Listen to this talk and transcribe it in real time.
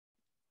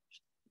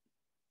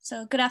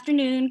So good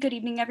afternoon, good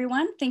evening,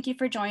 everyone. Thank you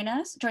for joining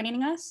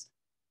us.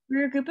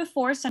 We're a group of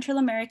 4 Central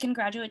American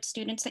graduate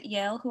students at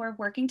Yale who are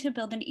working to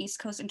build an East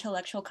Coast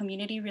intellectual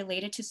community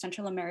related to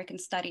Central American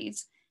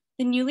studies.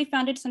 The newly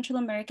founded Central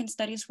American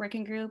Studies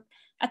Working Group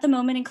at the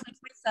moment includes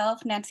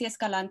myself, Nancy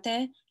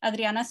Escalante,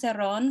 Adriana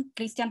Cerrón,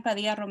 Cristian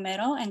Padilla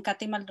Romero, and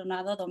Katy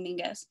Maldonado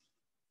Dominguez.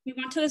 We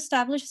want to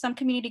establish some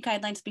community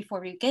guidelines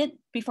before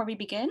we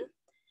begin.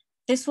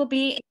 This will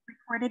be a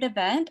recorded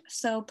event,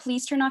 so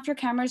please turn off your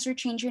cameras or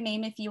change your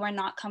name if you are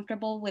not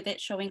comfortable with it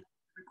showing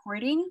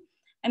recording.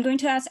 I'm going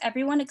to ask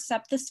everyone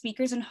except the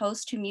speakers and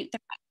hosts to mute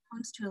their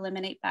microphones to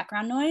eliminate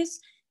background noise.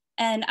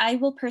 And I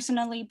will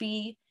personally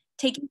be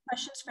taking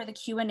questions for the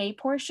Q&A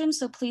portion,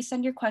 so please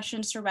send your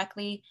questions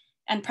directly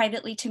and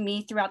privately to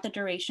me throughout the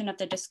duration of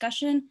the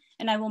discussion,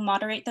 and I will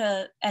moderate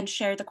and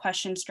share the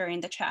questions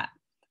during the chat.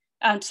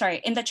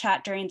 In the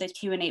chat during the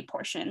Q&A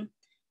portion.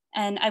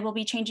 And I will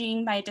be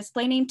changing my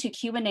display name to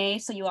Q&A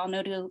so you all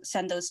know to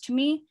send those to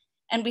me.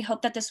 And we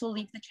hope that this will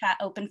leave the chat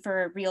open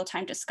for a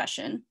real-time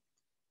discussion.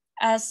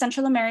 As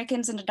Central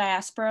Americans in the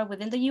diaspora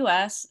within the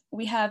US,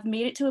 we have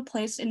made it to a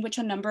place in which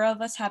a number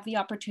of us have the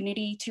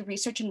opportunity to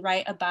research and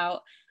write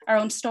about our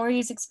own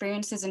stories,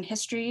 experiences, and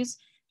histories.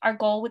 Our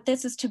goal with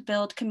this is to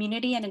build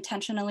community and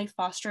intentionally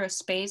foster a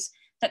space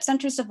that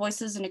centers the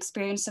voices and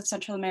experience of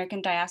Central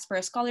American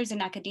diaspora scholars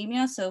in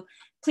academia. So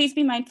please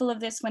be mindful of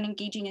this when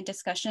engaging in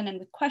discussion and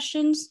with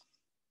questions.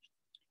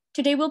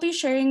 Today we'll be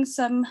sharing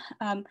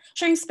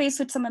space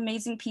with some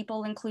amazing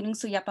people, including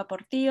Suyapa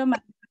Portillo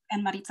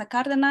and Maritza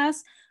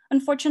Cárdenas.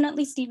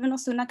 Unfortunately, Stephen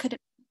Osuna couldn't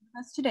be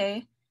with us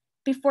today.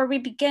 Before we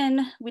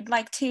begin, we'd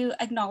like to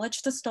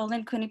acknowledge the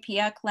stolen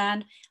Quinnipiac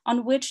land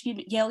on which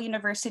Yale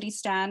University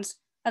stands,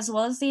 as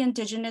well as the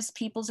indigenous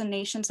peoples and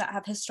nations that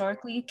have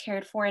historically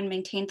cared for and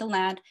maintained the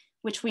land,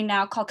 which we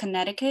now call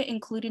Connecticut,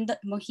 including the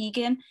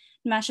Mohegan,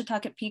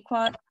 Mashantucket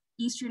Pequot,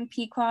 Eastern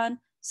Pequot,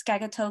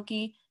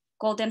 Scagatoki,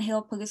 Golden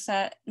Hill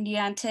Puget,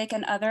 Niantic,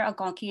 and other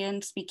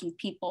Algonquian-speaking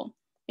people.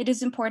 It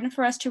is important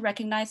for us to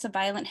recognize the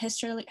violent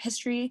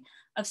history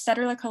of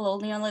settler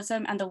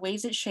colonialism and the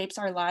ways it shapes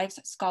our lives,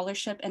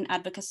 scholarship, and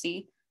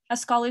advocacy.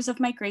 As scholars of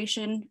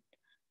migration,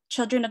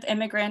 children of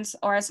immigrants,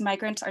 or as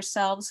migrants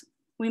ourselves,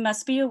 we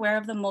must be aware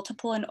of the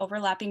multiple and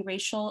overlapping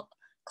racial,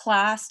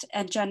 class,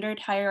 and gendered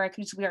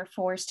hierarchies we are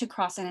forced to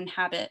cross and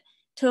inhabit.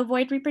 To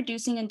avoid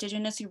reproducing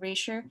indigenous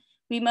erasure,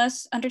 we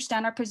must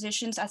understand our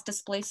positions as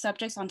displaced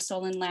subjects on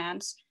stolen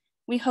lands.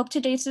 We hope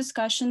today's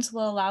discussions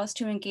will allow us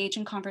to engage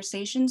in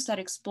conversations that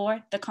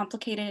explore the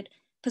complicated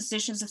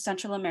positions of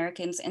Central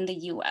Americans in the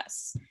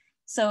US.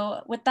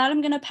 So with that,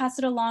 I'm gonna pass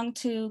it along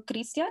to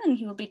Cristian, and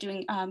he will be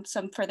doing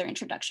some further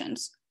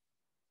introductions.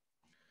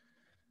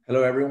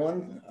 Hello,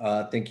 everyone.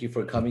 Thank you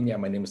for coming. Yeah,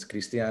 my name is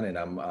Cristian, and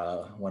I'm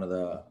one of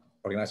the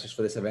organizers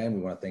for this event.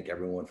 We want to thank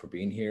everyone for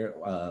being here.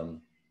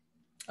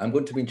 I'm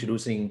going to be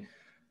introducing,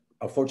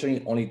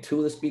 unfortunately, only 2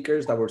 of the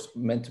speakers that were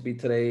meant to be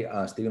today.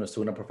 Stephen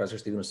Osuna, Professor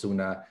Stephen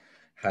Osuna,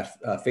 had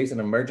faced an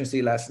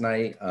emergency last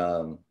night,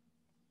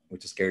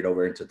 which is carried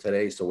over into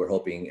today. So we're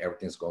hoping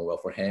everything's going well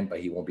for him, but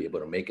he won't be able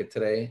to make it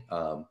today.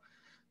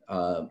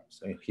 So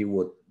he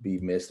would be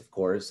missed, of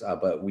course.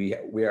 But we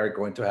are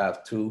going to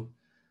have 2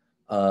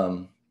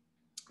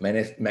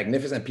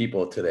 magnificent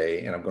people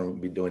today, and I'm going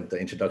to be doing the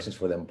introductions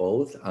for them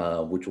both,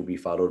 which will be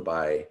followed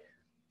by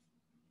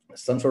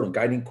some sort of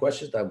guiding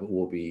questions that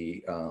will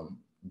be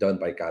done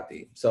by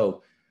Katy.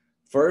 So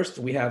first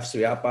we have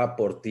Suyapa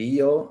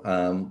Portillo.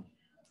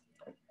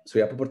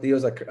 Suyapa Portillo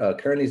is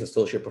currently is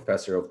Associate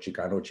Professor of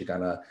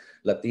Chicana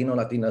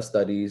Latina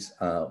Studies,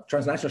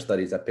 Transnational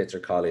Studies at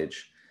Pitzer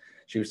College.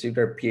 She received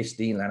her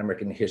PhD in Latin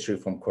American history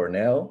from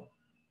Cornell.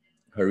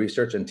 Her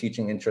research and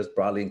teaching interests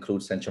broadly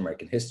include Central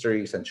American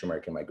history, Central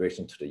American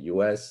migration to the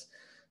US,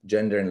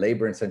 gender and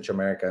labor in Central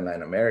America and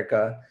Latin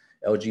America,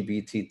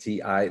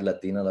 LGBTI,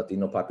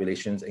 Latino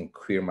populations, and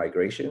queer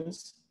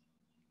migrations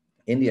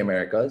in the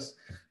Americas.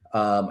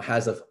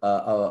 Has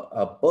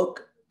a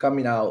book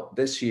coming out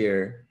this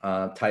year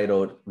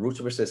titled Roots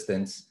of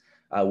Resistance,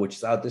 which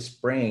is out this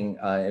spring,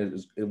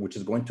 which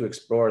is going to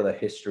explore the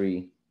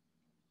history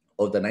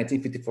of the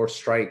 1954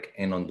 strike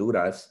in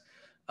Honduras,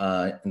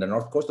 in the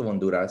north coast of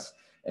Honduras,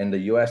 and the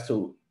US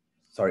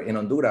in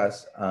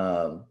Honduras,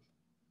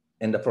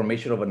 and the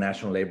formation of a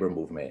national labor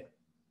movement.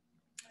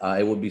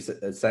 It will be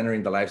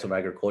centering the lives of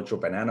agricultural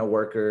banana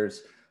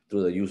workers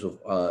through the use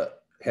of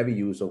heavy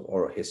use of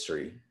oral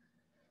history.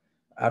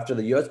 After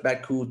the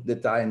US-backed coup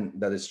d'etat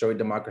that destroyed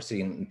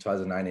democracy in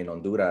 2009 in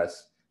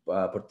Honduras,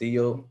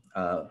 Portillo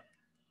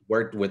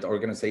worked with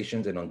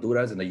organizations in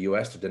Honduras and the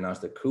US to denounce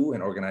the coup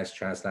and organize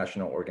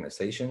transnational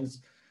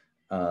organizations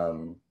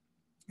and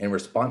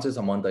responses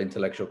among the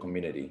intellectual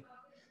community,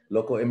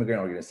 local immigrant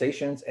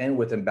organizations, and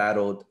with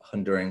embattled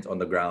Hondurans on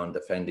the ground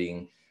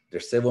defending their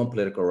civil and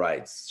political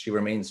rights. She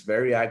remains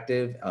very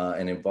active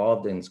and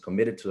involved and is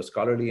committed to the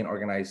scholarly and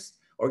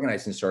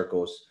organizing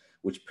circles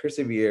which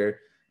persevere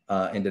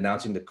in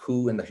denouncing the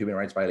coup and the human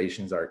rights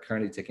violations that are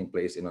currently taking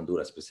place in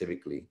Honduras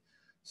specifically.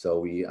 So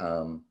we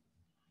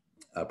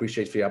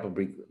appreciate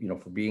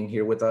Suyapa, for being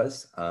here with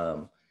us.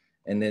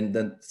 And then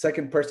the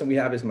second person we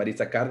have is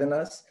Maritza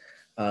Cárdenas,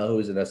 who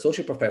is an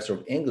associate professor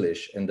of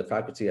English in the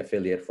faculty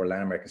affiliate for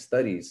Latin American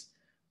Studies,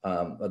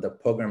 of the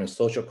program in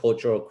social,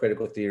 cultural,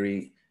 critical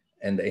theory,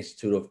 and the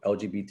Institute of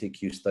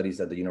LGBTQ Studies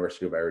at the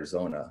University of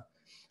Arizona.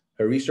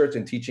 Her research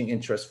and teaching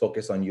interests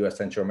focus on US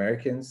Central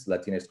Americans,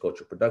 Latinx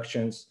cultural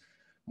productions,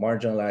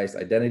 marginalized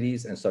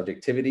identities and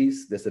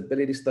subjectivities,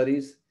 disability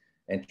studies,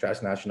 and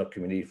transnational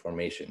community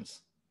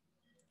formations.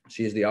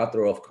 She is the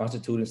author of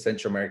Constituting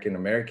Central American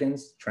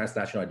Americans,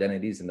 Transnational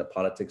Identities in the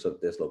Politics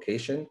of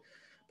Dislocation,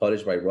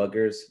 published by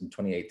Rutgers in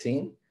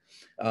 2018,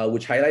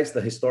 which highlights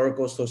the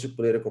historical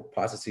socio-political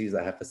processes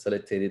that have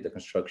facilitated the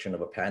construction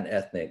of a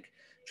pan-ethnic,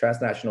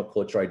 transnational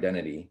cultural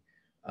identity,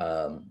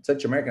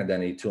 Central American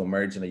identity to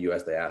emerge in the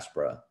US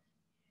diaspora.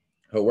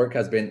 Her work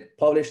has been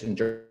published in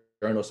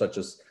journals such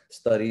as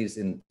Studies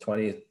in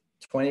 20th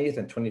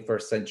and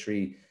 21st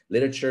Century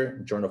Literature,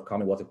 Journal of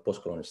Commonwealth of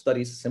Postcolonial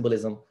Studies,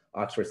 Symbolism,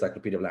 Oxford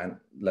Encyclopedia of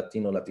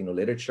Latino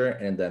Literature,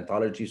 and the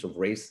Anthologies of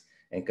Race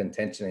and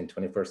Contention in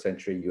 21st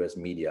Century US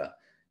Media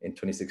in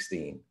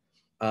 2016,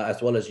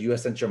 as well as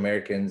US Central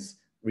Americans,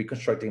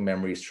 Reconstructing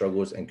Memory,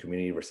 Struggles, and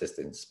Community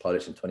Resistance,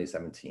 published in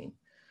 2017.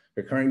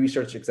 Her current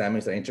research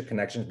examines the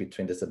interconnections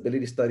between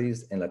disability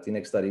studies and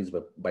Latinx studies,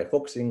 but by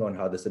focusing on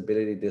how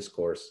disability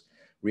discourse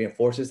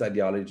reinforces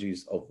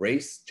ideologies of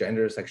race,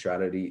 gender,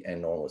 sexuality,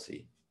 and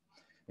normalcy.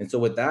 And so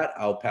with that,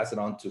 I'll pass it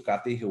on to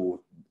Kathy, who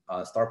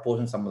will start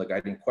posing some of the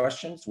guiding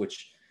questions,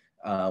 which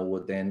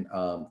will then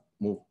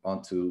move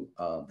on to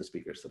the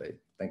speakers today.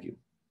 Thank you.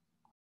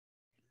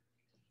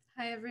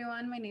 Hi,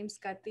 everyone. My name's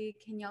Kathy.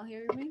 Can y'all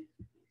hear me?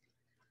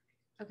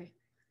 Okay.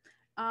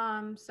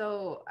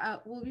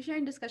 We'll be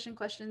sharing discussion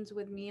questions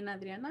with me and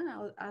Adriana.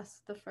 I'll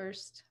ask the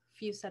first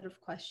few set of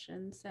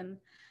questions. And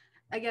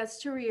I guess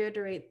to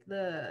reiterate,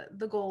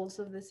 the goals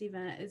of this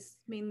event is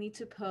mainly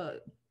to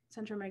put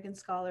Central American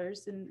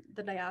scholars in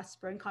the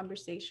diaspora in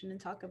conversation and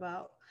talk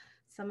about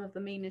some of the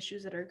main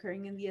issues that are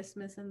occurring in the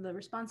isthmus and the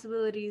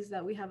responsibilities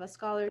that we have as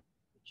scholars,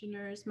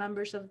 practitioners,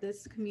 members of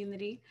this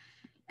community.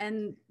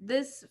 And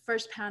this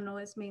first panel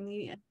is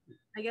mainly,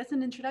 I guess,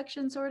 an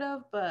introduction sort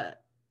of,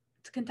 but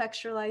to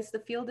contextualize the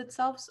field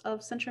itself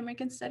of Central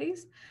American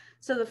Studies.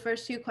 So the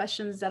first few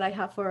questions that I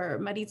have for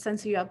Maritza and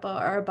Suyapa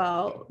are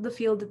about the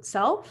field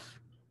itself.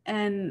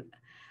 And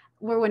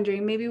we're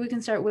wondering, maybe we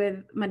can start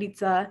with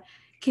Maritza.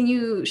 Can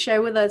you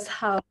share with us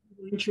how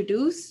you were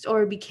introduced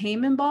or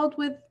became involved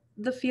with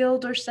the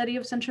field or study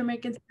of Central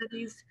American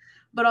Studies?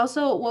 But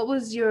also, what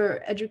was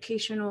your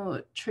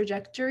educational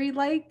trajectory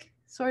like,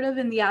 sort of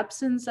in the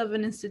absence of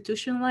an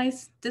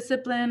institutionalized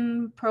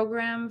discipline,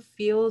 program,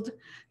 field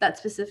that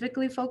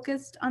specifically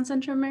focused on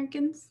Central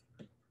Americans?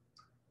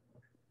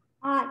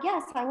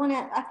 Yes, I want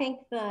to thank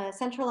the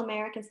Central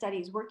American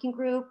Studies Working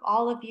Group,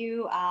 all of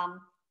you,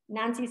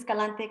 Nancy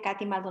Escalante,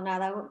 Katy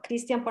Maldonado,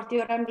 Cristian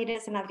Portillo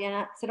Ramirez, and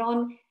Adriana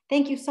Cerón.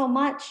 Thank you so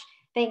much.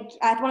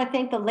 I want to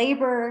thank the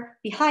labor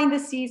behind the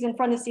scenes, in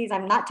front of the scenes.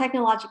 I'm not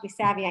technologically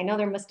savvy. I know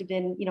there must have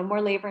been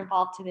more labor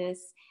involved to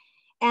this.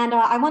 And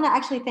I want to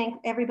actually thank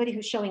everybody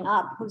who's showing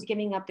up, who's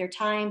giving up their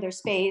time, their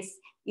space.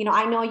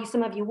 I know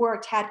some of you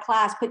worked, had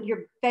class,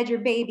 fed your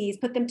babies,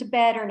 put them to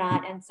bed or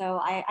not. And so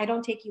I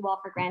don't take you all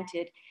for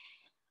granted.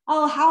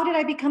 Oh, how did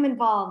I become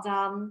involved?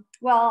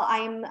 Well,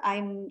 I'm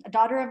a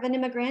daughter of an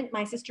immigrant.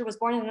 My sister was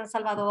born in El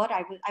Salvador.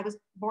 I was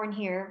born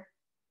here.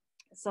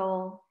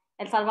 So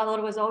El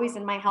Salvador was always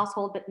in my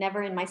household, but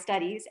never in my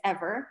studies,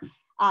 ever.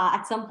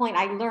 At some point,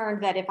 I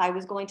learned that if I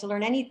was going to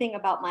learn anything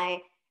about my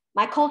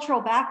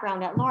cultural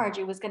background at large,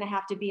 it was going to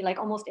have to be like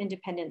almost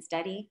independent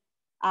study.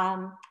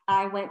 I'm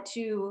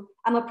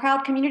a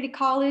proud community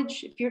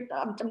college.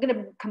 I'm going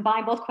to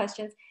combine both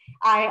questions.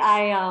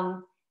 I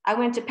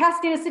went to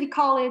Pasadena City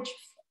College,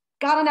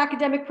 got on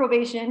academic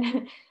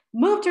probation,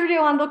 moved to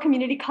Rio Hondo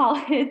Community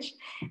College,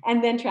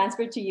 and then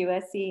transferred to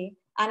USC.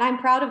 And I'm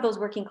proud of those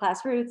working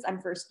class roots.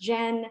 I'm first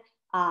gen.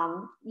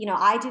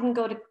 I didn't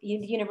go to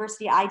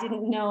university. I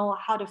didn't know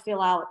how to fill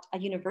out a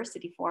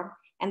university form.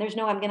 And there's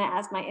I'm going to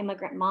ask my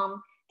immigrant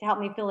mom to help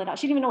me fill it out.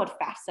 She didn't even know what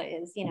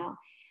FAFSA is,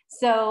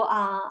 So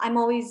I'm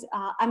always,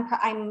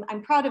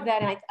 I'm proud of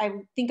that. And I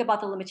think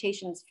about the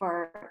limitations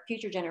for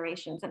future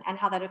generations and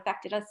how that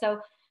affected us. So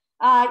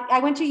I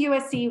went to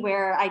USC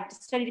where I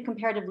studied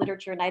comparative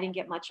literature and I didn't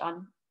get much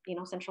on,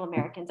 Central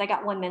Americans. I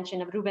got one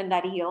mention of Rubén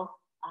Darío,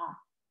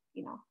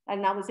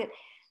 and that was it.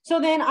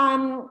 So then,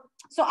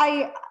 so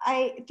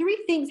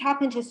three things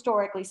happened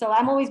historically. So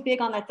I'm always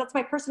big on that. That's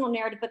my personal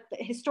narrative, but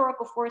the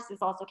historical forces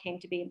also came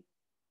to be.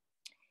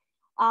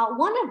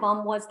 One of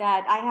them was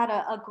that I had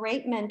a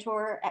great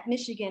mentor at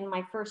Michigan,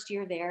 my first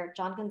year there,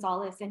 John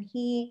Gonzalez, and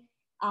he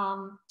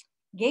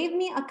gave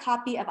me a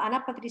copy of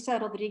Ana Patricia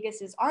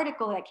Rodriguez's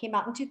article that came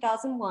out in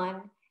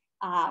 2001,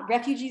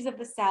 Refugees of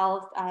the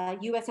South,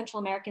 US Central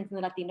Americans in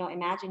the Latino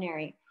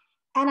Imaginary.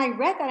 And I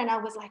read that and I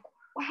was like,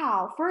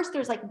 wow, first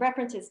there's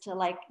references to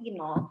Los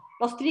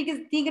Tigres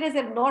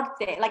del Norte.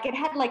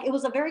 It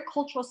was a very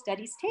cultural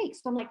studies take.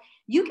 So I'm like,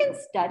 you can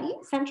study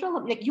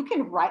Central, you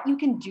can write, you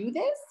can do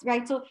this,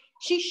 right? So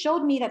she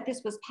showed me that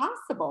this was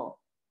possible.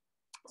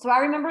 So I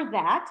remember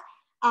that.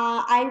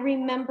 I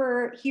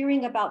remember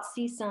hearing about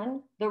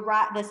CSUN,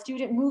 the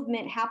student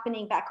movement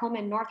happening back home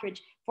in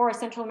Northridge for a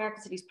Central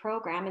American Studies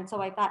program. And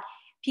so I thought,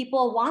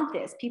 people want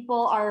this.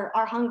 People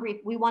are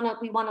hungry. We want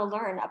to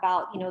learn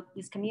about, you know,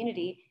 this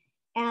community.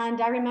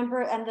 And I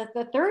remember, and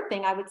the third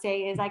thing I would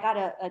say is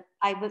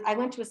I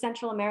went to a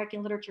Central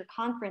American Literature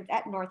Conference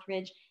at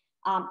Northridge.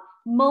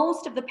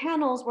 Most of the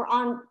panels were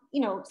on,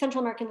 you know,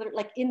 Central American literature,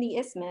 like in the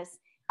isthmus,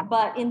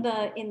 but in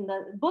the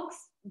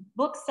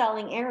book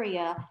selling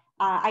area,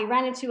 I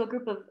ran into a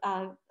group of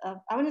I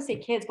want to say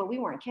kids, but we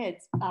weren't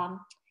kids.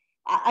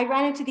 I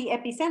ran into the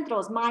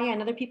epicentros, Maya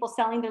and other people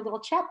selling their little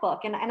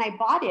chapbook, and I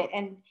bought it.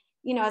 And,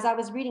 you know, as I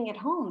was reading at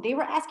home, they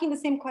were asking the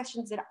same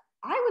questions that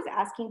I was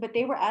asking, but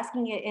they were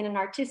asking it in an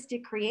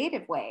artistic,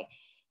 creative way.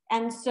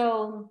 And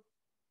so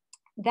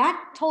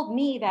that told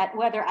me that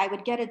whether I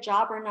would get a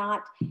job or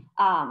not,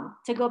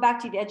 to go back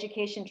to the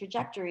education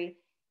trajectory,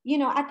 you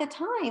know, at the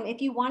time,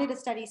 if you wanted to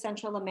study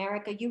Central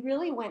America, you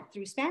really went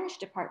through Spanish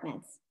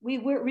departments. We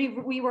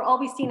were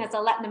always seen as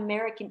a Latin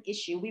American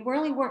issue. We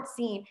really weren't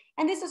seen,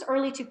 and this is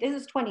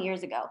this is 20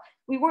 years ago.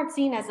 We weren't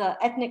seen as a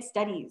ethnic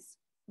studies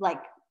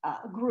like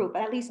group,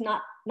 at least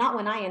not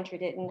when I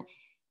entered it. And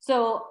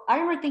so I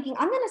remember thinking,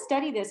 I'm going to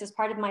study this as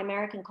part of my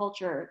American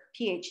culture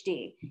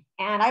PhD.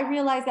 And I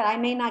realized that I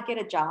may not get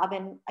a job.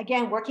 And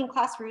again, working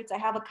class roots, I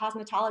have a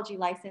cosmetology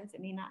license. It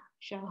may not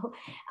show.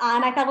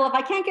 And I thought, well, if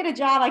I can't get a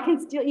job, I can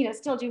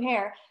still do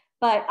hair.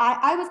 But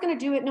I was going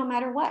to do it no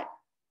matter what.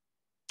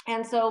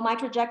 And so my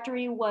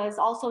trajectory was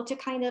also to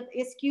kind of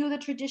eschew the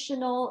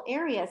traditional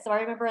area. So I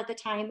remember at the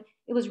time,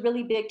 it was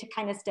really big to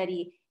kind of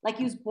study, like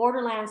use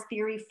borderlands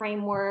theory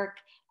framework,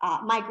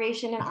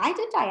 migration. And I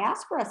did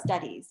diaspora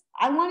studies.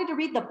 I wanted to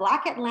read The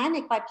Black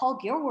Atlantic by Paul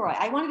Gilroy.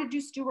 I wanted to do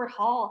Stuart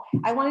Hall.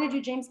 I wanted to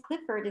do James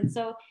Clifford. And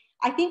so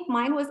I think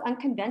mine was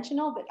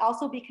unconventional, but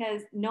also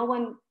because no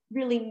one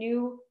really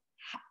knew,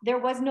 there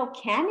was no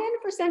canon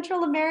for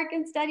Central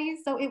American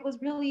studies. So it was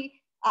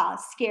really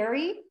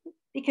scary,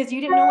 because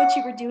you didn't know what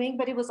you were doing,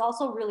 but it was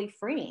also really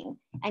freeing,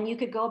 and you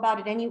could go about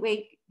it any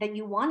way that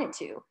you wanted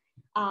to.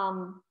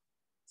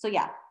 So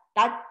yeah,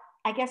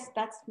 I guess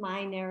that's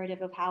my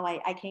narrative of how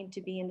I came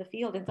to be in the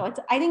field. And so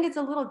I think it's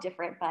a little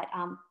different, but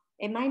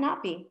it might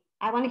not be.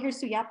 I want to hear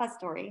Suyapa's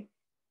story.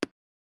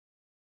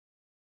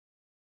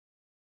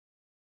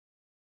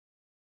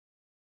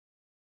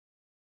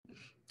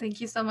 Thank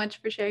you so much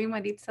for sharing,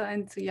 Maritza,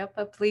 and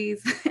Suyapa.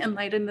 Please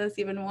enlighten us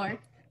even more.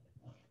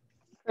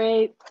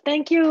 Great.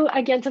 Thank you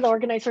again to the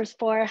organizers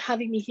for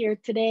having me here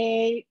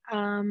today.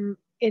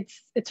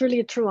 It's really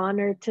a true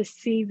honor to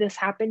see this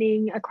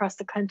happening across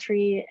the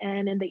country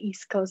and in the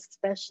East Coast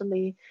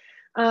especially.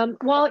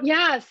 Well,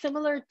 yeah,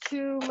 similar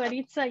to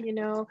Maritza, you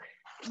know,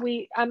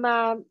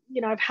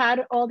 I've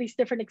had all these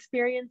different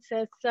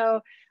experiences.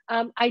 So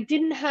I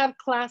didn't have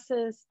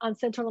classes on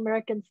Central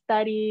American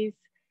studies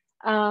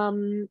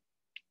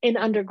in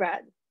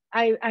undergrad.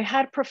 I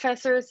had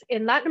professors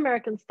in Latin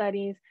American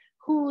studies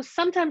who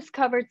sometimes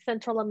covered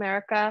Central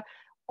America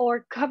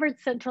or covered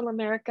Central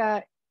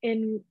America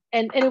and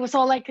it was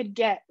all I could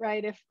get,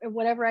 right? If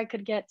whatever I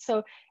could get.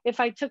 So if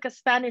I took a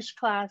Spanish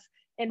class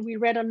and we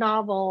read a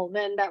novel,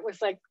 then that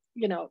was like,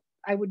 you know,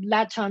 I would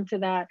latch onto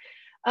that.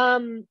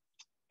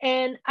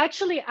 And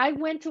actually I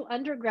went to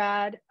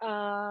undergrad,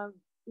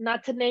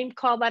 not to name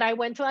call, but I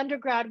went to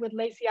undergrad with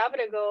Lacey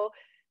Abrego.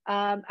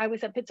 I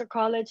was at Pitzer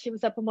College, she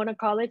was at Pomona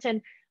College,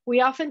 and we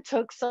often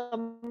took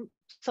some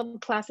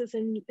classes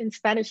in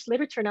Spanish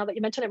literature, now that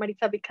you mentioned it,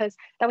 Maritza, because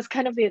that was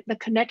kind of the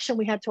connection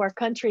we had to our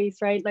countries,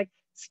 right? Like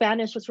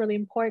Spanish was really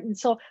important.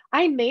 So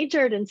I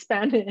majored in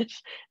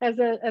Spanish as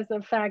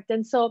a fact.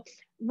 And so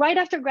right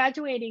after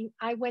graduating,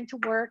 I went to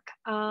work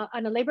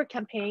on a labor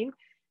campaign,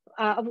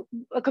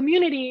 a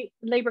community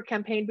labor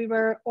campaign. We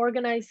were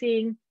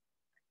organizing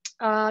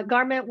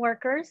garment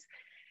workers.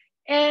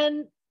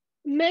 And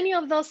many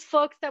of those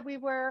folks that we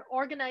were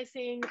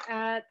organizing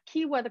at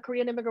Kiwa, the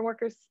Korean Immigrant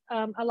Workers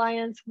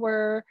Alliance,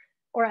 or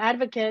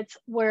advocates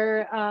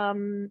were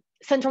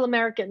Central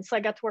Americans. So I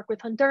got to work with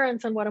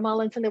Hondurans and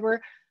Guatemalans, and they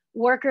were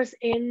workers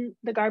in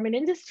the garment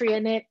industry.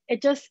 And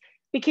it just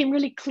became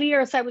really clear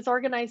as I was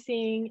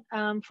organizing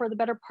for the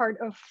better part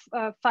of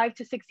 5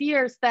 to 6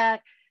 years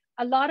that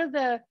a lot of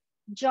the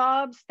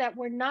jobs that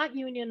were not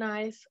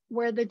unionized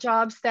were the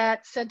jobs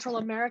that Central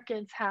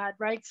Americans had,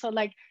 right? So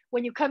like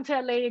when you come to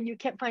LA and you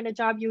can't find a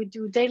job, you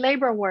do day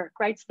labor work,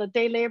 right? So the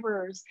day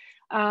laborers,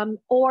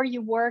 or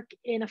you work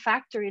in a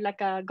factory,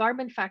 like a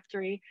garment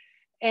factory.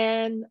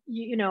 And,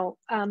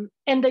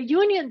 and the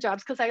union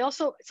jobs, because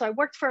I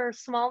worked for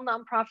small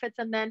nonprofits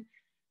and then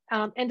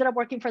ended up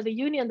working for the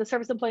union, the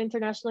Service Employee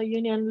International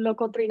Union,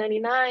 Local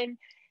 399,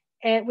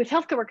 with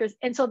healthcare workers.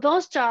 And so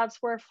those jobs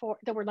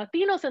there were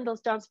Latinos in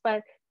those jobs,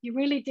 but you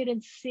really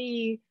didn't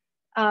see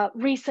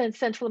recent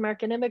Central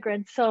American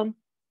immigrants. So,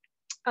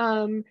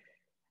 and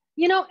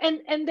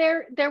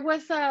there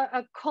was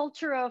a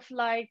culture of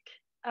like,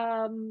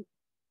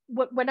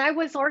 when I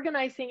was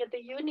organizing at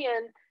the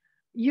union,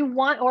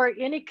 or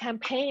in a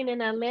campaign in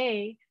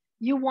LA,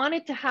 you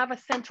wanted to have a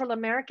Central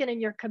American in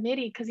your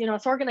committee because,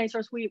 as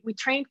organizers, we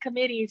trained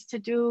committees to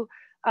do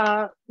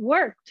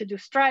work, to do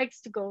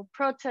strikes, to go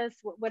protest,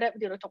 whatever,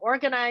 you know, to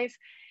organize.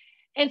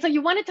 And so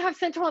you wanted to have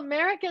Central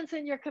Americans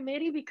in your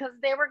committee because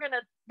they were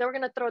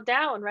gonna throw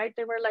down, right?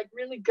 They were like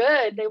really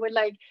good. They were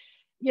like,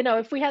 you know,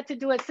 if we had to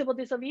do a civil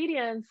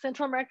disobedience,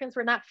 Central Americans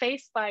were not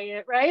faced by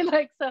it, right?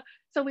 Like,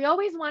 so we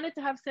always wanted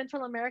to have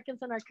Central Americans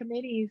in our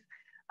committees.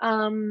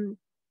 And,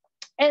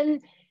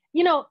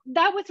 you know,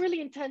 that was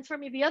really intense for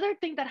me. The other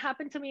thing that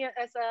happened to me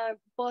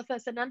both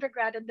as an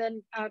undergrad and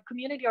then a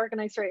community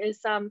organizer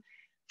is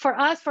for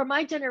us, for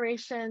my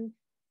generation,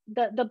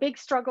 the big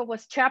struggle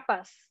was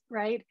Chiapas,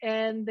 right?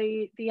 And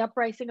the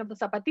uprising of the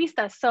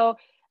Zapatistas. So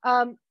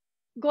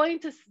going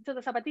to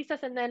the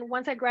Zapatistas, and then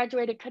once I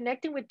graduated,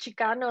 connecting with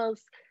Chicanos,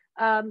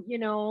 you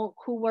know,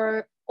 who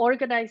were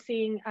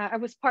organizing. I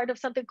was part of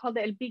something called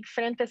the El Big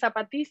Frente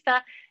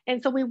Zapatista.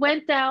 And so we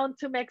went down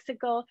to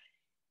Mexico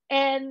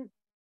and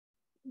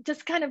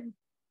just kind of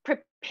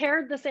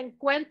prepared this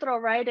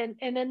encuentro, right? And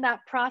in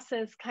that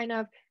process, kind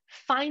of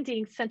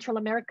finding Central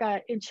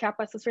America in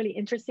Chiapas was really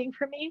interesting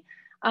for me.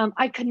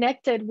 I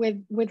connected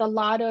with a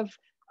lot of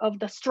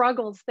the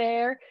struggles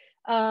there.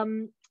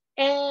 And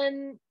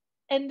then,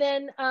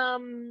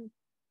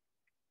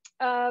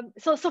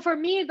 so for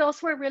me,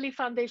 those were really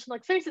foundational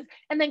experiences.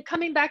 And then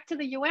coming back to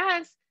the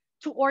US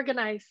to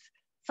organize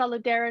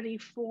solidarity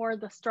for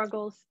the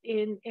struggles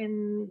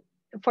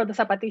for the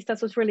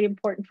Zapatistas was really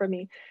important for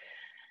me.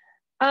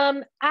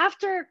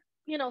 After,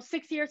 you know,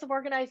 6 years of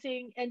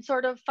organizing and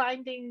sort of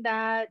finding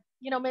that,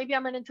 you know, maybe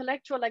I'm an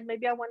intellectual, like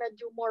maybe I want to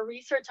do more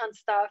research on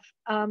stuff,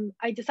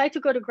 I decided to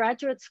go to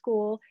graduate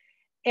school,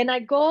 and I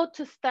go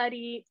to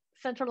study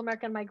Central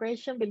American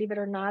migration. Believe it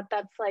or not,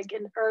 that's like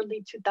in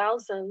early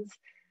 2000s.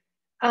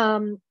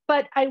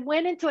 But I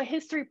went into a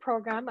history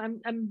program.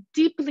 I'm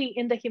deeply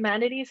in the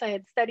humanities. I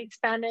had studied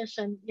Spanish,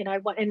 and, you know,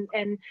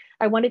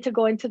 I wanted to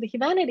go into the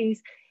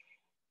humanities.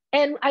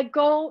 And I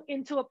go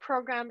into a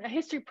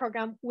history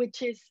program,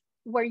 which is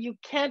where you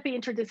can't be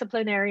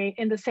interdisciplinary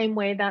in the same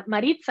way that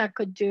Maritza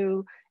could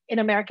do in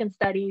American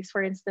studies,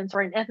 for instance,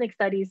 or in ethnic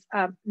studies.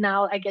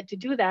 Now I get to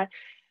do that.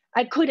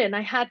 I couldn't.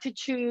 I had to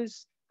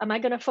choose, am I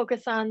going to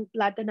focus on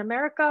Latin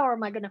America, or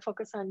am I going to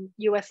focus on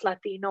US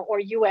Latino or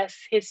US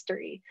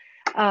history?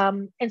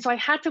 And so I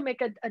had to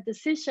make a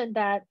decision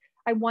that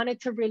I wanted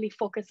to really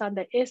focus on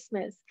the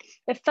isthmus.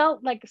 It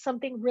felt like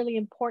something really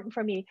important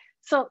for me.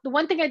 So the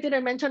one thing I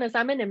didn't mention is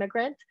I'm an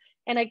immigrant,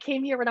 and I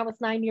came here when I was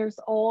 9 years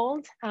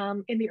old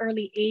in the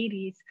early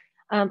 80s.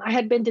 I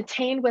had been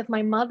detained with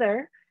my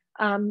mother,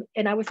 and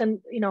I was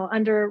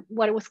under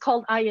what was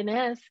called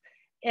INS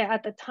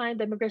at the time,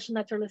 the Immigration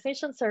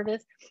Naturalization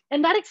Service.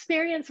 And that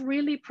experience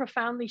really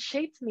profoundly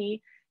shaped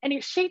me, and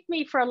it shaped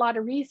me for a lot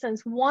of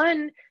reasons.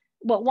 One,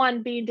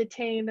 being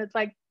detained, it's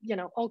like, you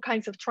know, all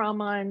kinds of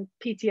trauma and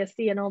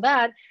PTSD and all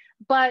that.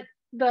 But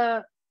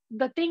the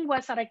thing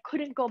was that I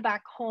couldn't go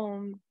back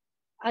home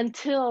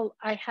until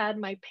I had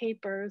my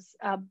papers,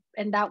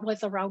 and that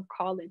was around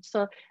college.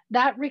 So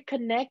that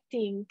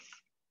reconnecting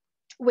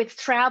with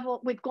travel,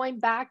 with going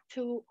back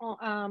to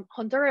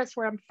Honduras,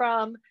 where I'm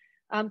from,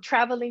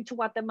 traveling to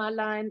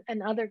Guatemala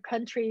and other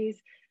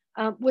countries,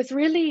 was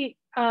really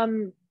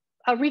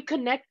a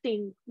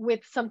reconnecting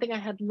with something I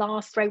had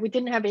lost, right? We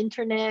didn't have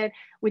internet,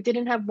 we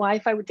didn't have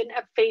Wi-Fi, we didn't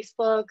have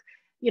Facebook,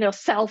 you know,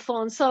 cell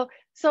phones. So,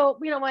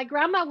 you know, my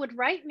grandma would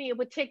write me, it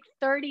would take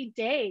 30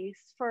 days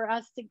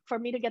for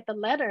me to get the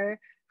letter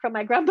from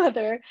my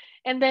grandmother,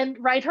 and then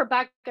write her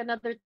back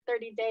another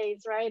 30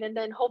 days, right? And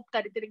then hope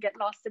that it didn't get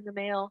lost in the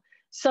mail.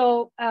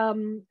 So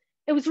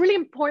it was really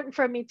important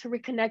for me to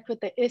reconnect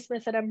with the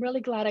isthmus, and I'm really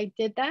glad I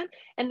did that.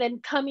 And then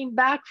coming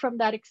back from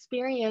that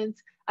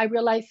experience, I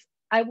realized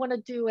I want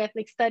to do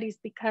ethnic studies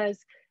because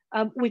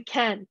we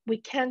can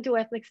do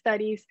ethnic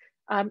studies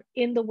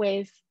in the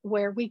ways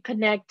where we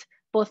connect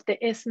both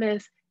the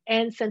isthmus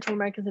and Central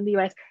Americans in the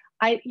US.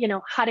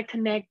 How to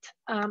connect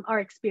our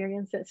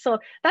experiences. So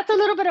that's a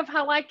little bit of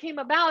how I came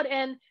about,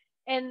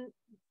 and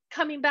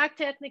coming back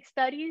to ethnic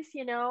studies,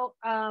 you know,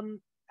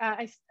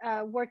 I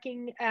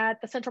working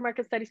at the Central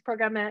American Studies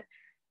program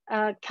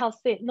at Cal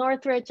State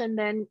Northridge, and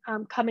then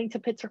coming to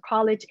Pitzer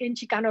College in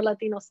Chicano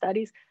Latino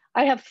Studies.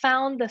 I have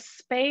found the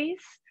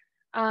space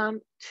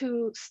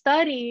to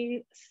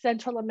study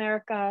Central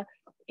America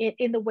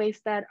in the ways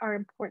that are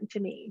important to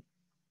me.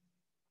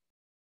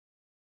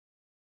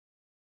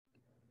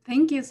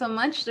 Thank you so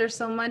much. There's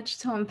so much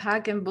to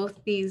unpack in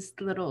both these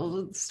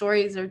little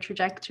stories or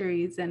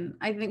trajectories. And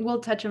I think we'll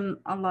touch on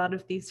a lot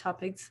of these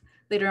topics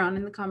later on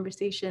in the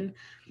conversation.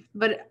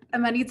 But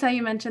Maritza,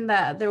 you mentioned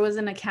that there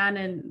wasn't a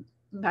canon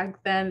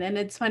back then. And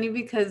it's funny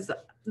because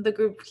the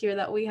group here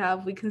that we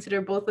have, we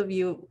consider both of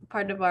you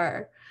part of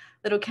our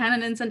little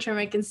canon in Central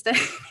American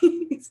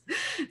Studies.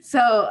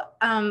 So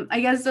I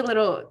guess a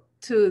little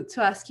to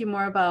ask you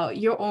more about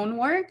your own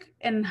work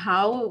and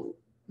how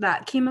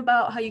that came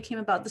about, how you came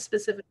about the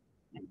specific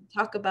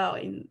talk about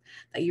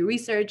that you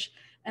research,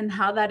 and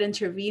how that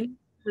intervened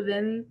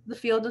within the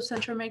field of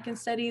Central American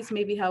Studies,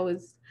 maybe how it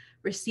was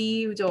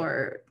received,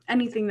 or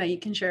anything that you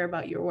can share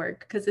about your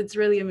work, because it's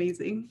really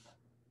amazing.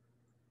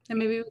 And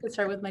maybe we could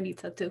start with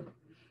Maritza too.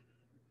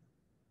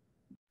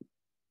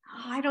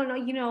 I don't know,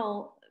 you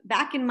know,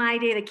 back in my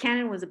day, the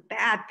canon was a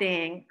bad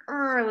thing.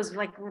 It was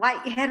like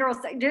white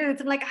heterosexual dudes.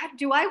 I'm like,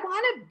 do I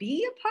want to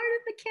be a part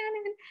of the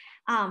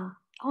canon?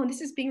 Oh, and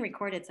this is being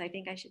recorded, so I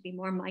think I should be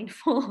more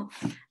mindful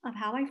of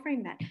how I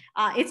frame that.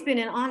 It's been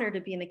an honor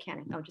to be in the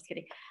canon. No, just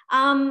kidding.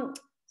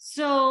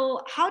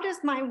 So how does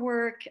my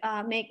work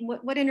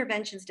what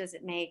interventions does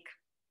it make?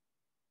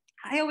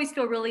 I always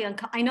feel really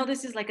I know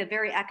this is like a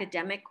very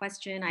academic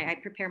question. I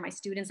prepare my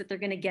students that they're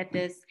going to get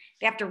this.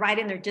 They have to write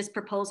in their DISC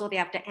proposal. They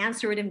have to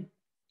answer it in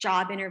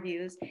job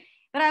interviews.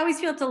 But I always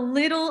feel it's a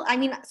little, I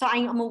mean, so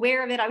I'm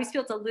aware of it. I always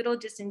feel it's a little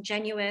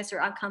disingenuous or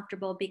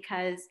uncomfortable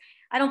because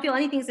I don't feel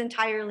anything's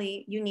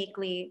entirely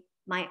uniquely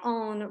my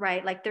own,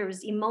 right? Like there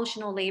was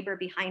emotional labor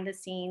behind the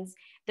scenes.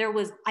 There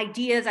was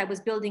ideas I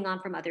was building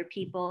on from other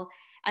people.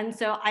 And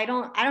so I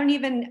don't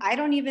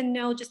even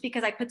know, just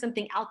because I put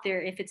something out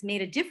there, if it's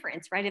made a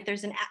difference, right? If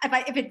there's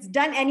if it's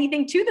done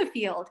anything to the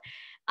field.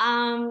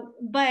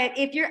 But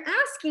if you're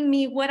asking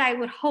me what I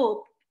would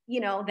hope, you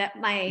know, that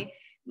my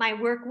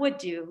work would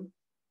do,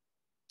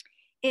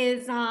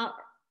 is I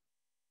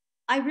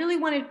really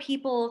wanted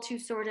people to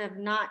sort of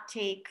not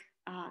take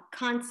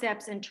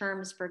concepts and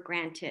terms for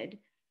granted.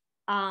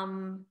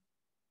 And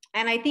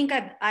I think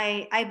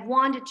I've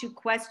wanted to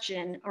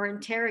question or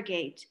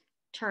interrogate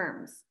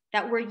terms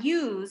that were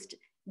used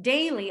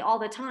daily all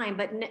the time,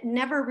 but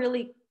never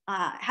really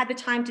had the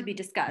time to be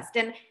discussed.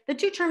 And the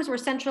two terms were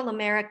Central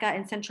America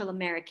and Central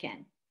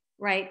American,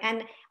 right?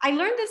 And I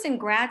learned this in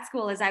grad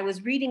school as I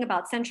was reading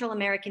about Central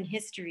American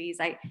histories.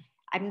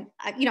 I'm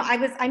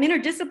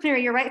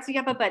interdisciplinary, you're right,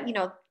 Suyapa, but you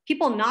know,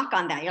 people knock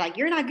on that. You're like,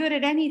 you're not good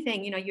at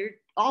anything, you know, you're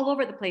all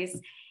over the place.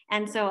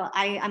 And so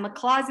I'm a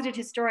closeted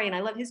historian, I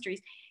love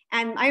histories.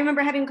 And I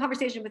remember having a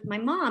conversation with my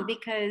mom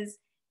because,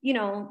 you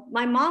know,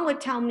 my mom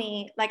would tell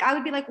me, like, I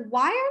would be like,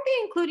 why aren't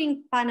they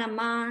including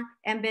Panama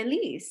and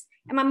Belize?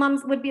 And my mom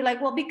would be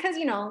like, well, because,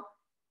 you know,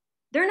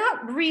 they're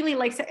not really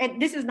like,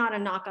 and this is not a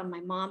knock on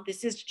my mom.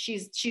 This is,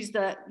 she's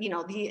the, you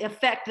know, the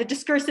effect, the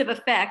discursive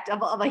effect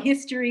of a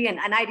history and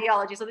an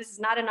ideology. So this is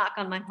not a knock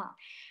on my mom.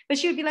 But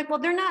she would be like, well,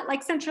 they're not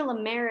like Central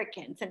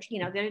American, you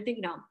know,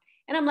 you know.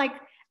 And I'm like,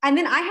 and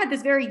then I had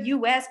this very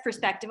US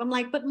perspective. I'm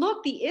like, but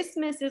look, the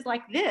isthmus is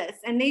like this,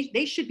 and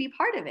they should be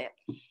part of it.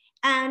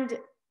 And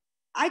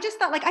I just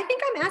thought, like, I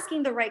think I'm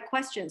asking the right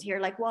questions here.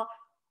 Like, well,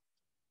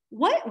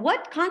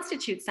 what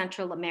constitutes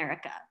Central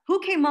America? Who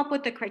came up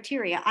with the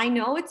criteria? I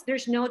know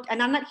there's no,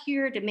 and I'm not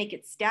here to make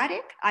it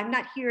static. I'm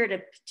not here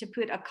to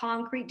put a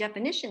concrete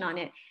definition on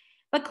it,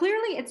 but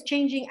clearly it's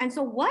changing. And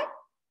so what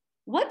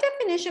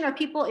definition are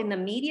people in the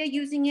media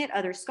using it,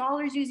 other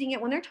scholars using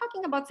it? When they're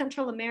talking about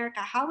Central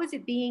America, how is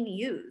it being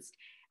used?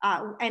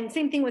 And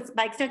same thing with,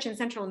 by extension,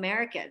 Central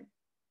American.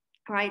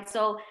 Right.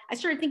 So I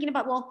started thinking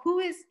about, well, who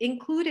is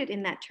included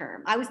in that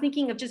term? I was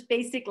thinking of just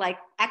basic, like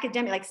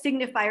academic, like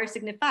signifier,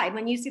 signified.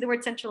 When you see the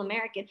word Central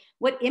American,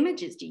 what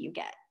images do you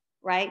get?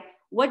 Right?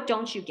 What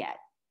don't you get?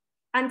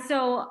 And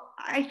so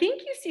I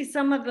think you see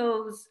some of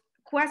those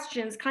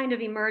questions kind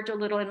of emerge a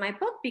little in my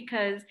book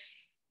because,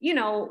 you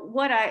know,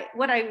 what I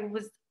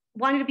was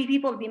wanting to be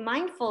people to be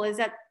mindful is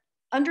that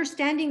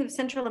understanding of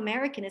Central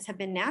Americanists have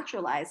been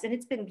naturalized and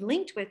it's been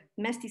linked with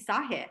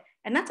mestizaje.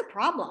 And that's a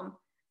problem,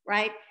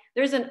 right?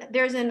 There's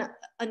an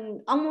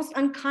almost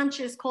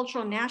unconscious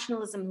cultural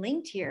nationalism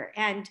linked here.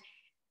 And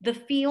the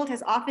field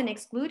has often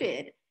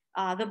excluded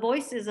the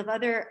voices of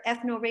other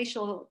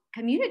ethno-racial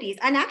communities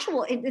and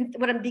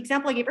the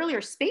example I gave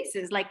earlier,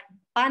 spaces like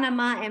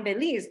Panama and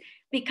Belize,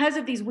 because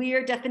of these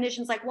weird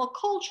definitions like, well,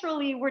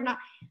 culturally we're not,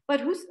 but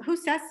who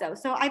says so?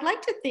 So I'd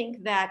like to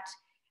think that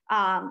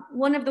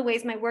one of the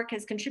ways my work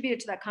has contributed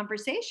to that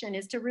conversation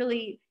is to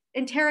really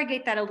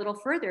interrogate that a little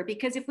further,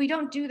 because if we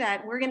don't do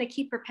that, we're going to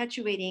keep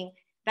perpetuating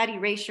that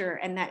erasure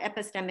and that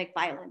epistemic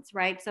violence,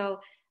 right? So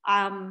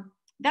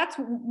that's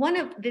one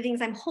of the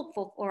things I'm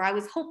hopeful, or I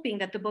was hoping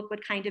that the book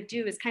would kind of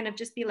do, is kind of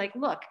just be like,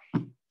 look,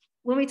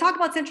 when we talk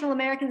about Central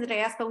Americans at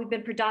diaspora, we've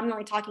been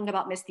predominantly talking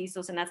about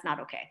mestizos, and that's not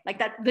okay. Like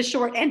that's the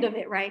short end of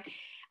it, right?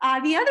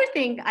 The other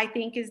thing I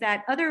think is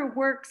that other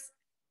works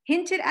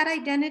hinted at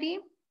identity,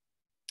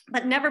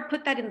 but never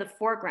put that in the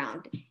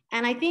foreground.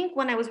 And I think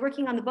when I was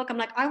working on the book, I'm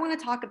like, I want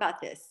to talk about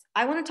this.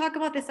 I want to talk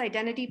about this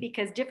identity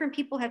because different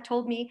people have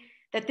told me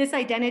that this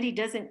identity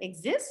doesn't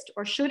exist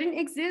or shouldn't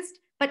exist,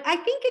 but I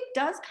think it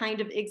does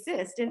kind of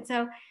exist. And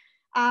so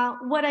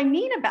what I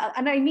mean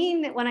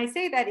when I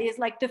say that is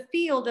like the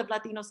field of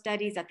Latino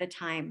studies at the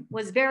time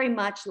was very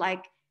much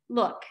like,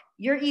 look,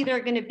 you're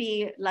either going to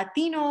be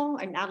Latino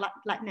or now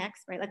Latinx,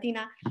 right,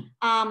 Latina,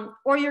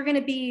 or you're going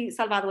to be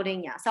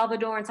Salvadoreña,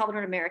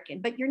 Salvadoran American,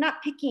 but you're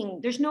not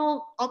picking, there's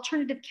no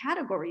alternative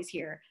categories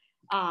here.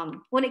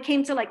 When it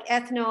came to like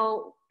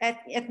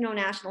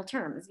ethno-national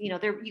terms, you know,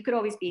 you could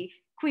always be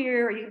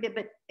queer,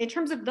 but in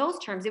terms of those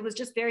terms, it was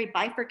just very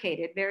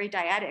bifurcated, very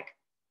dyadic.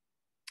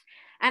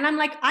 And I'm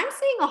like, I'm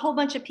seeing a whole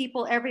bunch of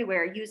people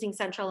everywhere using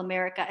Central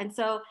America. And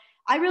so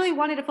I really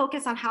wanted to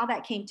focus on how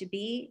that came to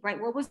be, right?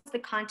 What was the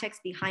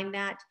context behind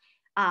that?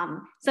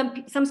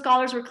 Some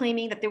scholars were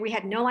claiming that we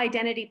had no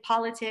identity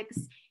politics.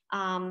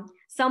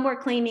 Some were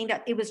claiming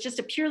that it was just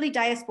a purely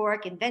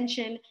diasporic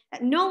invention,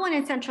 that no one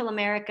in Central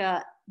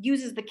America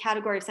uses the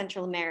category of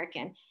Central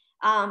American.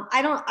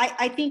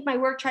 I think my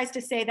work tries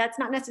to say that's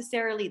not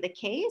necessarily the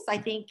case. I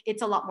think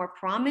it's a lot more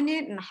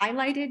prominent and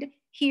highlighted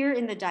here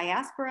in the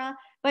diaspora,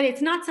 but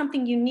it's not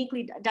something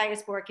uniquely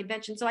diasporic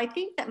invention. So I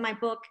think that my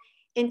book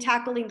in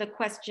tackling the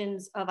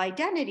questions of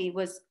identity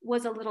was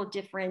a little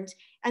different,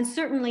 and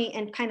certainly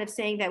in kind of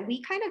saying that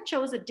we kind of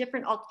chose a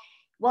different,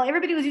 while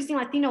everybody was using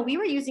Latino, we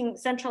were using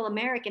Central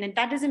American, and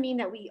that doesn't mean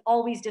that we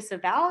always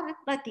disavowed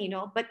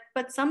Latino,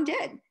 but some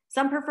did.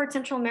 Some preferred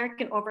Central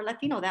American over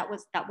Latino. That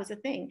was a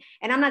thing.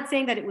 And I'm not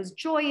saying that it was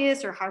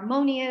joyous or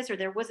harmonious or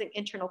there wasn't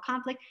internal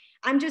conflict.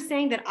 I'm just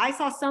saying that I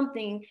saw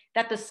something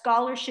that the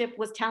scholarship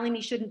was telling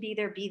me shouldn't be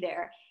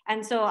there.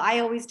 And so I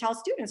always tell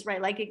students,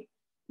 right, like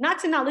not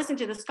to not listen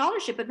to the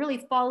scholarship, but really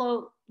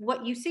follow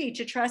what you see,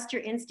 to trust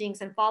your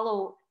instincts and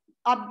follow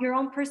your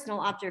own personal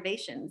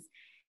observations.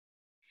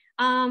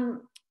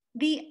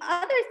 The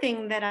other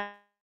thing that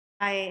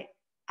I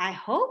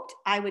hoped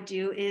I would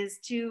do is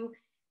to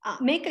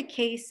make a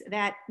case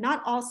that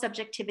not all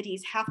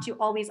subjectivities have to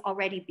always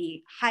already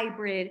be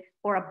hybrid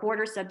or a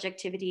border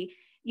subjectivity,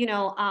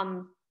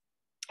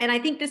 and I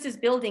think this is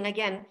building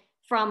again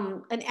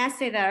from an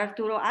essay that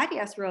Arturo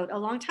Arias wrote a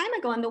long time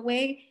ago. And the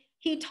way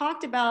he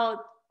talked about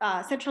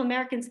Central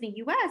Americans in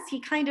the US, he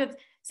kind of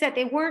said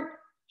they weren't,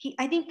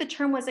 I think the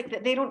term was like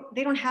that they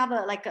don't have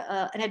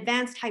an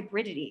advanced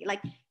hybridity.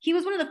 Like he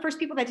was one of the first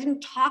people that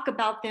didn't talk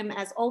about them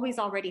as always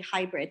already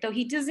hybrid, though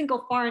he doesn't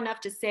go far enough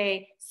to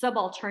say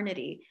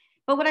subalternity.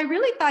 But what I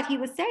really thought he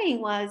was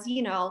saying was,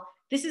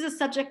 this is a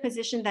subject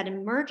position that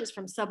emerges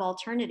from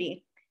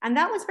subalternity. And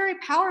that was very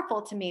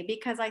powerful to me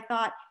because I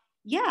thought,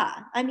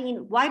 yeah, I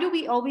mean, why do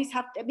we always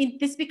have to,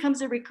 this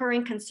becomes a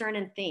recurring concern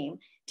and theme,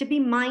 to be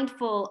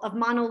mindful of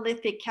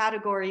monolithic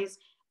categories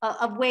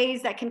of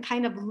ways that can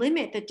kind of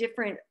limit the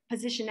different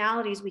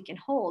positionalities we can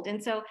hold.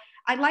 And so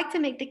I'd like to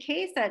make the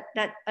case that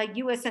a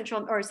US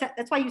Central, or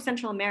that's why I use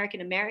Central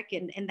American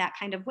in that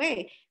kind of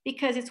way,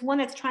 because it's one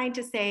that's trying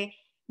to say,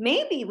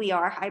 maybe we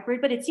are hybrid,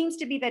 but it seems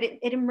to be that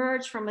it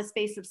emerged from a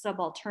space of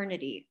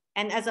subalternity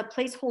and as a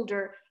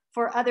placeholder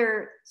for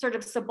other sort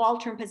of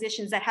subaltern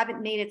positions that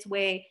haven't made its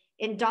way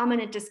in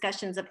dominant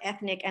discussions of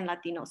ethnic and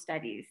Latino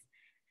studies.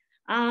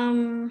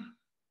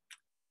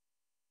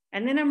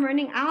 And then I'm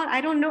running out.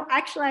 I don't know,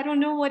 actually, I don't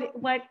know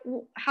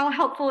how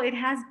helpful it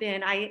has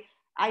been. I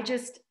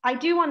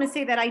do want to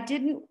say that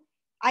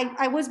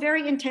I was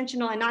very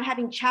intentional in not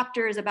having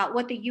chapters about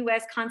what the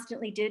US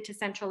constantly did to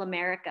Central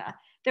America.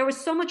 There was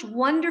so much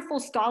wonderful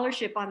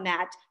scholarship on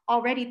that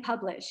already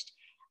published.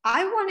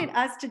 I wanted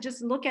us to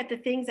just look at the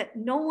things that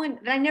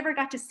I never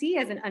got to see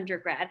as an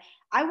undergrad.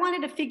 I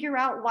wanted to figure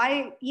out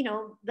why,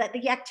 that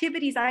the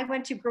activities I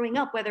went to growing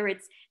up, whether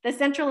it's the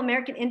Central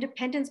American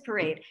Independence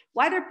Parade,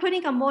 why they're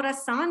putting a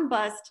Morazan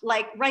bust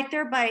like right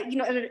there by,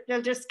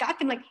 just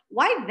Scotland, like,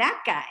 why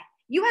that guy?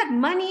 You had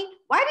money,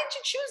 why did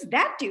you choose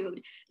that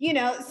dude?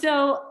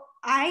 So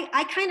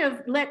I kind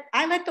of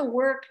let the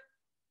work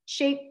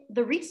shape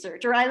the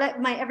research, or I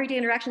let my everyday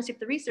interactions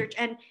shape the research.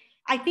 And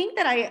I think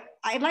that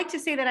I'd like to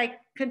say that I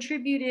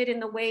contributed in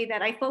the way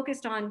that I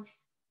focused on,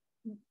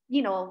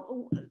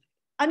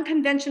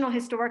 unconventional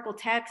historical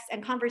texts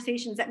and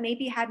conversations that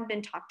maybe hadn't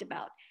been talked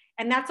about.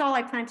 And that's all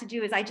I plan to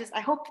do. Is I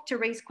hope to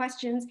raise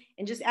questions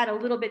and just add a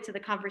little bit to the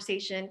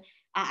conversation.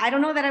 I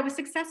don't know that I was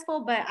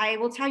successful, but I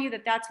will tell you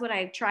that that's what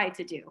I tried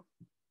to do.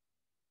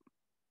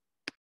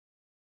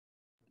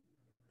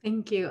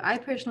 Thank you. I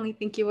personally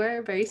think you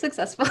were very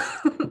successful.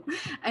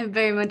 I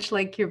very much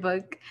like your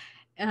book.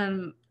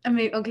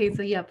 Okay,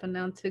 so yeah, but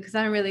now too, because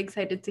I'm really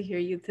excited to hear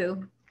you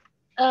too.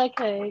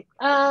 Okay.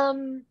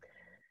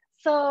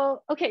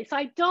 So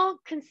I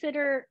don't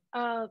consider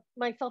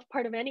myself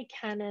part of any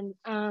canon.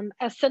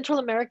 As Central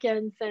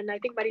Americans, and I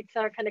think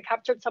Maritza kind of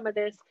captured some of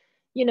this,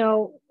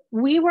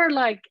 we were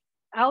like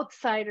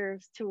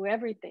outsiders to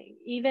everything.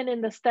 Even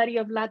in the study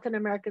of Latin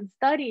American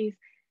studies,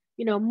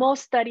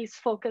 most studies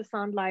focus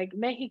on like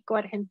Mexico,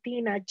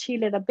 Argentina,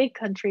 Chile, the big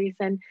countries.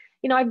 And,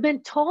 I've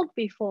been told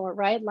before,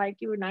 right? Like,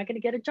 you're not going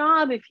to get a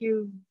job if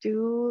you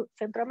do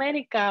Central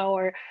America,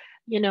 or,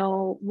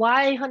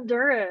 why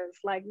Honduras?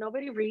 Like,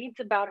 nobody reads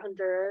about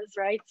Honduras,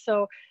 right?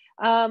 So,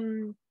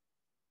 and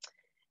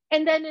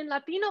then in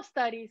Latino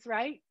studies,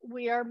 right,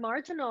 we are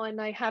marginal.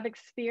 And I have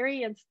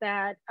experienced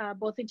that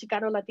both in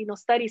Chicano Latino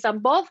studies on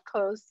both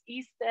coasts,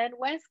 East and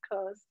West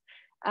Coast,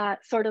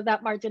 sort of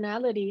that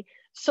marginality.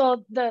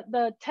 So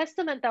the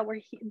testament that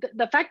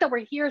the fact that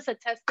we're here is a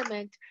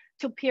testament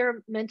to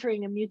peer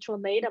mentoring and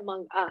mutual aid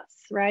among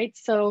us, right?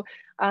 So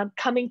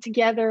coming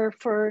together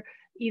for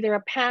either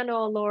a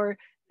panel or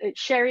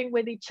sharing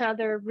with each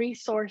other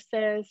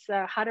resources,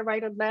 how to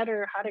write a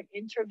letter, how to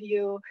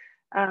interview,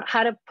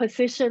 how to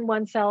position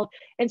oneself.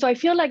 And so I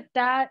feel like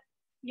that,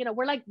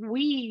 we're like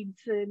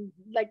weeds and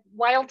like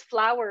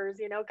wildflowers,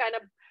 kind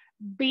of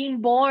being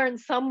born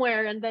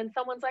somewhere, and then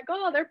someone's like,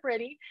 oh, they're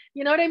pretty,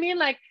 you know what I mean?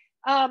 Like,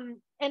 and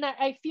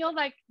I feel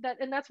like that,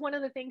 and that's one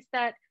of the things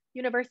that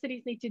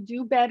universities need to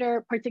do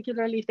better,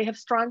 particularly if they have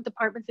strong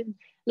departments in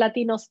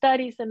Latino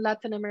studies and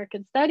Latin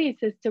American studies,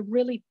 is to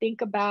really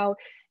think about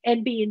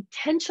and be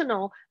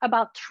intentional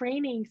about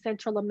training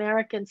Central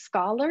American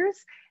scholars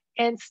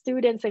and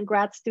students and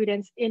grad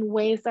students in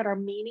ways that are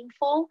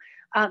meaningful,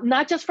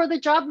 not just for the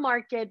job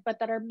market, but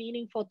that are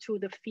meaningful to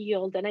the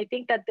field. And I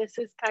think that this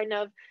is kind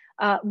of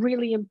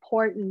really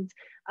important.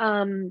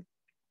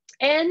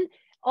 And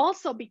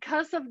also,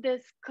 because of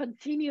this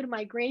continued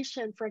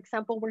migration, for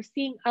example, we're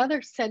seeing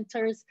other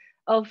centers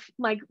of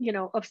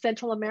of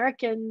Central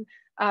American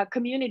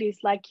communities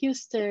like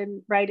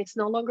Houston, right? It's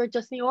no longer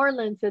just New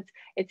Orleans,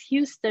 it's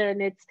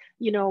Houston, it's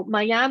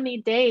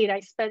Miami-Dade. I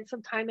spent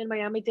some time in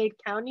Miami-Dade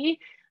County.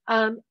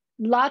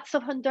 Lots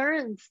of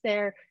Hondurans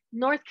there.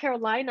 North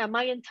Carolina,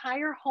 my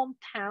entire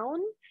hometown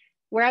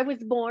where I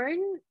was born,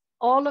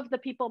 all of the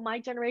people my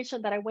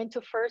generation that I went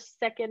to first,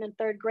 second, and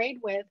third grade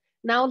with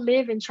now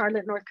live in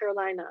Charlotte, North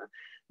Carolina,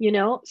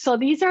 So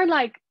these are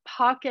like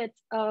pockets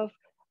of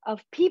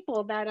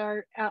people that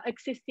are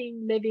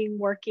existing, living,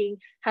 working,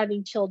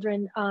 having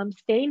children,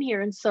 staying here.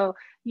 And so,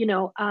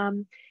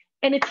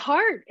 and it's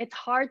hard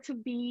to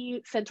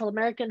be Central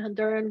American,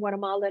 Honduran,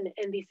 Guatemalan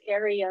in these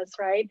areas,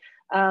 right?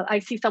 I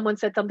see someone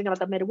said something about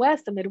the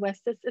Midwest. The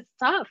Midwest is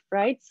tough,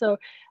 right? So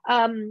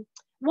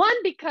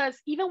one,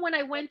 because even when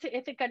I went to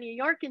Ithaca, New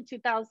York in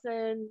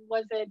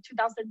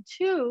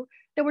 2002,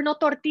 there were no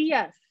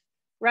tortillas,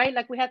 right?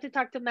 Like we had to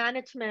talk to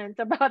management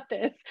about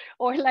this,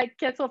 or like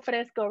queso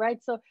fresco,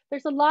 right? So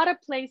there's a lot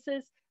of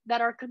places that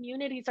our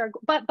communities are,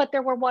 but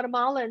there were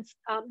Guatemalans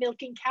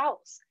milking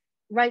cows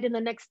right in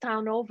the next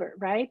town over,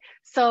 right?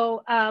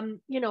 So,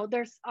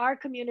 there's our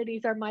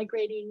communities are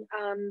migrating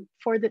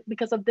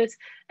because of this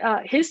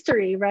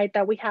history, right,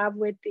 that we have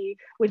with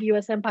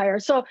U.S. Empire.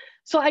 So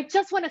I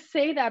just want to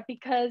say that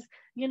because,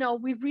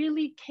 we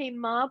really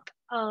came up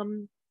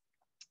and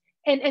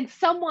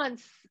someone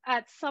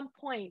at some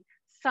point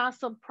saw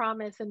some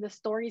promise in the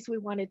stories we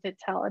wanted to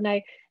tell. And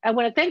I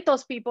want to thank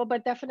those people,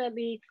 but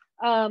definitely,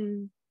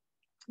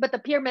 but the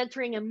peer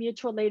mentoring and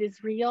mutual aid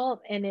is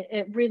real, and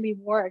it really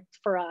worked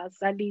for us,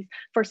 at least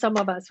for some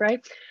of us, right?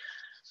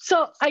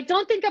 So I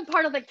don't think I'm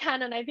part of the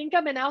canon. I think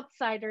I'm an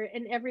outsider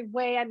in every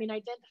way. I mean,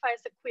 identify as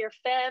a queer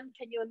femme.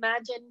 Can you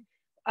imagine,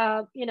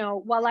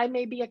 while I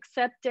may be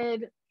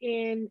accepted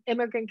in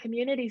immigrant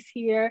communities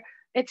here,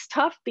 it's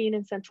tough being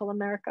in Central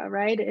America,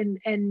 right? And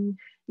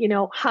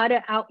how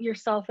to out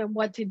yourself and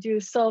what to do.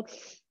 So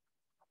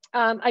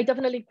I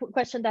definitely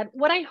question that.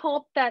 What I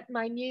hope that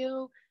my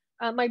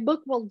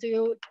book will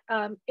do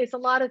is a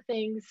lot of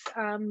things.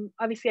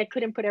 Obviously, I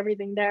couldn't put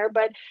everything there,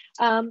 but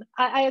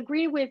I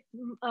agree with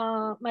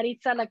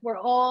Maritza. Like we're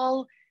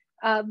all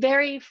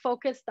very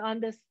focused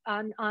on this,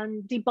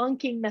 on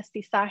debunking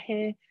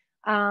mestizaje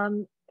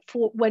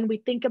for when we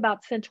think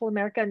about Central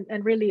America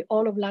and really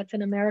all of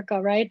Latin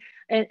America, right?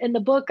 And in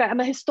the book, I'm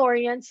a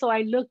historian, so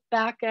I look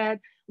back at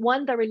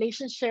the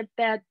relationship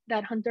that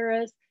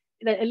Honduras,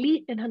 the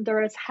elite in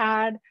Honduras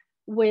had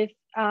with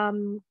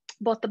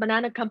both the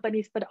banana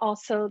companies, but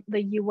also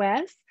the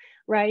US,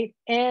 right?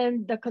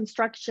 And the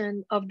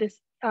construction of this,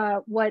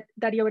 what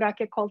Darío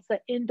Uraque calls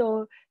the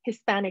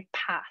Indo-Hispanic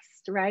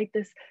past, right?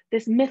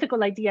 This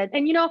mythical idea.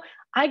 And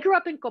I grew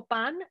up in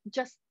Copan,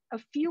 just a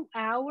few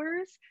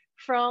hours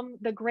from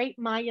the great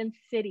Mayan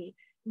city.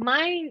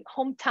 My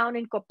hometown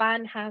in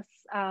Copan has,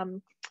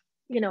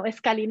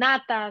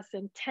 escalinatas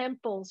and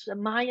temples, the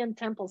Mayan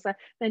temples. The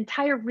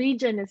entire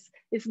region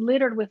is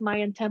littered with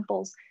Mayan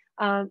temples.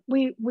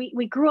 We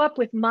grew up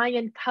with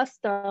Mayan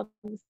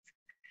customs,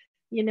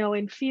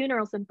 in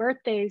funerals and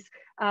birthdays,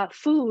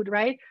 food,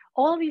 right?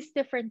 All these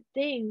different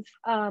things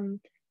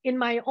in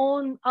my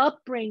own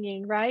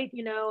upbringing, right?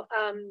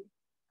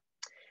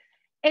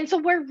 And so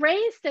we're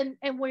raised and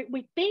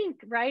we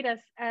think, right,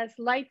 as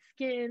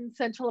light-skinned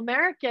Central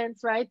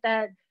Americans, right,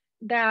 that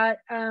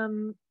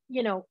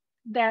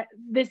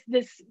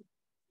this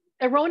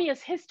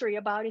erroneous history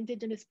about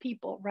indigenous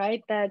people,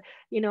 right, that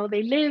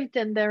they lived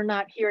and they're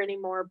not here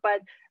anymore,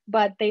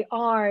 but they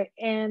are,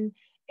 and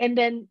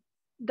then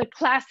the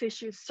class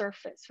issues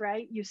surface,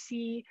 right? You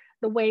see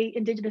the way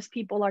indigenous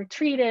people are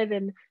treated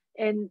and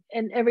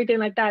everything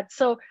like that.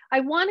 So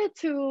I wanted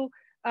to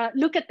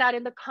look at that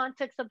in the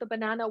context of the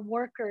banana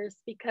workers,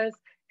 because,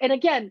 and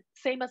again,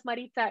 same as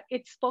Maritza,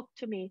 it spoke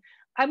to me.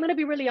 I'm going to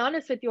be really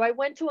honest with you. I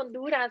went to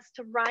Honduras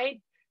to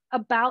write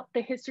about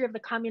the history of the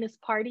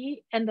Communist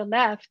Party and the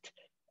left.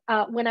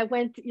 When I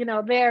went,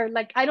 there,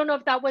 like, I don't know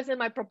if that was in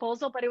my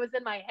proposal, but it was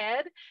in my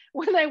head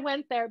when I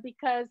went there,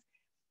 because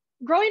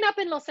growing up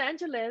in Los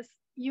Angeles,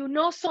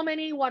 so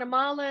many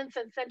Guatemalans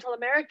and Central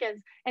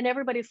Americans, and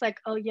everybody's like,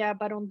 oh yeah,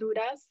 but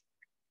Honduras,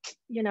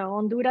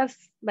 Honduras,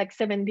 like,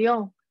 se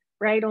vendió,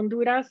 right?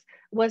 Honduras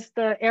was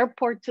the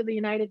airport to the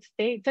United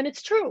States. And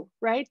it's true,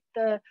 right?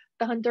 The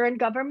Honduran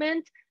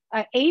government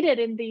aided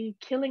in the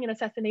killing and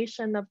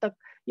assassination of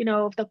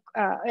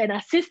and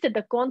assisted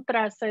the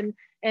Contras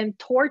and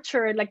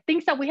torture and like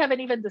things that we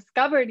haven't even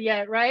discovered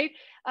yet, right?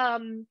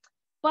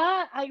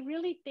 But I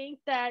really think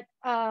that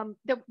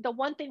the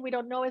one thing we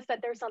don't know is that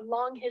there's a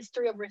long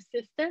history of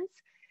resistance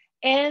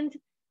and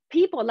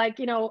people like,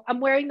 you know, I'm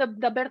wearing the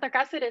Berta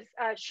Cáceres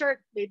shirt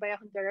made by a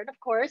Honduran, of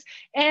course.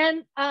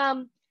 And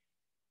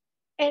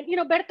you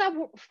know,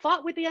 Berta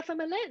fought with the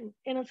FMLN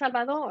in El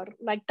Salvador.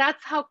 Like,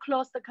 that's how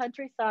close the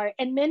countries are.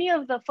 And many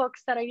of the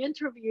folks that I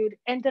interviewed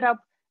ended up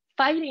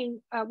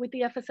fighting with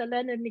the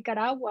FSLN in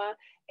Nicaragua,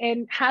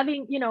 and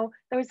having, you know,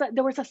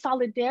 there was a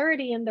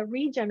solidarity in the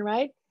region,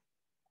 right?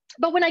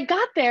 But when I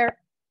got there,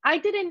 I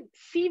didn't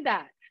see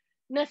that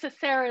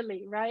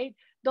necessarily, right?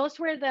 Those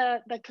were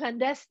the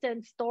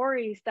clandestine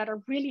stories that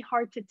are really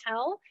hard to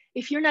tell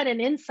if you're not an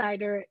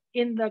insider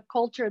in the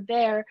culture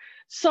there.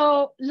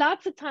 So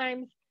lots of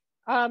times,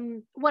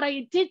 what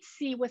I did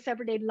see was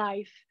everyday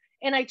life.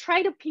 And I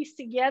try to piece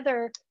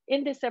together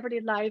in this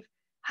everyday life,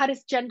 how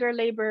does gender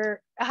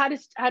labor, how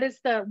does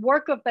the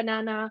work of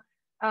banana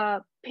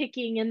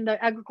picking in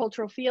the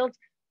agricultural fields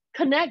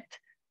connect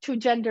to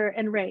gender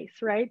and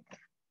race, right?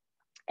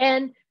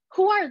 And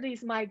who are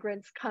these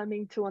migrants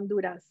coming to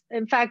Honduras?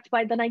 In fact,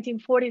 by the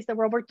 1940s, there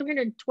were over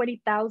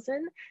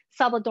 320,000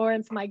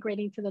 Salvadorans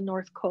migrating to the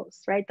North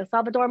Coast, right? The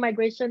Salvador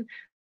migration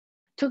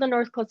to the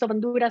North Coast of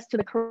Honduras, to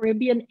the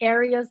Caribbean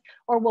areas,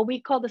 or what we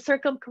call the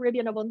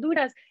Circum-Caribbean of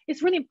Honduras,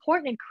 is really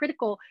important and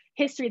critical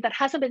history that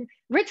hasn't been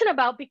written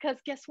about, because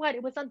guess what?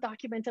 It was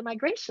undocumented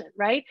migration,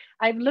 right?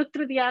 I've looked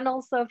through the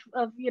annals of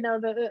you know,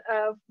 the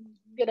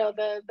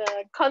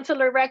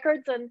consular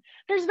records, and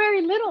there's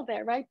very little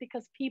there, right?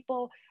 Because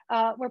people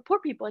were poor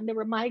people and they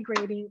were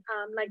migrating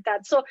like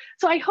that. So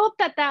I hope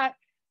that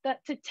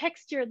to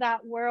texture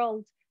that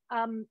world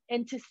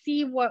and to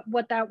see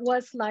what that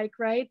was like,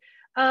 right?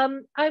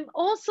 I'm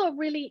also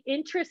really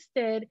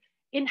interested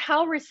in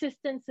how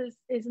resistance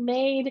is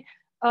made.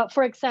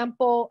 For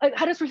example,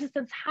 how does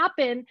resistance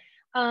happen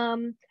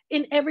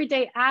in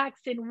everyday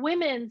acts, in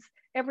women's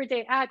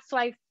everyday acts? So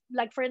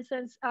like, for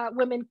instance,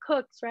 women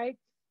cooks, right?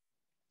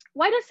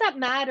 Why does that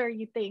matter,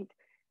 you think?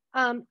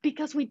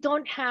 Because we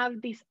don't have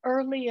these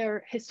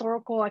earlier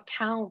historical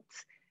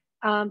accounts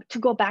to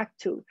go back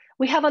to.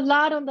 We have a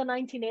lot on the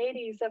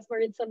 1980s, as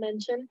Maritza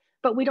mentioned,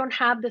 but we don't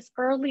have this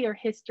earlier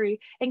history.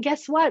 And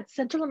guess what?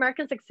 Central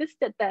Americans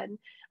existed then,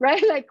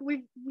 right? Like,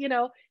 we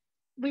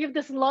have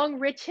this long,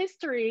 rich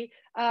history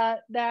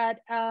that,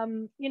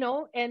 you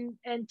know,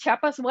 and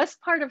Chiapas was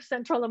part of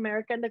Central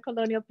America in the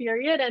colonial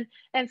period.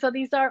 And so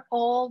these are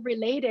all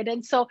related.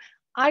 And so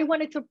I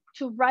wanted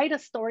to write a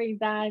story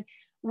that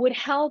would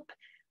help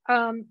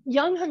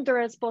young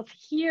Honduras, both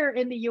here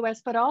in the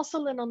US, but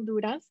also in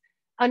Honduras,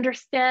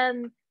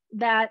 understand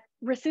that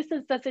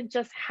resistance doesn't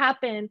just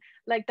happen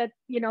like that,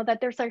 you know,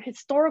 that there's a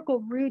historical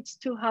roots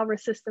to how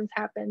resistance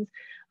happens.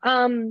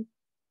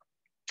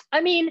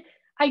 I mean,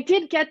 I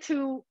did get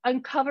to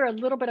uncover a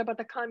little bit about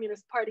the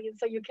Communist Party, and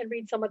so you can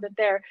read some of it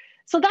there.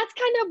 So that's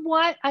kind of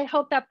what I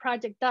hope that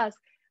project does.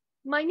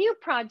 My new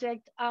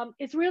project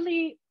is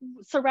really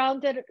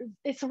surrounded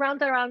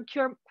around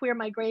queer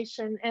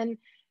migration, and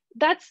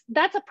that's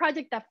a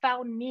project that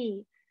found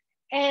me.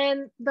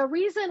 And the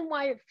reason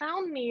why it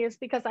found me is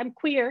because I'm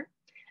queer.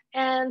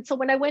 And so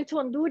when I went to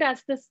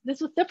Honduras, this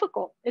was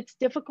difficult. It's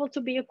difficult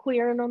to be a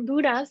queer in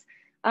Honduras,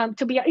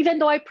 even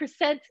though I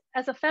present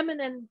as a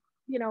feminine,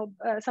 you know,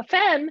 as a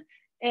femme,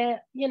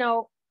 you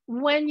know,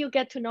 when you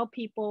get to know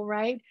people,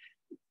 right?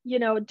 You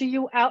know, do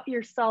you out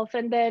yourself?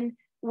 And then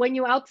when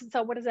you out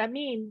yourself, what does that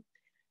mean?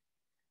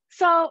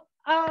 So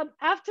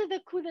after the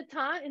coup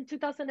d'etat in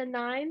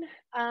 2009,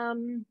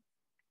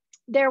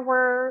 there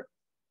were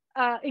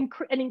a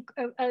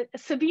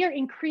severe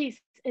increase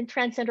in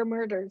transgender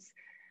murders.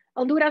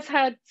 Honduras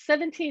had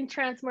 17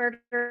 trans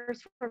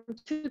murders from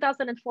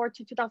 2004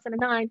 to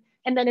 2009.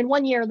 And then in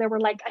 1 year, there were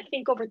like, I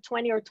think over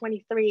 20 or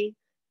 23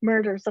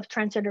 murders of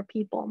transgender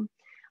people.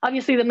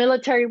 Obviously the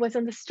military was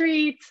in the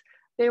streets,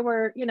 they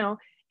were, you know,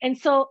 and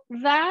so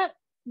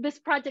this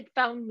project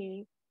found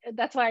me.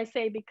 That's why I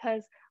say,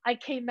 because I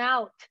came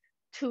out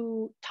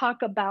to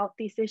talk about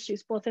these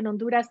issues, both in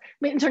Honduras,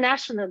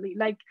 internationally.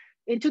 Like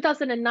in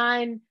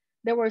 2009,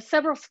 there were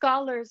several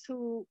scholars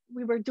who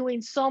we were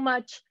doing so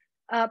much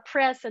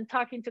press and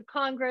talking to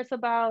Congress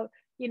about,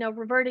 you know,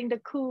 reverting the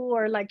coup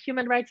or like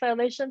human rights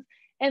violations.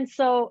 And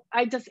so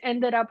I just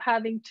ended up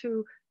having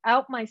to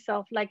out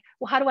myself, like,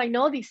 well, how do I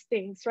know these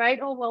things, right?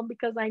 Oh, well,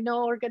 because I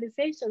know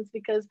organizations,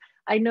 because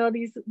I know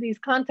these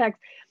contacts.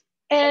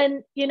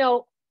 And, you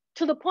know,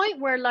 to the point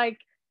where like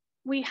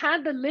we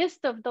had the list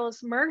of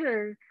those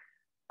murders.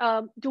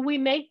 Do we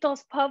make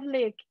those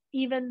public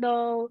even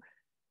though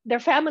their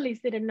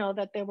families didn't know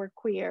that they were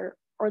queer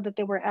or that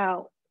they were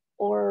out,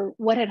 or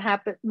what had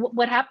happened,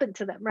 what happened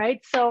to them, right?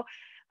 So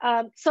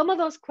some of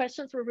those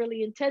questions were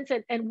really intense,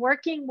 and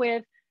working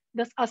with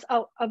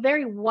a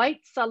very white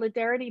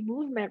solidarity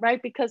movement,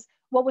 right? Because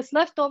what was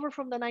left over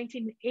from the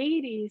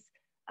 1980s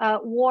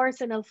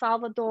wars in El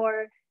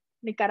Salvador,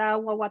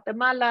 Nicaragua,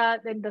 Guatemala,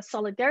 and the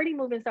solidarity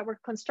movements that were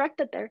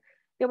constructed there,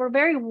 they were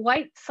very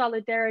white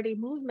solidarity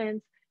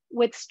movements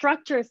with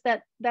structures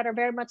that are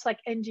very much like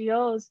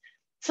NGOs.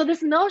 So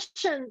this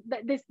notion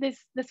that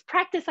this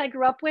practice I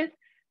grew up with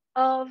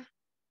of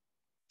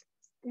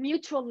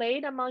mutual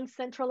aid among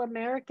Central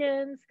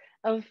Americans,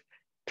 of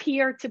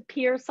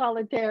peer-to-peer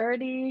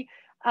solidarity.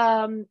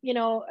 You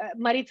know,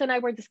 Maritza and I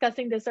were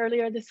discussing this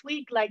earlier this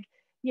week. Like,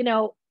 you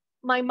know,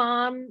 my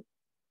mom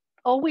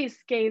always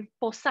gave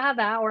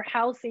posada or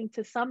housing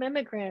to some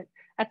immigrant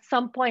at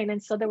some point,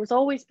 and so there was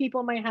always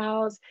people in my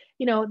house,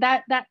 you know,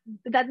 that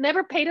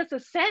never paid us a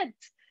cent,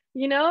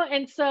 you know,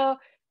 and so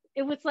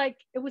it was like,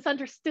 it was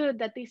understood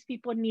that these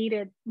people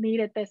needed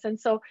this. And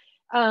so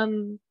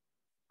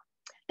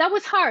that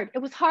was hard. It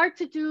was hard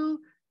to do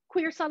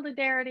queer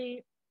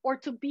solidarity or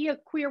to be a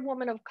queer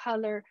woman of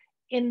color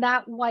in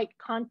that white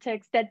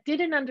context that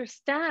didn't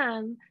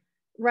understand,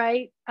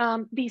 right,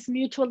 these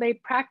mutual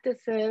aid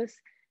practices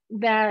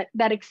that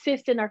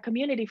exist in our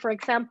community. For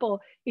example,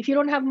 if you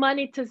don't have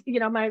money to, you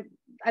know,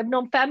 I've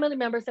known family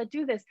members that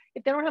do this.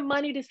 If they don't have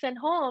money to send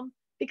home,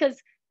 because,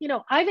 you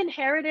know, I've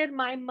inherited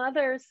my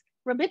mother's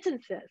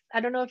remittances. I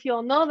don't know if you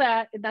all know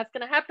that. If that's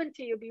going to happen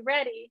to you, be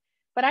ready.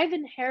 But I've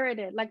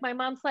inherited, like, my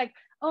mom's like,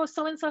 oh,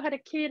 so-and-so had a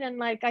kid, and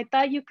like, I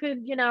thought you could,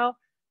 you know,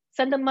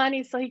 send them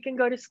money so he can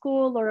go to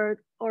school or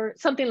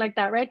something like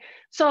that, right?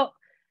 So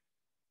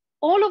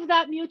all of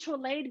that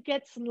mutual aid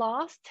gets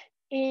lost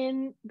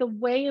in the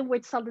way in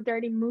which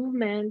solidarity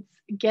movements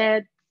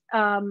get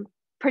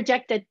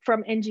projected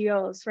from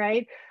NGOs,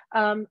 right?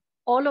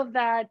 All of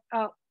that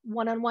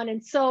one-on-one.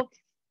 And so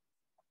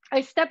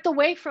I stepped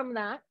away from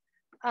that,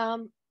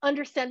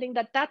 understanding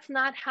that that's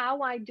not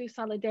how I do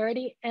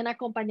solidarity and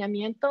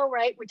acompañamiento,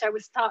 right? Which I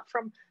was taught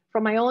from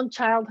my own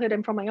childhood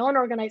and from my own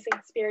organizing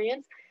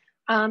experience,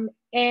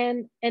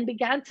 and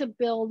began to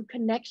build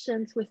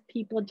connections with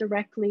people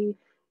directly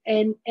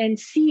and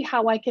see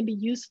how I can be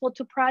useful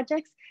to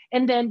projects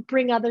and then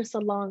bring others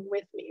along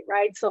with me,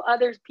 right? So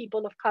other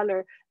people of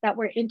color that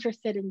were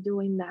interested in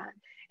doing that.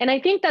 And I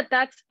think that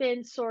that's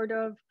been sort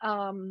of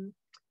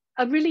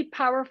a really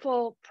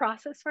powerful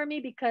process for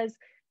me, because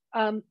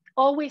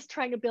always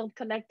trying to build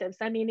collectives.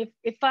 I mean,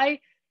 if I,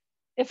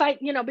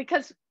 you know,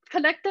 because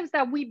collectives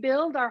that we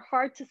build are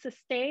hard to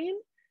sustain,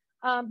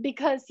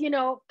 because, you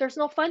know, there's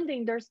no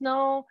funding, there's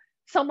no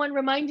someone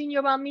reminding you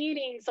about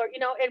meetings, or, you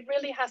know, it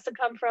really has to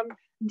come from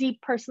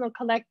deep personal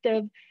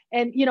collective.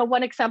 And, you know,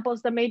 one example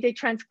is the May Day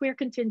Trans Queer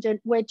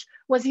Contingent, which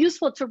was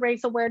useful to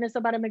raise awareness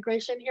about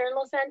immigration here in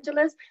Los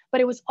Angeles,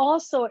 but it was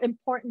also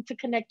important to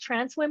connect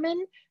trans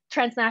women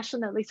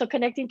transnationally. So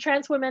connecting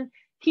trans women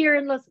here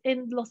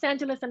in Los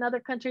Angeles and other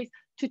countries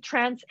to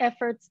trans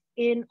efforts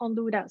in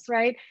Honduras,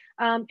 right?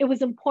 It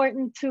was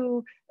important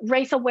to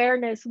raise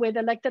awareness with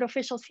elected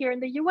officials here in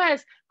the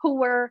US who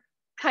were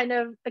kind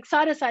of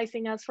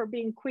exoticizing us for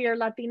being queer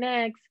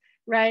Latinx,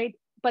 right?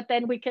 But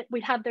then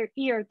we had their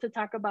ear to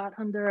talk about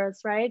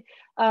Honduras, right?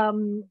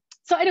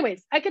 So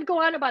anyways, I could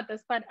go on about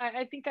this, but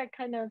I think I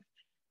kind of,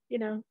 you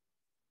know,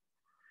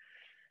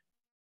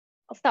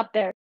 I'll stop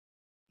there.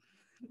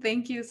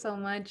 Thank you so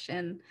much.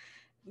 And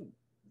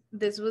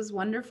this was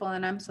wonderful.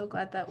 And I'm so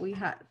glad that we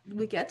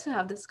get to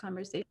have this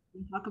conversation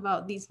and talk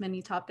about these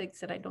many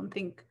topics that I don't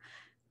think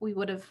we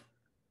would have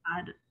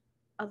had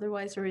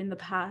otherwise or in the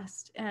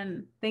past.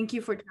 And thank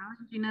you for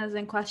challenging us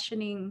and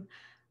questioning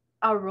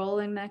our role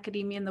in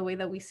academia and the way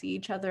that we see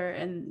each other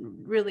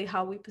and really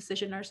how we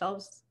position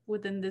ourselves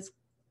within this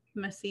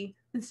messy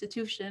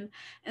institution.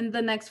 And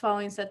the next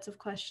following sets of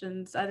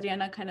questions,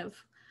 Adriana kind of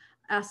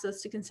asked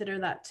us to consider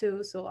that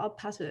too. So I'll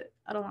pass it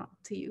along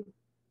to you.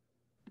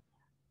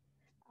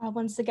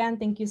 Once again,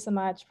 thank you so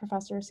much,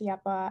 Professor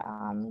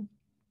Suyapa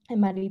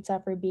and Maritza,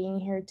 for being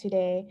here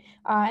today.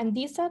 And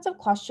these sets of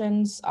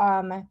questions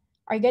are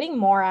getting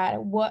more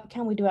at what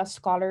can we do as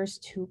scholars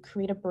to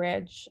create a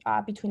bridge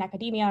between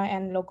academia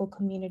and local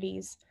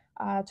communities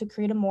to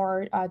create a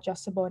more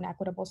justable and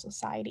equitable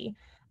society.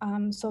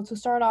 So to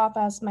start off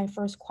as my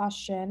first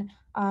question,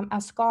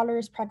 as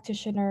scholars,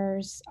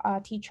 practitioners,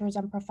 teachers,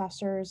 and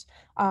professors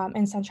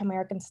in Central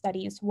American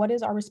studies, what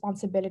is our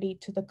responsibility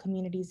to the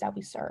communities that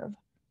we serve?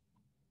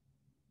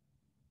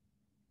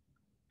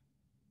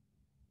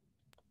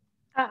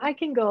 I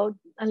can go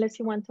unless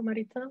you want to,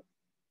 Maritza. No,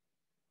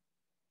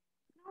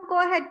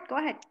 go ahead.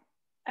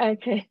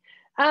 Okay.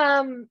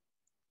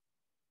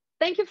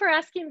 Thank you for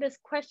asking this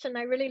question.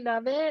 I really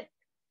love it.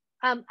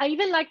 I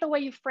even like the way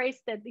you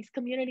phrased it, these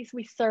communities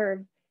we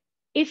serve.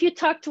 If you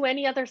talk to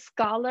any other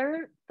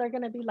scholar, they're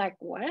gonna be like,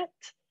 what?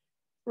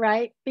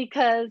 Right?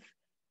 Because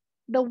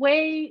the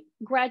way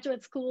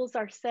graduate schools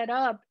are set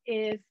up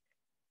is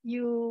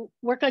you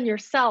work on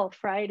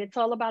yourself, right? It's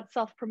all about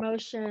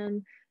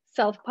self-promotion,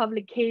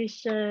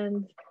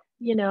 self-publication,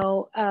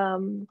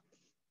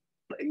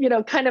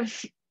 kind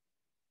of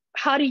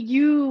how do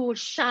you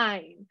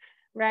shine,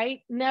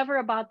 right? Never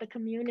about the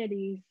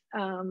communities.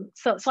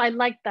 So I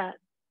like that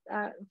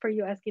for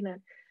you asking that.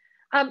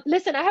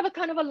 Listen, I have a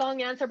kind of a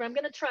long answer, but I'm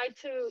gonna try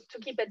to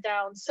keep it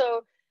down.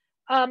 So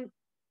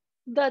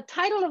the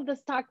title of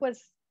this talk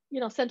was,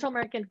 Central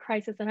American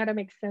crisis and how to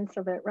make sense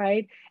of it,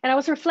 right? And I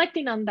was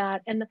reflecting on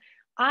that, and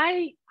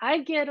I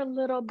get a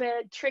little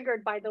bit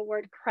triggered by the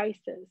word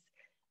crisis.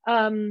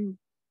 And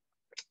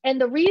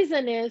the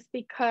reason is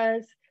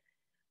because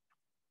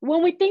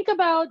when we think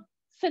about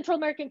Central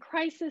American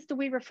crisis, do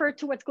we refer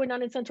to what's going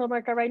on in Central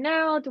America right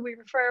now? Do we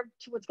refer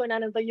to what's going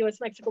on in the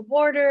US-Mexico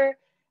border,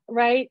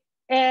 right?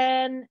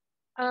 And,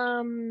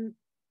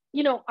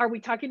 you know, are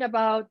we talking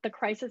about the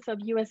crisis of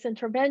US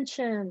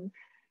intervention?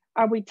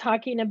 Are we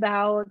talking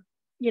about,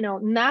 you know,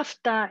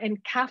 NAFTA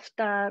and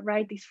CAFTA,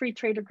 right? These free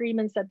trade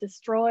agreements that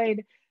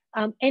destroyed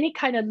any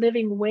kind of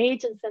living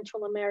wage in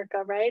Central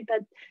America, right?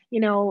 That, you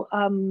know,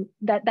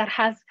 that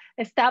has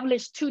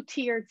established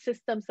two-tiered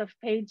systems of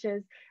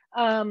pages.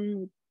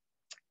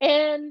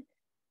 And,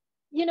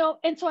 you know,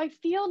 and so I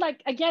feel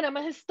like, again, I'm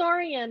a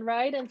historian,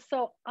 right? And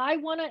so I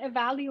want to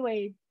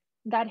evaluate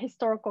that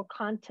historical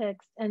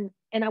context, and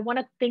I want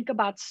to think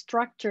about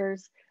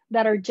structures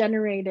that are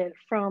generated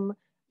from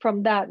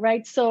that,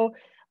 right? So,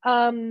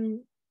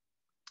 and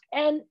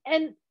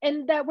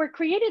that were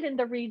created in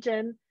the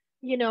region,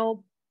 you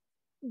know,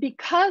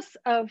 because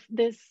of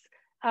this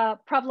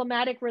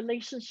problematic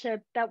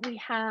relationship that we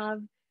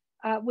have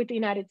with the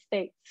United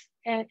States,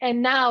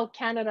 and now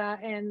Canada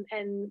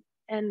and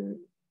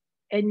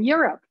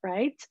Europe,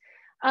 right?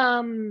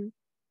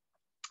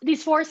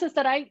 These forces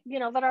that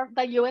that are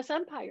the U.S.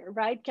 empire,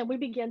 right? Can we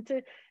begin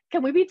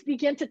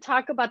to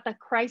talk about the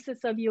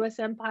crisis of U.S.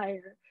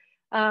 empire?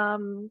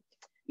 You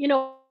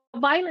know,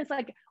 violence,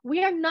 like,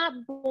 we are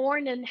not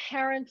born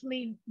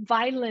inherently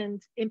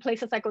violent in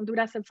places like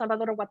Honduras, El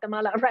Salvador, or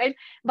Guatemala, right?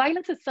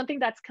 Violence is something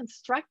that's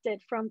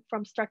constructed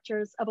from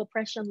structures of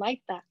oppression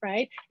like that,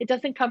 right? It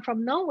doesn't come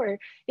from nowhere.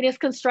 It is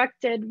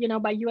constructed, you know,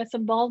 by U.S.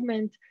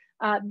 involvement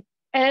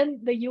and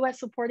the U.S.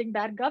 supporting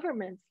bad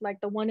governments,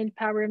 like the one in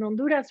power in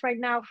Honduras right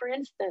now, for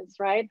instance,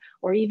 right?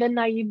 Or even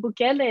Nayib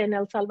Bukele in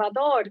El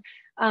Salvador,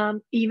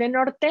 even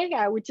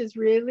Ortega, which is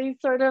really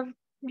sort of,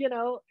 you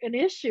know, an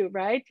issue,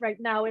 right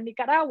now in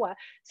Nicaragua.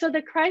 So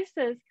the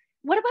crisis,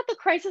 what about the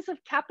crisis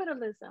of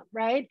capitalism,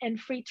 right? And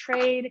free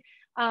trade,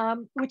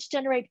 which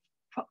generate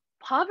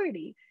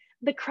poverty.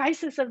 The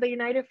crisis of the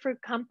United Fruit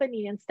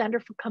Company and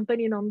Standard Fruit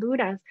Company in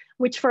Honduras,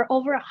 which for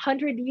over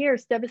 100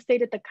 years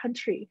devastated the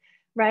country,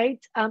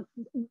 right?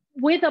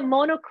 With a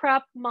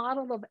monocrop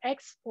model of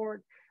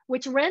export,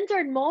 which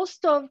rendered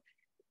most of,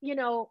 you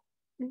know,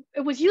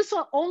 it was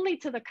useful only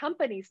to the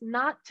companies,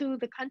 not to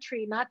the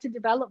country, not to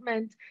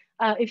development,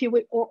 if you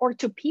would, or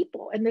to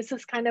people. And this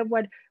is kind of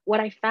what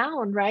I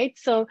found, right?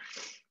 So,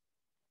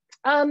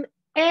 and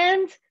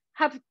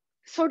have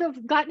sort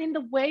of gotten in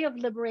the way of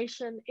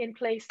liberation in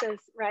places,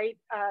 right?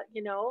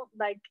 You know,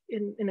 like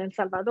in El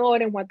Salvador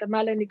and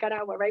Guatemala and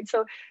Nicaragua, right?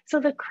 So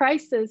the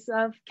crisis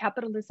of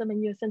capitalism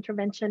and US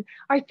intervention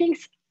are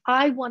things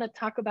I want to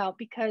talk about,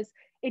 because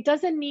it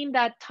doesn't mean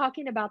that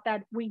talking about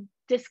that we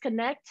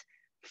disconnect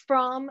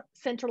from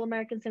Central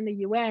Americans in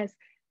the US.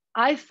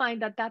 I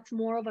find that that's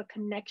more of a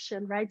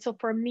connection, right? So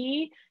for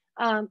me,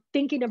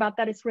 thinking about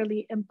that is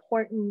really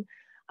important.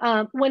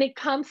 When it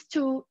comes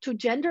to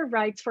gender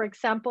rights, for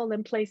example,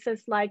 in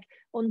places like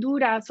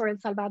Honduras or El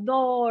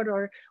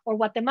Salvador or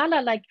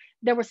Guatemala, like,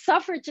 there was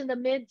suffrage in the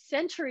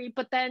mid-century,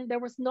 but then there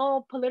was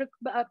no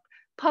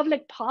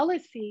public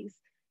policies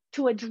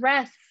to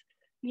address,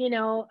 you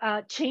know,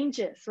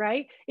 changes,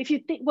 right? If you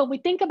think, when we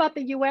think about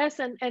the US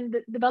and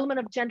the development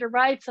of gender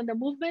rights and the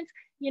movements,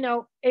 you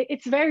know,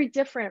 it's very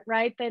different,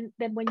 right? Than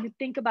when you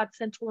think about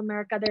Central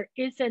America. There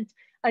isn't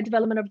a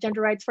development of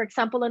gender rights. For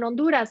example, in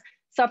Honduras,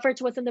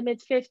 suffrage was in the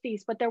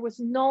mid-50s, but there was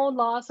no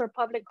laws or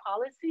public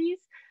policies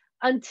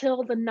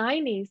until the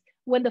 90s,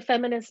 when the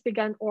feminists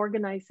began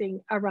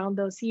organizing around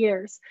those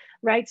years,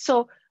 right?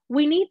 So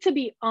we need to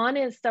be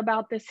honest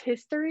about this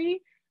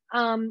history,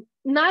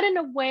 not in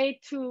a way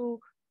to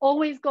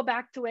always go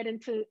back to it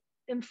and to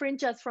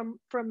infringe us from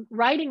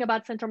writing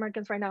about Central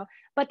Americans right now,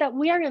 but that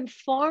we are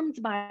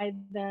informed by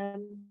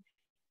them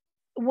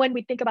when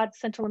we think about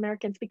Central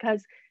Americans,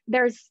 because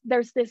there's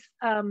this,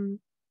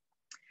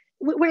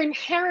 we're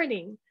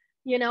inheriting,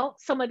 you know,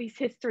 some of these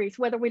histories,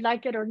 whether we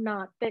like it or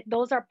not, that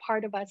those are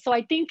part of us. So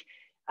I think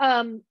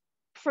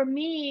for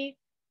me,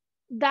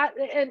 that,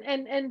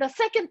 and the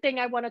second thing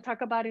I want to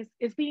talk about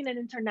is being an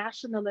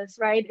internationalist,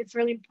 right? It's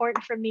really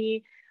important for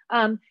me.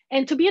 And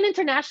to be an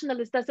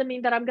internationalist doesn't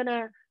mean that I'm going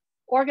to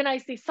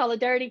organize these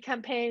solidarity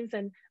campaigns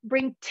and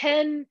bring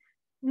 10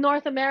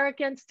 North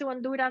Americans to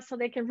Honduras so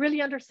they can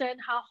really understand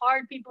how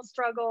hard people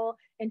struggle,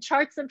 and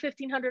charge them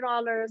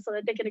 $1,500 so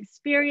that they can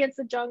experience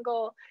the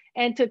jungle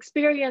and to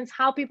experience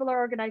how people are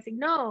organizing.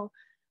 No,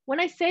 when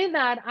I say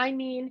that, I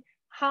mean,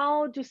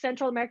 how do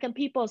Central American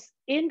peoples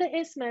in the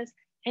isthmus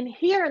and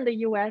here in the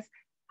US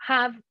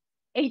have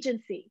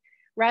agency,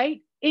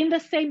 right? In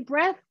the same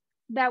breath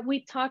that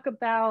we talk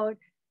about,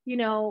 you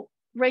know,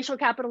 racial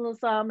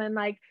capitalism and,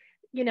 like,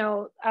 you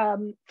know,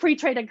 free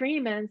trade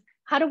agreements,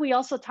 how do we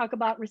also talk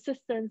about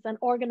resistance and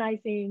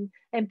organizing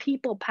and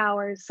people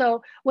power?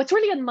 So what's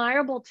really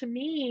admirable to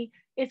me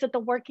is that the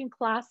working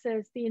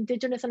classes, the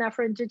indigenous and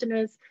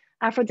Afro-Indigenous,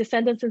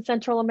 Afro-descendants in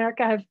Central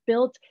America have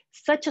built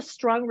such a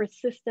strong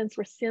resistance,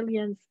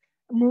 resilience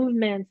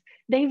movements.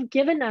 They've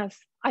given us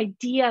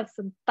ideas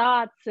and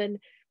thoughts, and,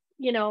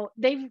 you know,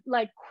 they've,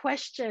 like,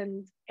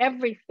 questioned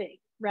everything,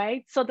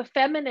 right? So the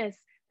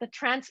feminists, the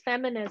trans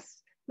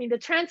feminist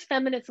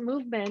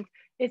movement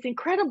is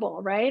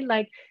incredible, right?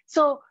 Like,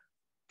 so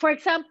for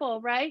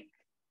example, right?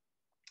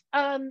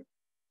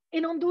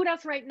 In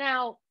Honduras right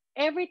now,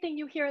 everything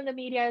you hear in the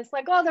media is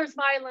like, oh, there's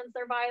violence,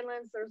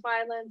 there's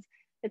violence.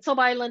 It's so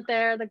violent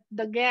there.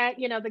 The gang,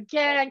 you know, the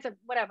gangs,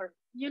 whatever,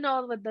 you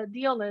know what the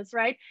deal is,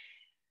 right?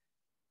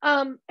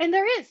 And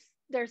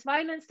there's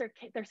violence,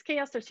 there's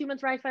chaos, there's human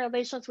rights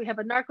violations. We have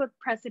a narco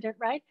president,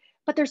 right?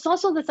 But there's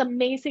also this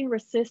amazing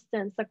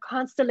resistance, a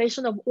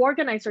constellation of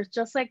organizers,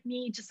 just like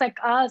me, just like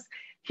us,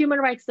 human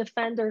rights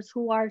defenders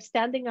who are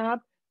standing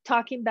up,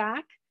 talking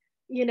back,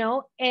 you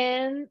know,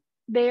 and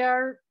they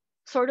are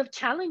sort of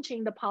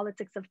challenging the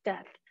politics of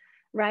death,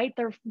 right?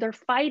 They're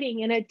fighting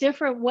in a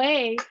different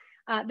way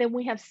than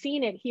we have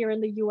seen it here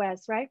in the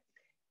US, right?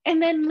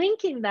 And then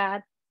linking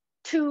that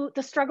to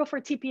the struggle for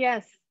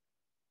TPS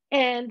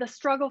and the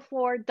struggle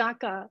for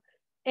DACA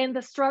and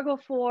the struggle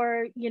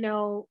for, you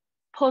know,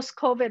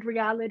 post-COVID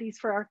realities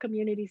for our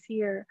communities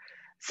here.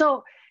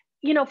 So,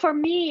 you know, for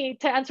me,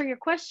 to answer your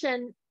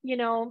question, you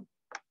know,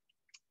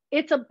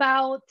 it's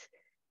about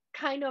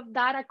kind of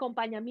that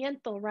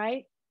acompañamiento,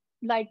 right?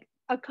 Like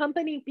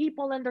accompanying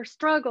people in their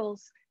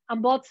struggles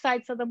on both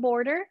sides of the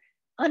border,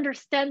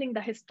 understanding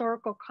the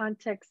historical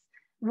context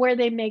where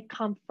they may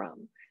come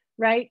from,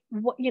 right?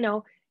 You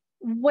know,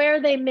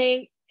 where they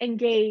may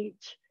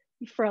engage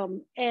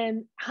from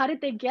and how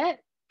did they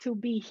get to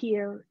be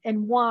here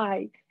and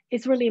why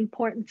is really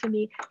important to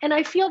me. And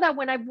I feel that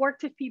when I've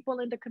worked with people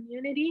in the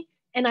community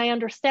and I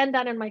understand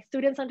that and my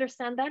students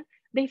understand that,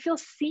 they feel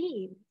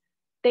seen,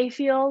 they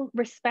feel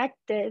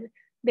respected,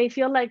 they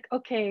feel like,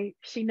 okay,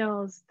 she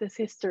knows this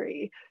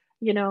history,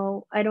 you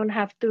know, I don't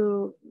have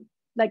to,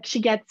 like, she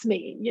gets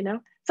me, you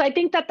know? So I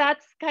think that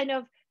that's kind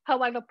of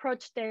how I've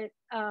approached it.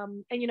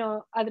 And, you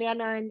know,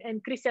 Adriana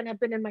and Christian have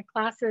been in my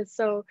classes.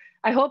 So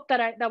I hope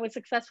that that was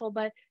successful,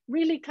 but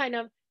really kind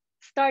of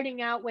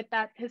starting out with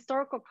that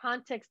historical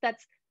context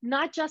that's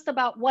not just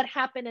about what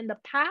happened in the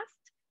past,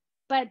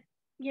 but,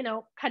 you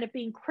know, kind of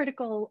being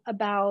critical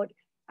about,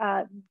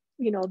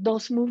 you know,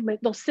 those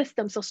movements, those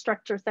systems, those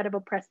structures that have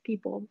oppressed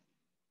people.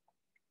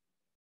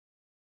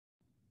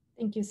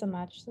 Thank you so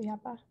much,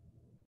 Suyapa.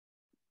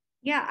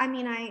 Yeah, I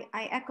mean, I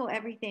echo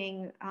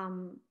everything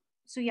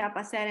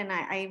Suyapa said, and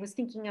I was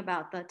thinking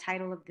about the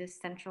title of this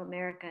Central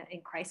America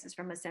in Crisis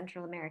from a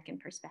Central American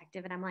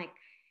perspective. And I'm like,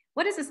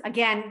 what is this?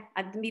 Again,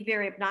 I'd be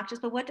very obnoxious,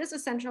 but what does a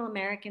Central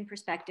American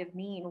perspective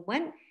mean?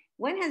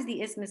 When has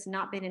the isthmus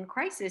not been in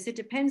crisis? It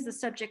depends the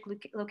subject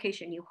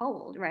location you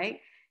hold, right?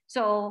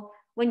 So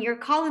when you're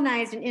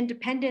colonized and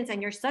independence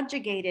and you're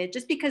subjugated,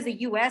 just because the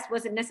US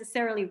wasn't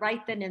necessarily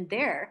right then and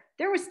there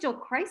was still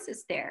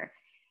crisis there,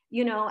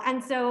 you know?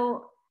 And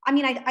so, I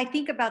mean, I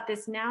think about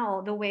this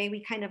now, the way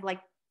we kind of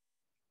like,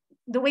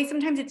 the way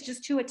sometimes it's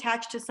just too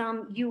attached to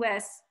some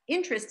US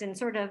interest in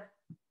sort of,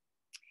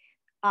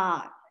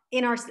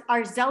 in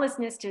our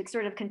zealousness to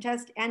sort of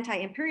contest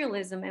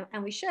anti-imperialism,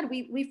 and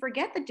we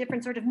forget the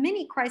different sort of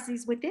mini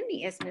crises within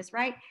the isthmus,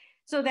 right?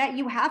 So that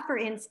you have, for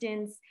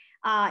instance,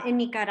 in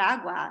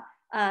Nicaragua,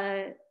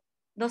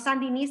 those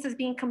Sandinistas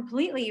being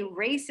completely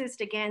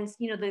racist against,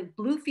 you know, the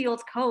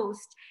Bluefields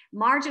Coast,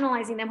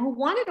 marginalizing them, who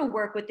wanted to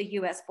work with the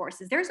US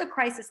forces. There's a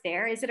crisis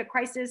there. Is it a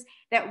crisis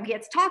that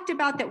gets talked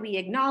about, that we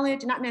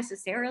acknowledge? Not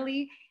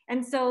necessarily.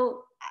 And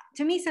so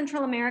to me,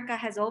 Central America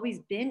has always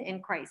been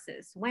in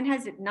crisis. When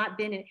has it not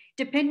been?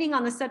 Depending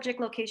on the subject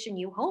location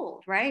you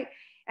hold, right?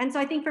 And so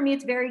I think for me,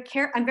 it's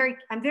I'm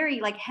very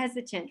like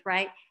hesitant,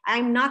 right?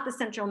 I'm not the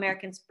Central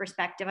American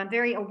perspective. I'm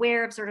very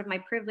aware of sort of my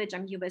privilege.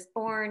 I'm US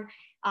born.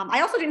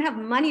 I also didn't have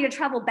money to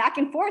travel back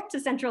and forth to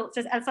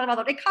El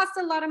Salvador. It cost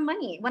a lot of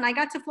money. When I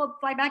got to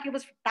fly back, it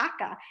was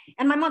DACA.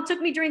 And my mom took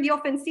me during the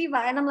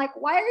ofensiva. And I'm like,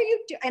 why are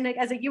you, and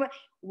as a US,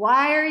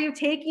 why are you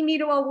taking me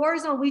to a war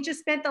zone? We just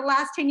spent the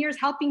last 10 years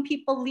helping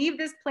people leave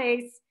this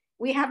place.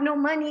 We have no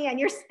money and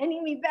you're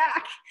sending me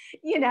back,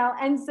 you know?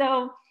 And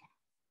so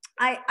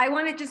I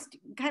want to just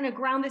kind of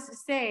ground this to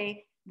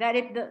say that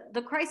if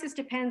the crisis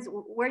depends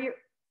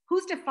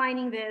who's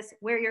defining this,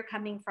 where you're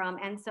coming from.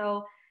 And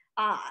so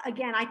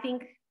again, I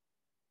think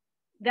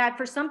that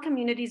for some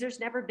communities, there's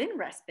never been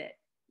respite.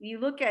 You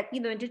look at,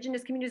 you know,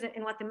 indigenous communities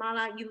in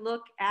Guatemala, you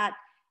look at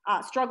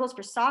struggles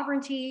for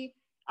sovereignty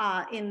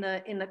in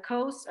the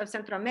coast of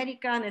Central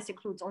America, and this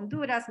includes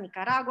Honduras,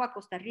 Nicaragua,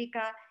 Costa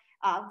Rica,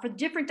 for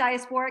different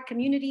diasporic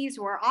communities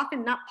who are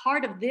often not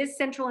part of this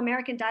Central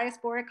American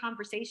diasporic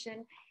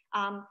conversation.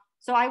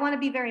 So I want to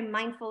be very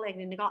mindful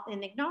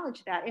and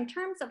acknowledge that. In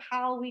terms of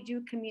how we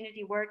do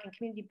community work and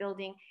community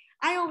building,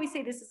 I always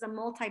say this is a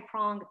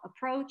multi-pronged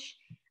approach.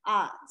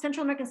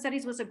 Central American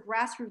Studies was a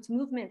grassroots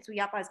movement.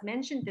 Suyapa has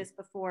mentioned this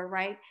before,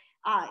 right?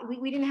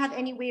 We didn't have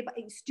any way, but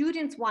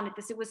students wanted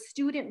this. It was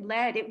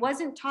student-led. It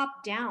wasn't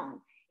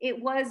top-down.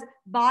 It was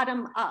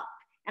bottom-up.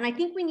 And I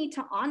think we need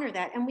to honor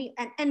that.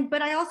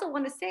 But I also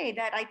want to say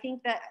that I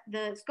think that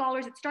the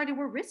scholars that started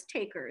were risk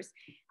takers.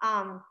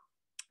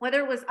 Whether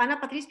it was Ana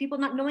Patrice, people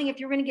not knowing if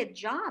you're going to get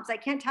jobs. I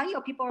can't tell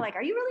you, people are like,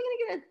 are you really going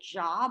to get a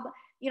job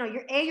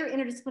you're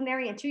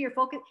interdisciplinary, and two, you're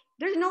focused.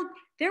 There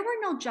were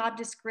no job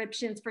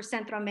descriptions for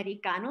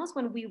Centroamericanos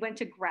when we went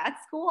to grad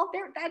school.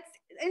 That's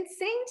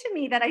insane to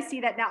me that I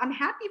see that now. I'm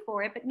happy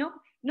for it, but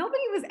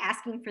nobody was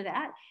asking for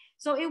that.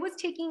 So it was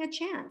taking a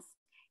chance.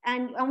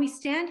 And we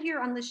stand here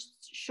on the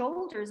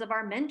shoulders of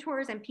our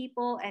mentors and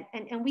people,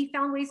 and we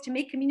found ways to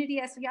make community,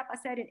 as Suyapa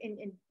said,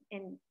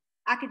 in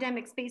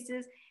academic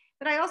spaces.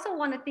 But I also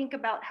want to think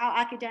about how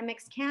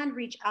academics can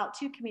reach out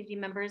to community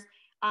members.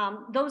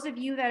 Those of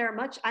you that are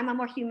I'm a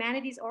more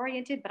humanities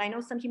oriented, but I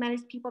know some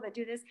humanities people that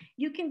do this.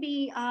 You can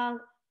be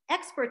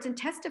experts and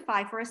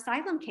testify for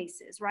asylum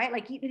cases, right?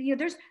 Like,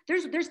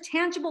 there's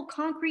tangible,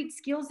 concrete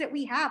skills that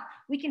we have.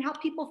 We can help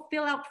people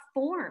fill out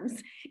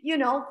forms,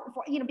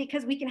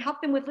 because we can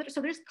help them with literature.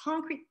 So there's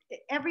concrete,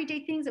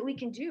 everyday things that we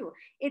can do.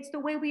 It's the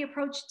way we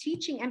approach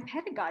teaching and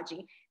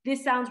pedagogy.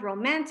 This sounds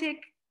romantic.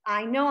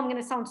 I know I'm going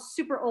to sound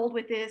super old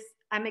with this.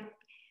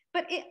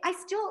 But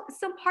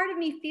some part of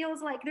me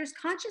feels like there's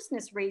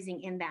consciousness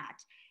raising in that,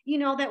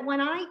 that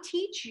when I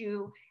teach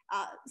you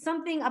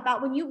something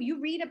about, when you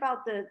read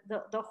about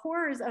the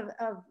horrors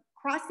of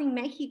crossing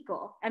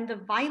Mexico and the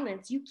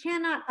violence, you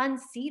cannot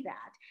unsee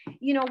that.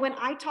 When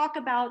I talk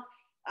about,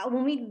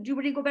 when we do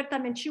Rigoberta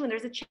Menchú, and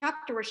there's a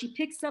chapter where she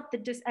picks up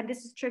and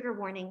this is trigger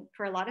warning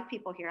for a lot of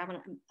people here,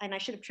 and I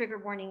should have trigger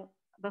warning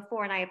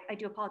before, and I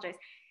do apologize.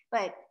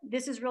 But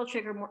this is real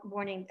trigger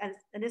warning,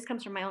 and this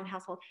comes from my own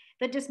household.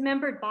 The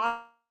dismembered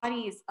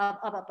bodies of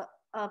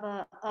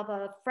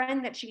a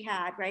friend that she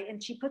had, right?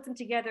 And she puts them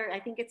together, I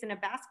think it's in a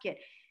basket.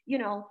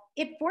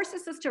 It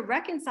forces us to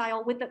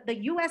reconcile with the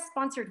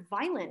US-sponsored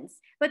violence,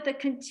 but the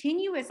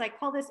continuous, I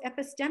call this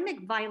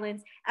epistemic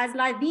violence, as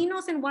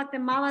Latinos in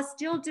Guatemala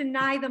still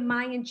deny the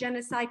Mayan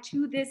genocide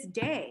to this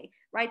day,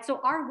 right?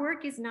 So our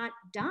work is not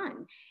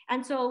done.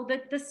 And so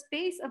the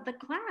space of the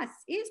class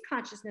is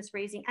consciousness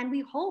raising, and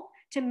we hope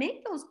to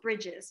make those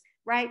bridges,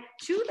 right,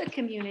 to the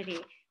community.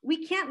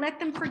 We can't let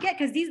them forget,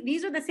 because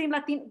these are the same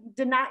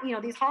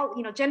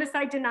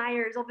genocide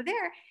deniers over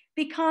there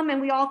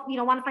and we all,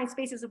 want to find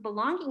spaces of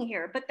belonging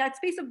here. But that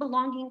space of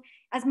belonging,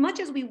 as much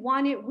as we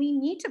want it, we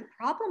need to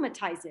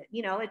problematize it.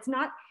 It's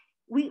not,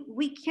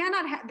 we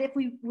cannot have, if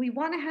we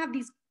want to have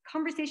these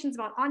conversations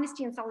about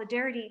honesty and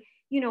solidarity,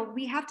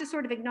 we have to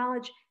sort of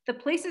acknowledge the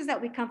places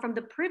that we come from,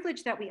 the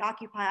privilege that we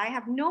occupy. I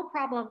have no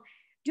problem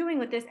doing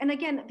with this. And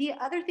again, the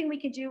other thing we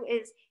can do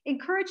is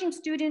encouraging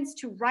students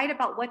to write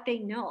about what they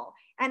know.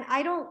 And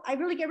I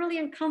really get really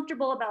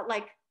uncomfortable about,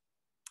 like,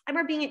 I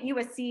remember being at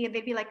USC and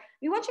they'd be like,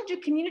 we want you to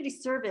do community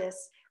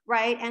service,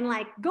 right? And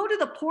like, go to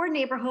the poor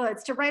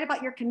neighborhoods to write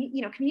about your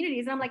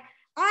communities. And I'm like,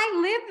 I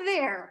live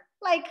there.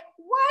 Like,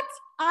 what?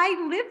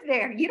 I live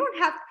there. You don't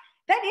have,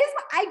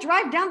 I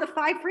drive down the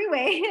 5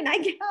 freeway and I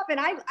get up and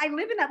I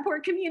live in that poor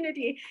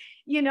community,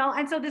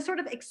 And so this sort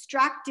of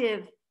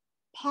extractive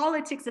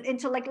politics of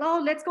intellect,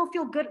 oh, let's go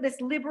feel good, this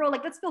liberal,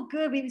 like, let's feel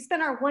good. We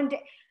spend our one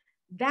day.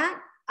 That,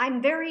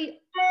 I'm very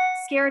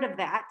scared of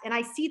that. And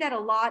I see that a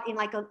lot in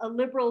like a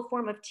liberal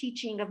form of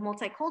teaching of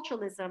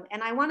multiculturalism.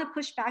 And I want to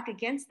push back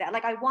against that.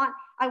 Like, I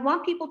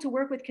want people to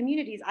work with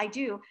communities, I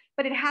do,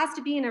 but it has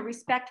to be in a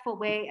respectful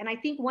way. And I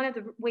think one of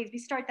the ways we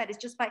start that is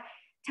just by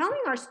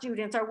telling our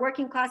students, our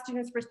working class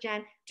students, first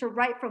gen, to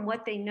write from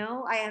what they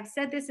know. I have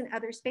said this in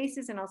other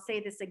spaces, and I'll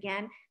say this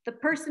again. The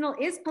personal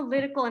is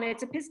political and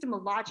it's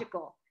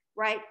epistemological,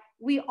 right?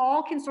 We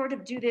all can sort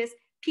of do this.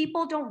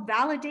 People don't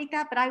validate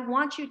that, but I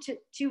want you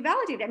to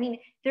validate it. I mean,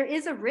 there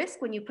is a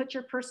risk when you put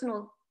your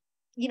personal,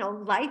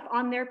 life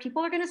on there.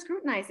 People are going to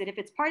scrutinize it. If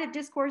it's part of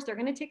discourse, they're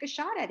going to take a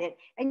shot at it,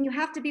 and you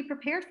have to be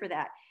prepared for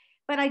that.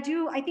 But I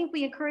think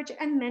we encourage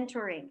and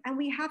mentoring, and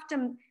we have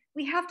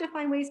to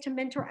find ways to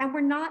mentor. And we're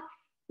not.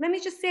 Let me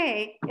just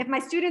say, if my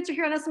students are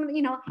here,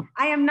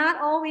 I am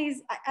not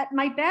always at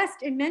my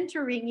best in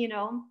mentoring.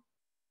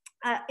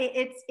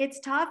 It's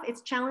tough.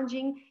 It's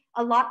challenging.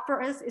 A lot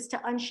for us is to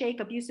unshake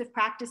abusive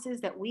practices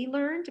that we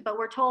learned, but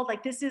we're told,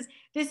 like, this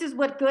is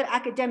what good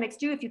academics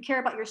do. If you care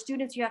about your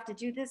students, you have to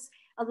do this.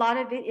 A lot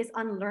of it is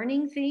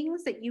unlearning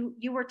things that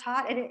you were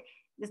taught. And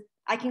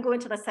I can go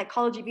into the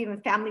psychology of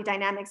even family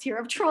dynamics here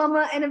of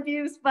trauma and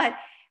abuse, but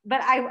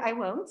I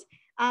won't.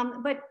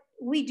 But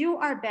we do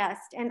our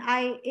best. And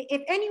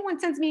if anyone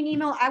sends me an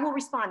email, I will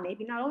respond.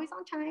 Maybe not always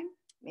on time.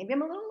 Maybe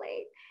I'm a little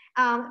late.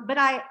 But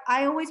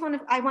I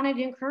wanted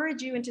to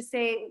encourage you and to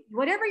say,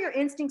 whatever your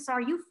instincts are,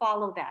 you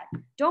follow that.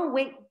 Don't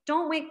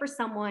wait for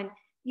someone,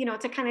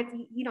 to kind of,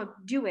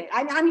 do it.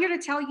 I'm here to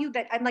tell you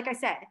that, like I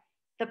said,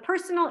 the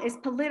personal is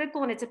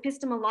political and it's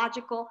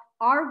epistemological.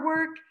 Our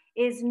work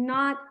is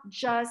not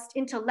just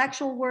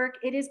intellectual work,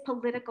 it is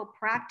political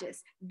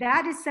practice.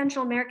 That is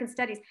Central American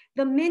studies.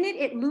 The minute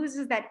it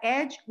loses that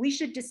edge, we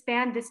should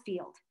disband this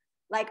field.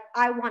 Like,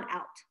 I want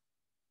out.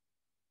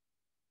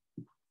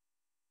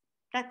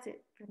 That's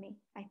it for me.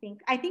 I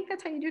think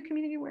that's how you do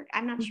community work.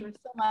 I'm not sure.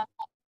 So much.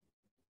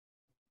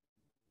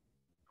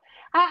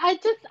 I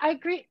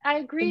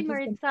agree,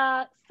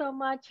 Maritza, so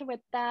much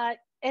with that.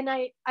 And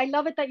I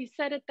love it that you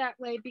said it that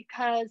way,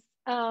 because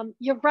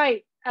you're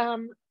right.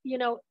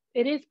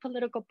 It is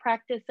political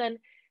practice, and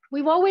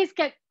we've always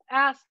get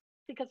asked,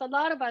 because a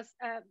lot of us,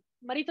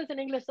 Maritza's in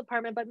English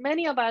department, but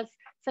many of us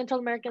Central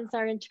Americans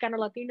are in Chicano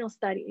Latino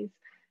studies,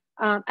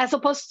 as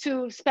opposed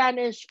to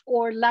Spanish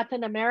or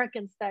Latin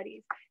American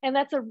studies. And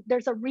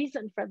there's a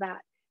reason for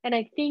that. And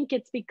I think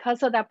it's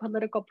because of that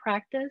political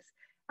practice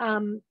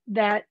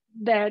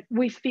that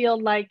we feel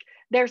like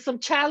there's some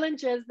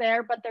challenges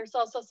there, but there's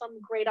also some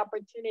great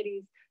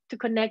opportunities to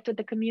connect with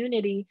the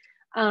community.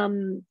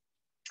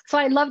 So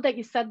I love that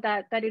you said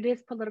that it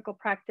is political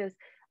practice.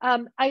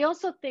 I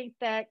also think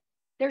that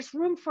there's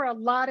room for a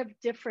lot of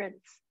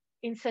difference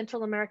in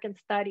Central American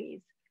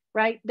studies,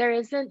 right? There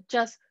isn't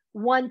just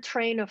one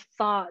train of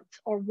thought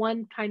or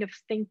one kind of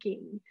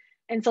thinking.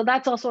 And so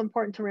that's also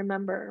important to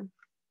remember.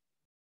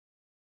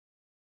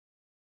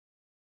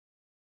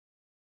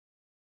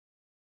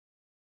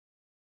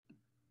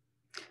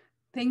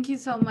 Thank you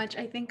so much.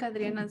 I think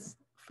Adriana's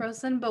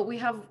frozen, but we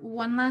have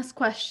one last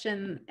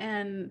question,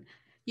 and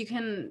you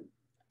can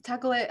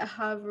tackle it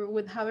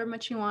with however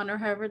much you want or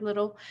however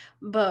little.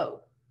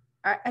 But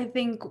I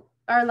think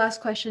our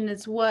last question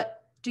is,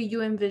 what do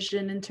you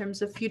envision in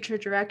terms of future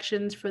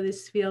directions for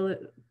this field,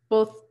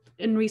 both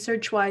in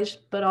research-wise,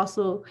 but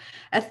also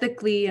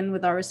ethically and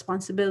with our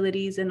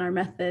responsibilities and our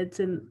methods?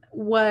 And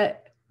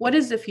what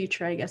is the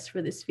future, I guess,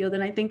 for this field?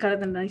 And I think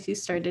Cárdenas, you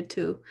started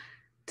to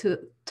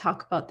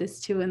talk about this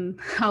too, and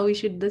how we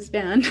should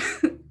disband.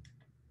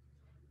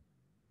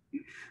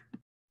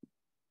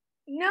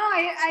 No,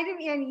 I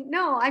didn't.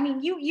 No, I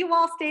mean, you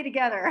all stay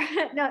together.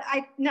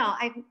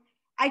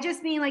 I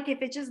just mean, like,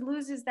 if it just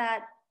loses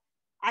that,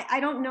 I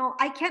don't know.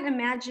 I can't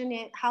imagine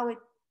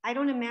I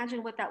don't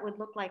imagine what that would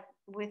look like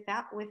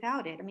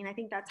without it. I mean, I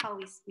think that's how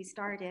we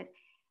started.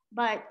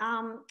 But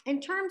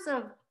in terms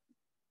of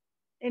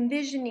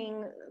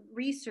envisioning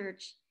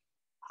research,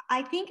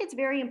 I think it's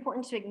very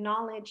important to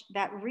acknowledge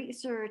that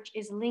research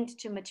is linked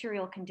to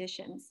material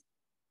conditions,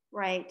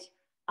 right?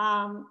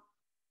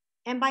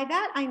 And by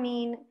that, I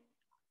mean,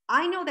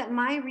 I know that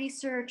my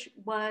research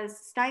was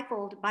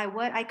stifled by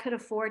what I could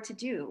afford to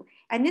do.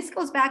 And this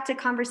goes back to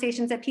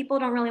conversations that people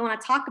don't really want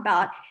to talk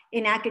about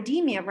in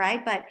academia,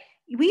 right? But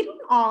we don't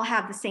all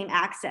have the same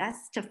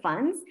access to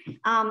funds.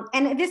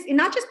 And this,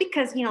 not just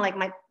because, you know, like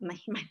my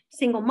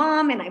single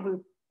mom and I were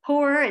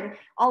poor and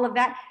all of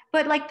that,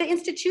 but like the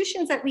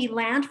institutions that we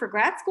land for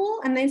grad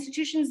school and the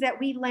institutions that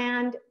we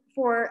land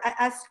for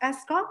as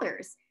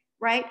scholars,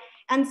 right?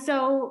 And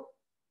so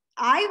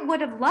I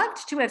would have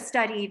loved to have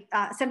studied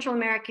Central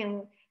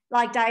American,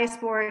 like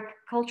diasporic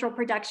cultural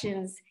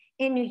productions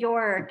in New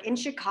York, in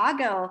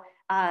Chicago,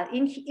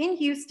 in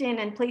Houston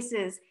and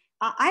places.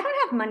 I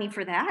don't have money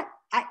for that.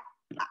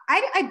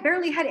 I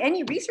barely had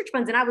any research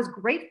funds, and I was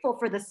grateful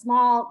for the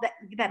small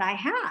that I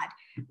had,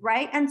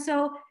 right? And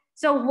so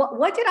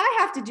what did I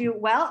have to do?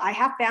 Well, I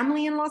have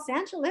family in Los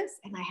Angeles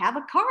and I have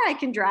a car I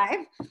can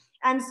drive.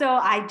 And so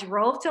I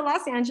drove to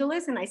Los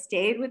Angeles and I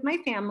stayed with my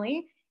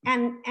family.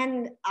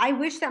 And I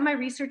wish that my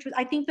research was,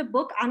 I think the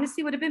book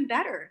honestly would have been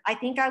better. I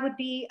think I would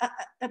be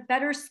a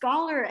better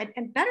scholar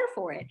and better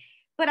for it.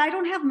 But I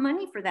don't have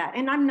money for that.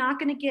 And I'm not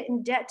going to get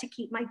in debt to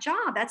keep my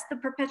job. That's the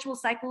perpetual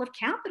cycle of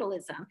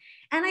capitalism.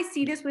 And I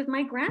see this with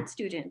my grad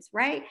students,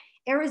 right?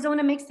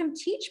 Arizona makes them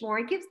teach more.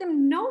 It gives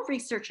them no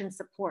research and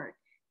support.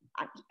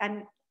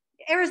 And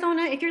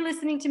Arizona, if you're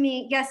listening to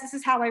me, yes, this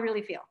is how I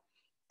really feel.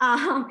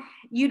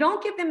 You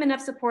don't give them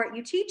enough support.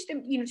 You teach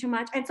them, too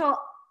much. And so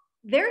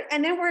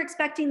and then we're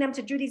expecting them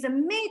to do these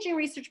amazing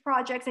research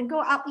projects and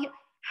go out.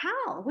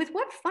 How? With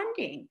what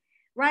funding?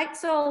 Right?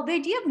 So the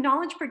idea of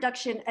knowledge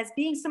production as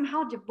being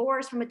somehow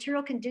divorced from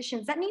material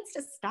conditions, that needs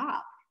to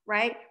stop,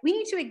 right? We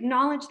need to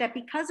acknowledge that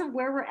because of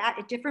where we're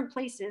at different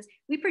places,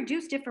 we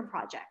produce different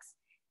projects,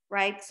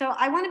 right? So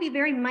I want to be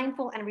very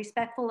mindful and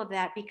respectful of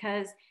that,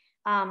 because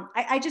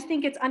I just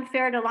think it's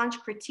unfair to launch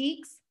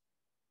critiques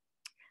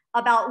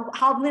about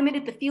how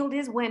limited the field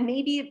is when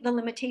maybe the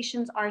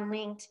limitations are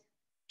linked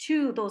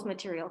to those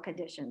material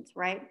conditions,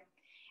 right?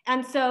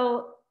 And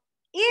so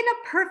in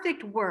a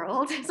perfect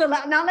world, so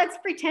now let's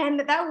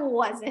pretend that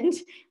wasn't,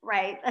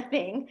 right, a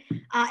thing.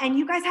 And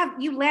you guys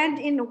you land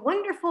in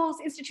wonderful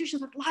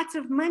institutions with lots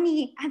of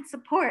money and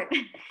support.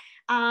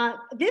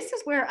 This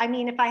is where, I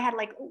mean, if I had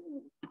like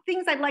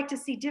things I'd like to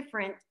see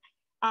different,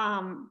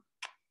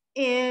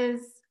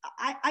 is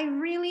I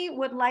really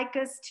would like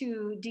us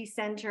to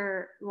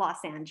decenter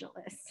Los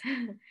Angeles,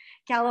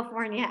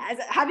 California.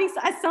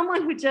 As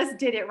someone who just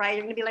did it, right?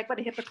 You're gonna be like, what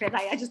a hypocrite.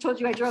 I just told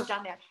you I drove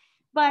down there.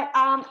 But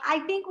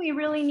I think we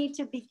really need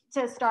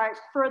to start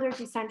further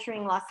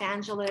decentering Los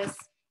Angeles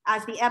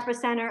as the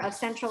epicenter of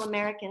Central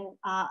American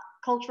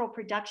cultural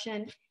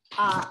production.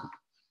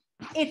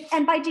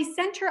 And by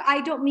decenter,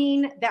 I don't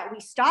mean that we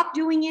stop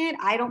doing it.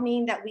 I don't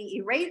mean that we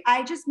erase.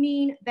 I just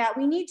mean that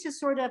we need to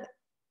sort of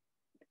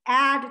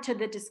add to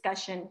the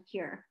discussion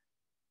here.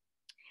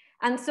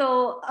 And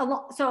so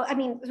I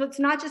mean, so it's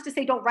not just to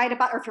say don't write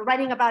about, or if you're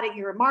writing about it,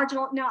 you're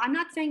marginal. No, I'm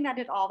not saying that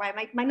at all,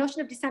 right? My notion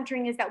of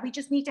decentering is that we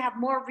just need to have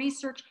more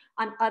research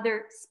on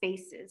other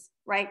spaces,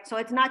 right? So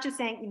it's not just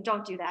saying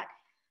don't do that.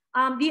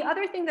 The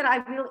other thing that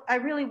I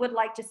really would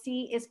like to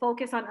see is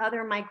focus on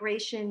other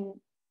migration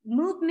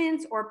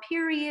movements or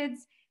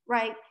periods,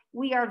 right?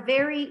 We are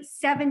very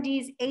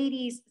 70s,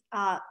 80s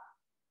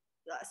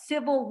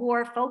Civil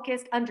War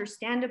focused,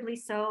 understandably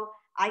so.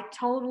 I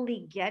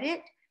totally get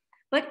it.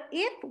 But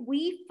if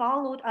we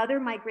followed other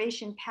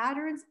migration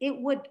patterns, it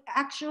would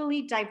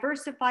actually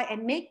diversify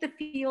and make the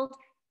field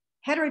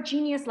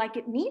heterogeneous like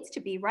it needs to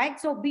be, right?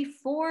 So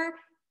before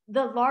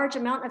the large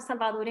amount of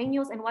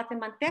Salvadoreños and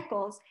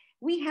Guatemaltecos,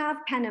 we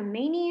have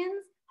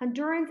Panamanians,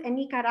 Hondurans, and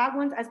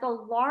Nicaraguans as the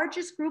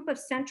largest group of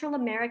Central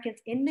Americans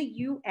in the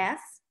US.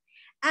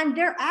 And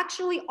they're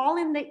actually all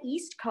in the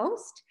East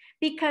Coast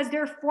because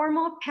they're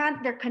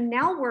they're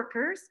canal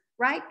workers,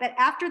 right? That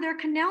after their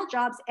canal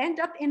jobs end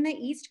up in the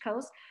East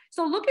Coast.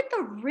 So look at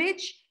the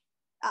rich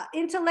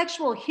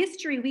intellectual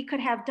history we could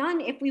have done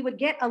if we would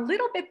get a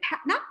little bit,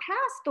 not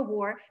past the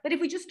war, but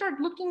if we just start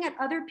looking at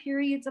other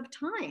periods of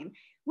time,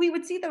 we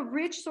would see the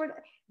rich sort of,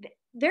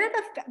 they're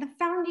the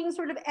founding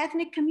sort of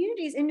ethnic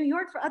communities in New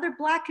York for other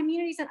Black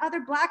communities and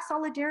other Black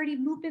solidarity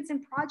movements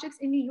and projects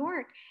in New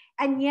York.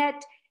 And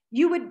yet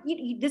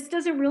this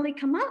doesn't really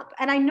come up.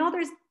 And I know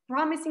there's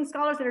promising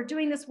scholars that are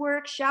doing this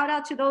work. Shout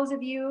out to those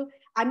of you.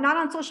 I'm not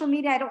on social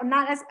media. I'm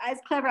not as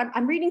clever.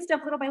 I'm reading stuff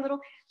little by little,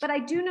 but I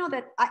do know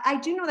that I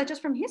do know that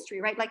just from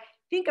history, right? Like,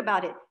 think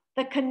about it.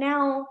 The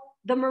canal,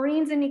 the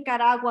Marines in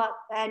Nicaragua,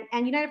 and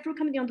United Fruit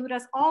Company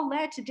Honduras all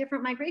led to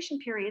different migration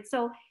periods.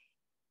 So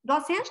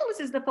Los Angeles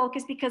is the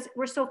focus because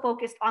we're so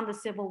focused on the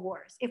civil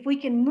wars. If we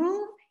can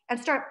move and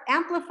start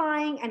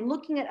amplifying and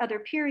looking at other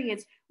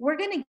periods, we're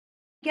going to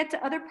get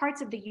to other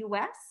parts of the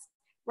US,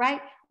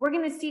 right? We're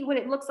going to see what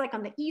it looks like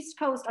on the East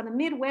Coast, on the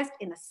Midwest,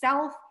 in the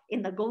South,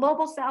 in the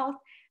global South,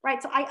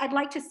 right? So I'd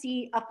like to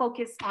see a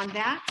focus on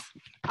that.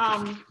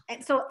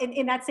 And so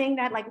in that saying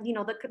that, like, you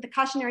know, the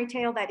cautionary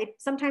tale that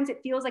sometimes it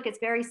feels like it's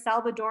very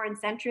Salvadoran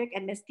centric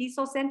and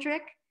mestizo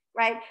centric,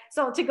 right?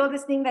 So to go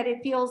this thing that it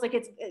feels like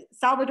it's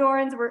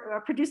Salvadorans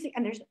were producing,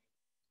 and there's,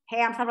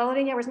 hey, I'm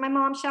Salvadoreña, where's my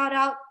mom? Shout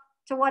out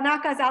to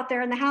Wanakas out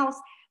there in the house.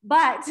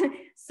 But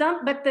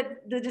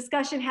the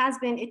discussion has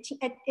been,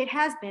 it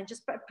has been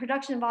just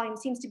production volume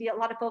seems to be a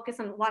lot of focus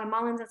on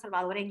Guatemalans and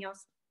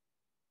Salvadoreños,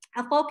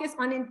 a focus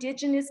on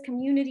indigenous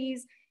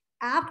communities,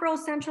 Afro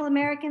Central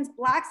Americans,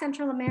 Black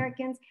Central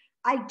Americans.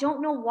 I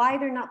don't know why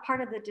they're not part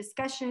of the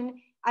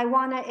discussion. I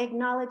want to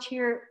acknowledge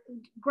here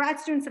grad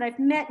students that I've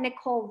met,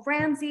 Nicole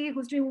Ramsey,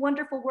 who's doing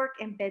wonderful work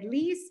in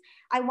Belize.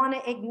 I want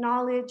to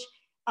acknowledge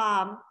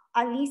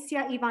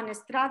Alicia Ivan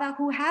Estrada,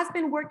 who has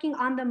been working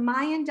on the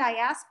Mayan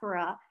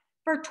diaspora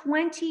for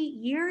 20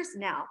 years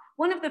now.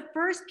 One of the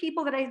first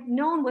people that I've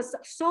known was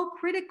so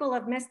critical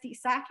of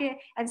mestizaje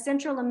and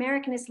Central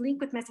Americanist link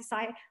with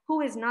mestizaje,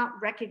 who is not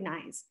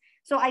recognized.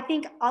 So I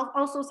think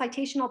also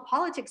citational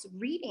politics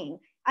reading,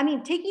 I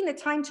mean, taking the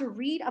time to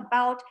read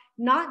about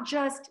not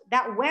just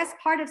that west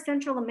part of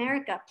Central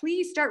America,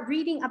 please start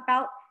reading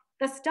about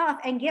the stuff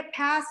and get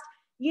past,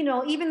 you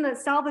know, even the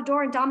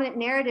Salvadoran dominant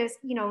narratives,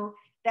 you know,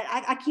 that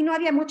aquí no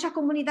había mucha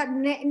comunidad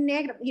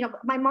negra, you know,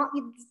 my mom,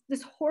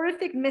 this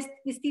horrific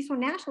mestizo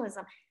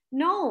nationalism.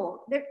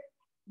 No,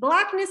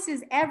 Blackness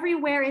is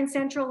everywhere in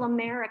Central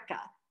America,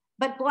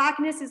 but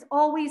Blackness is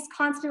always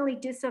constantly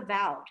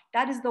disavowed.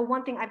 That is the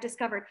one thing I've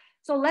discovered.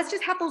 So let's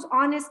just have those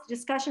honest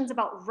discussions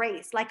about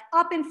race, like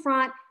up in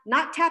front,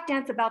 not tap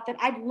dance about that.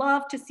 I'd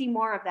love to see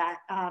more of that.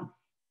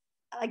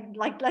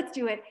 Like let's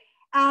do it.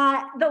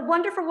 The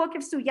wonderful work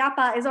of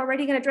Suyapa is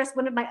already going to address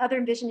one of my other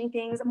envisioning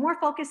things, more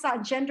focused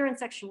on gender and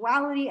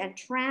sexuality and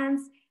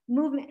trans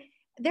movement.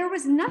 There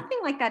was nothing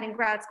like that in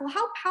grad school.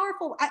 How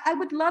powerful. I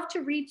would love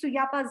to read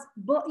Suyapa's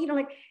book, you know,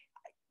 like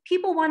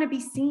people want to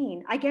be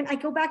seen. Again, I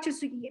go back to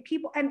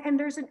people, and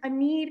there's a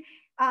need.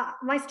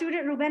 My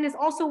student Ruben is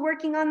also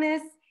working on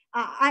this.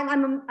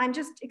 I'm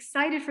just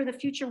excited for the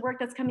future work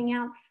that's coming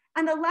out.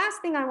 And the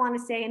last thing I want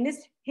to say, and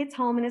this hits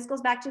home, and this goes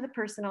back to the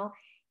personal,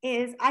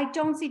 is I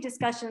don't see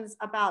discussions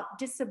about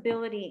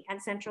disability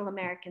and Central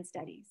American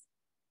studies.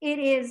 It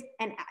is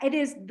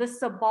the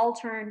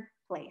subaltern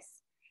place.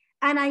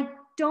 And I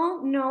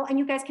don't know, and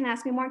you guys can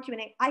ask me more in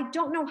Q&A, I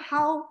don't know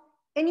how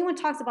anyone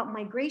talks about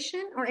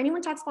migration or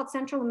anyone talks about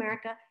Central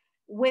America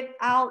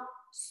without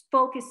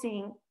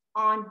focusing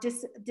on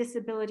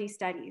disability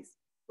studies,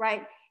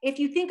 right? If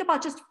you think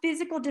about just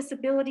physical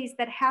disabilities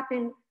that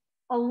happen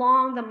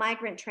along the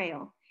migrant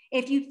trail,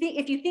 if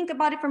you think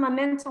about it from a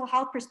mental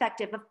health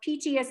perspective of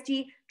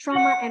PTSD,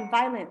 trauma, and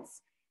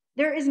violence,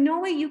 there is no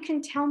way you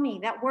can tell me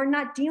that we're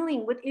not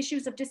dealing with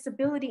issues of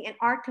disability in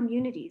our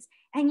communities.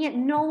 And yet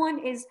no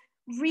one is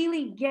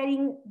really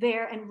getting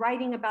there and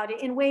writing about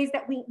it in ways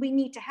that we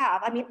need to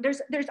have. I mean,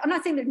 I'm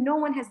not saying that no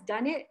one has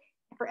done it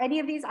for any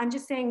of these. I'm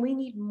just saying we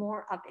need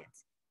more of it,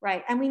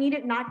 right? And we need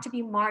it not to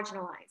be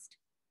marginalized.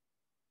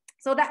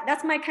 So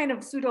that's my kind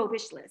of pseudo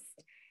wish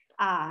list.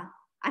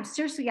 I'm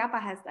sure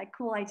Suyapa has like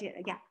cool idea.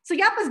 Yeah,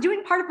 Suyapa's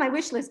doing part of my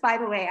wish list, by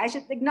the way. I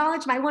should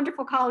acknowledge my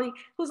wonderful colleague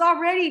who's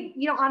already,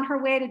 you know, on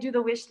her way to do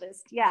the wish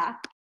list. Yeah.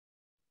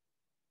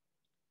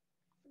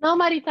 No,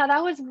 Maritza,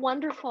 that was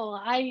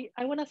wonderful. I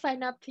want to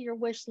sign up to your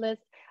wish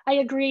list. I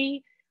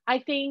agree. I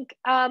think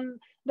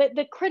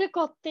the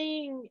critical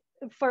thing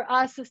for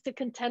us is to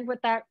contend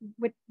with that,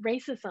 with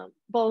racism,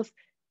 both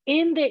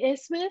in the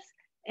isthmus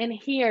and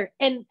here.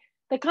 And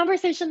the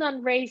conversation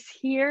on race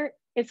here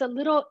is a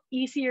little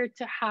easier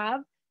to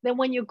have than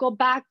when you go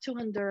back to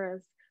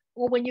Honduras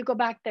or when you go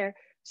back there.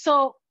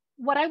 So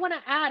what I want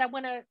to add, I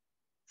want to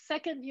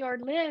second your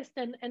list,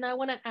 and I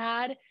want to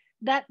add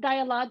that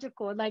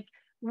dialogical, like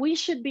we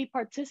should be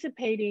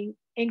participating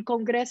in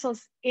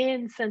congresos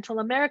in Central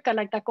America,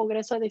 like the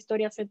Congreso de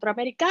Historia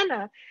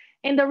Centroamericana.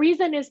 And the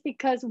reason is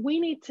because we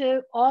need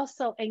to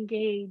also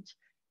engage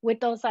with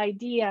those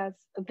ideas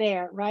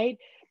there, right?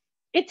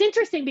 It's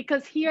interesting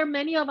because here,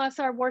 many of us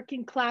are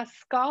working class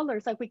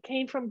scholars, like we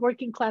came from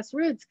working class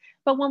roots.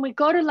 But when we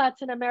go to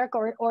Latin America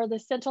or the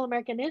Central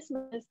American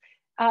Isthmus,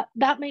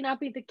 that may not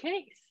be the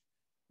case,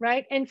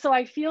 right? And so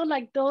I feel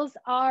like those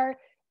are,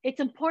 it's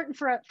important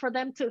for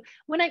them to,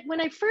 when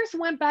I first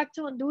went back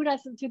to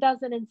Honduras in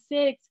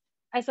 2006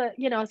 as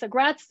a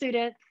grad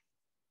student,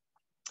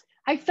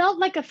 I felt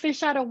like a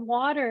fish out of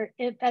water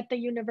at the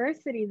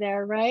university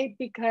there, right?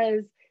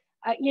 Because,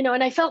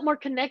 and I felt more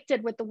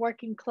connected with the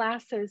working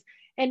classes.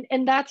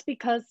 And that's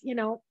because,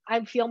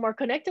 I feel more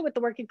connected with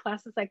the working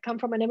classes. I come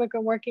from an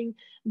immigrant working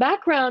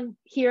background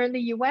here in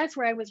the US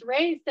where I was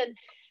raised.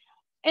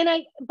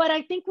 But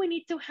I think we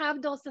need to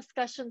have those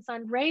discussions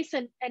on race.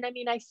 And I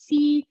mean, I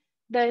see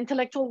the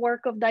intellectual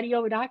work of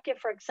Darío Uraque,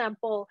 for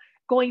example,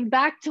 going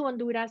back to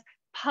Honduras,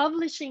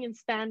 publishing in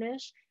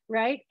Spanish,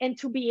 right? And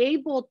to be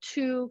able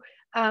to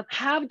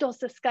have those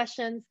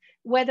discussions,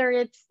 whether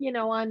it's,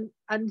 on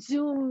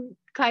Zoom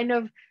kind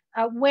of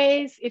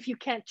ways, if you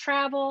can't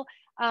travel,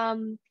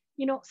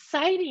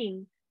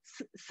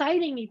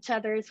 citing each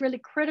other is really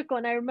critical.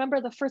 And I remember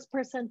the first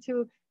person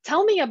to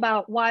tell me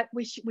about what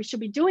we should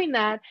be doing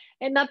that.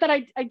 And not that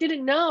I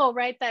didn't know,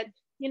 right, that,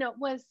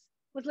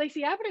 was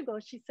Lacey Abrego.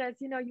 She says,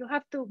 we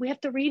have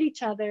to read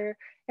each other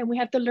and we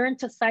have to learn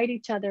to cite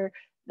each other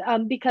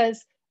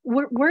because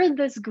we're in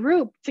this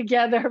group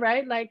together,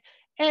 right? Like,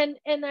 and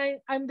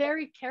I'm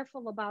very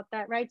careful about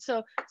that, right?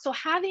 So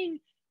having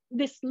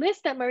this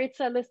list that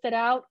Maritza listed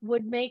out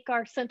would make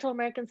our Central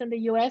Americans in the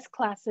US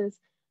classes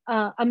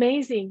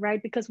amazing,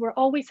 right? Because we're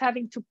always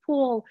having to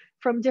pull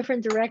from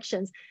different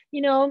directions.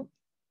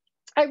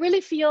 I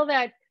really feel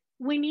that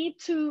we need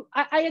to,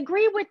 I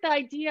agree with the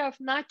idea of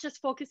not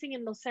just focusing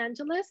in Los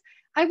Angeles.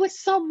 I was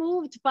so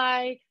moved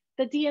by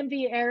the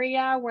DMV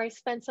area where I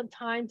spent some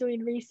time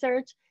doing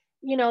research,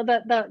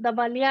 the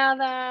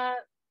baleada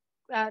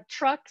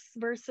trucks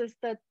versus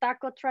the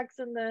taco trucks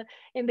in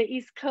the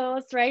East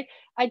Coast, right?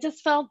 I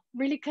just felt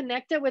really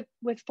connected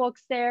with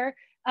folks there.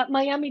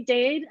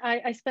 Miami-Dade,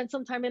 I spent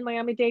some time in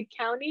Miami-Dade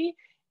County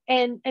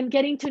and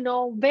getting to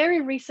know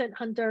very recent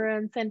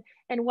Hondurans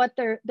and what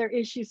their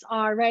issues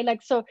are, right?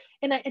 Like, so,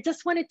 and I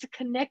just wanted to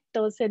connect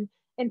those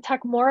and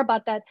talk more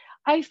about that.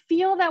 I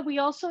feel that we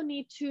also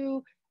need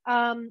to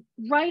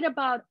write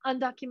about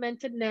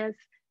undocumentedness.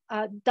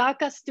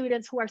 DACA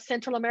students who are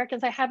Central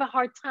Americans, I have a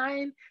hard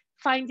time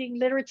finding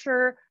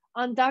literature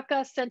on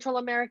DACA Central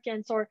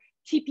Americans or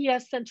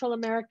TPS Central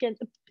Americans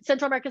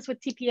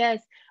with TPS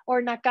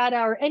or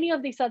NACADA or any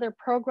of these other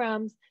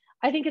programs.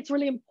 I think it's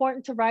really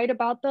important to write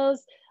about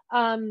those.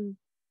 And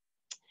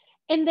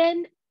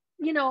then,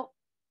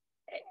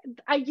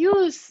 I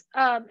use,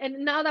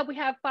 and now that we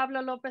have Pablo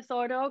Lopez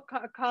Oro,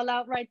 call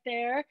out right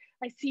there,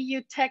 I see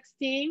you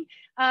texting,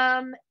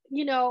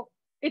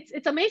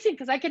 it's amazing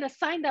because I can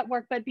assign that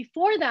work. But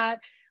before that,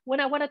 when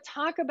I want to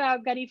talk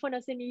about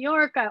Garífunas in New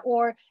York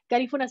or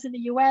Garífunas in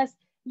the US,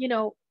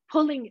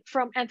 pulling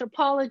from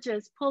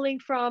anthropologists, pulling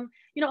from,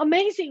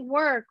 amazing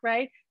work,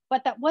 right?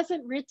 But that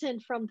wasn't written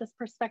from this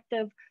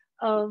perspective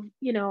of,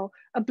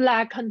 a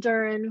Black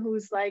Honduran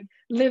who's like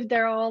lived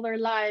there all their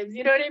lives,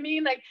 you know what I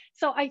mean? Like,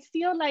 so I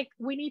feel like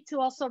we need to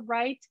also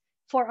write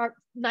for our,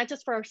 not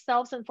just for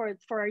ourselves and for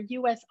our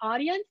US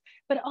audience,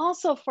 but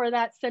also for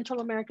that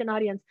Central American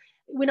audience.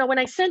 When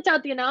I sent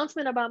out the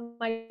announcement about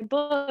my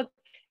book,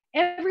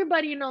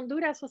 everybody in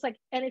Honduras was like,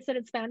 and it's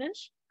in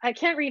Spanish? I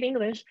can't read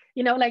English,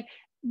 like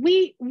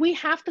we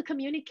have to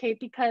communicate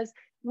because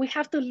we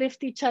have to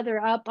lift each other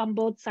up on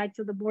both sides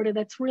of the border.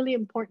 That's really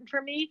important for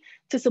me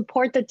to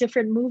support the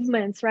different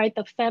movements, right?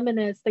 The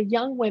feminists, the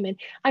young women.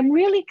 I'm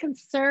really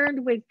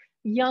concerned with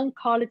young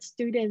college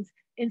students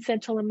in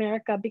Central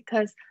America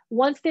because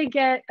once they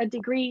get a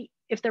degree,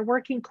 if they're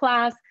working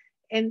class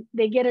and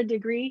they get a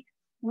degree,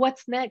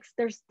 what's next?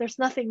 There's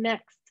nothing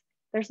next.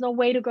 There's no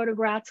way to go to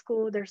grad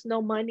school. There's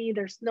no money.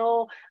 There's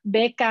no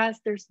becas.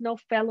 There's no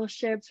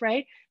fellowships,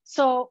 right?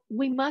 So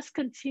we must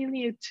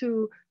continue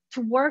to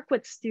work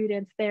with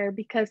students there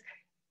because,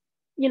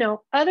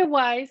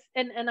 otherwise,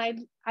 and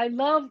I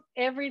love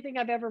everything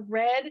I've ever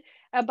read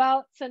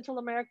about Central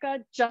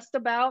America, just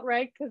about,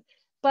 right?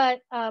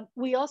 But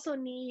we also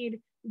need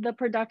the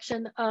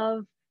production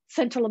of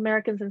Central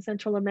Americans in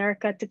Central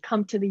America to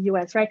come to the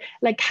US, right?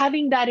 Like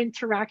having that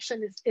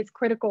interaction is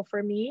critical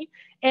for me.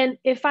 And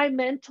if I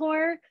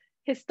mentor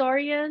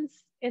historians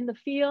in the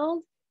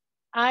field,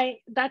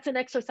 that's an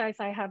exercise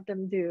I have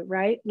them do,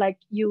 right? Like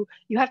you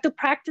have to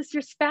practice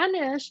your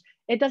Spanish.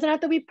 It doesn't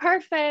have to be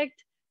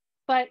perfect,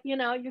 but you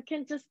know, you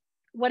can just,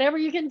 whatever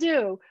you can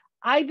do.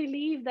 I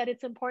believe that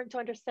it's important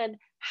to understand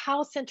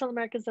how Central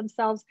Americans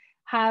themselves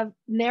have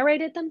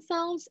narrated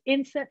themselves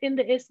in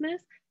the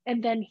isthmus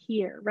and then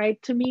here, right?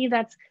 To me,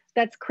 that's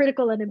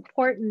critical and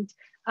important,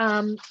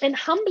 and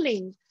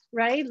humbling,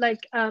 right?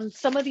 Like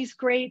some of these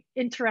great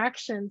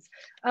interactions.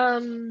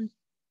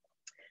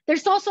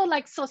 There's also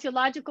like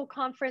sociological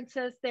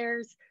conferences,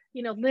 there's,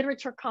 you know,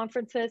 literature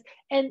conferences,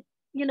 and,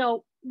 you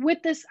know,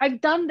 with this,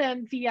 I've done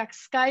them via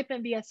Skype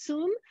and via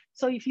Zoom.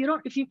 So if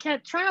you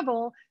can't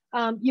travel,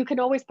 you can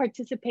always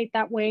participate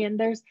that way. And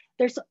there's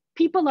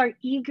people are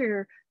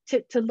eager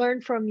to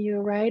learn from you,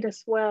 right, as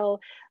well.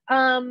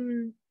 I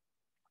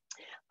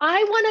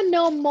want to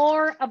know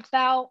more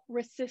about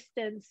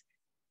resistance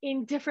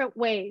in different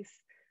ways.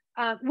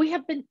 We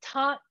have been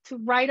taught to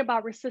write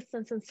about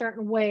resistance in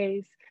certain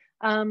ways,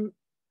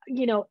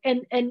 you know,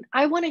 and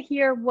I want to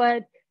hear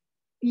what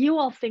you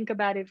all think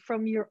about it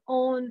from your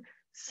own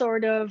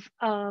sort of,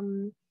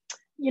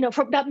 you know,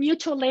 from that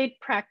mutual aid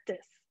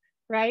practice,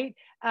 right?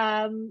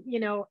 You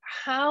know,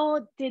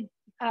 how did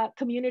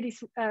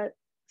communities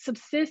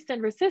subsist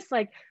and resist,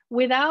 like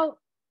without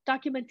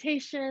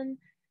documentation,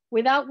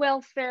 without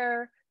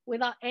welfare,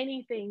 without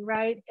anything,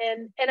 right?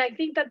 And I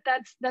think that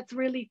that's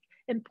really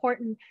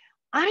important.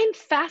 I'm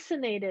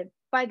fascinated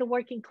by the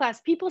working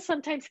class. People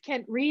sometimes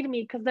can't read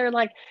me because they're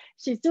like,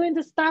 she's doing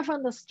this stuff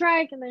on the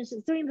strike, and then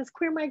she's doing this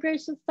queer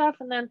migration stuff,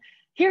 and then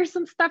here's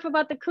some stuff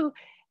about the coup.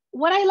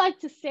 What I like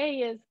to say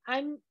is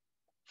I'm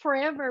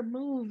forever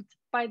moved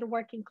by the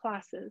working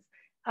classes,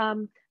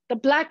 the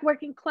Black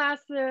working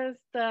classes,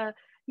 the,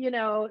 you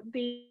know,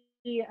 the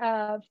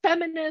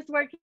feminist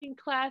working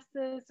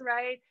classes,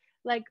 right?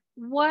 Like,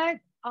 what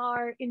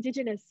are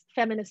Indigenous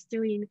feminists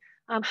doing?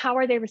 How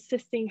are they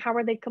resisting? How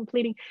are they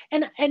completing?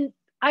 And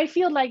I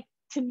feel like,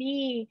 to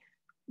me,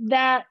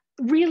 that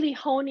really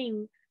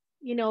honing,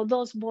 you know,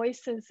 those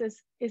voices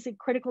is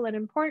critical and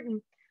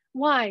important.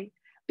 Why?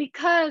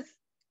 Because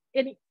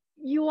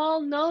you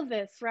all know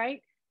this,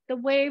 right? The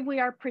way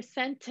we are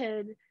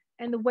presented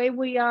and the way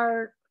we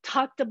are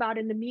talked about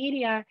in the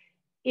media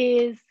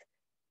is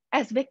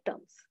as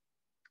victims.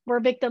 We're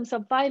victims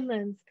of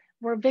violence.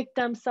 We're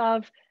victims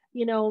of,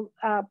 you know,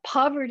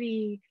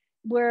 poverty.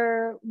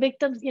 We're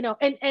victims, you know,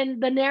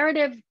 and the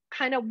narrative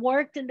kind of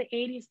worked in the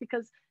 80s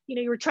because, you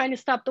know, you were trying to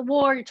stop the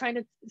war, you're trying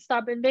to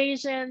stop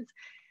invasions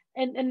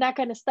and that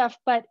kind of stuff,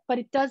 but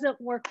it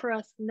doesn't work for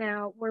us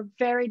now. We're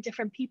very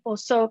different people.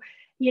 So,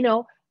 you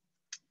know,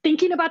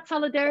 thinking about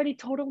solidarity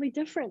totally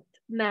different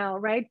now,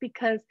 right?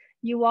 Because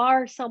you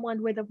are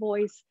someone with a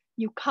voice,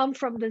 you come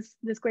from this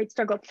great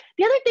struggle.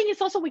 The other thing is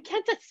also, we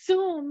can't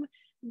assume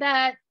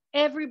that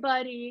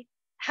everybody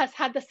has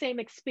had the same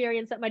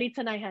experience that Maritza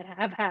and I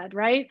have had,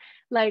 right?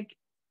 Like,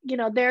 you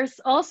know,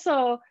 there's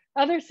also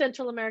other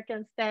Central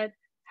Americans that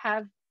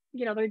have,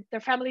 you know,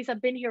 their families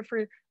have been here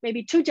for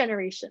maybe 2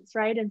 generations,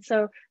 right? And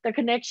so their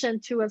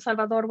connection to El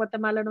Salvador,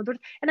 Guatemala, and Honduras,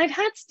 and I've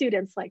had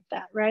students like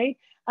that, right?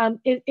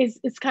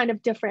 It's kind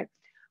of different.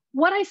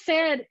 What I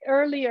said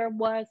earlier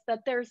was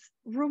that there's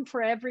room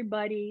for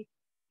everybody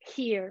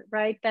here,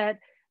 right? That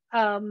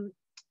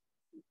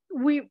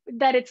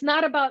that it's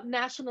not about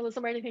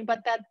nationalism or anything,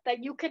 but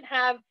that you can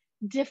have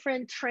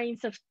different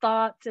trains of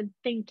thoughts and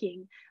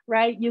thinking,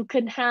 right? You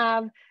can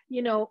have,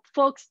 you know,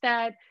 folks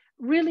that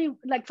really,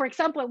 like, for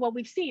example, what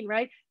we've seen,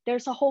 right?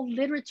 There's a whole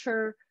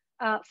literature,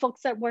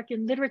 folks that work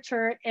in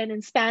literature and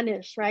in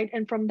Spanish, right?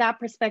 And from that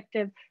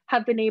perspective,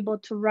 have been able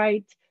to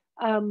write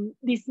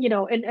these, you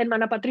know, and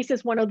Mana Patricia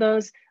is one of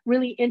those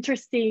really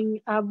interesting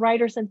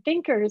writers and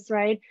thinkers,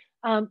 right?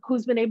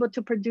 Who's been able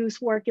to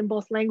produce work in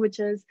both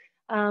languages.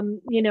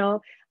 You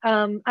know,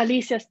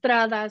 Alicia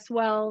Estrada as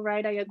well,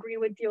 right? I agree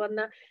with you on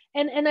that.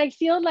 And I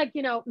feel like,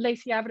 you know,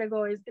 Lacey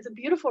Abrego is a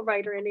beautiful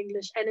writer in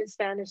English and in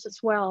Spanish as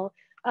well.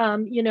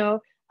 You know,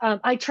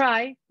 I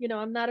try, you know,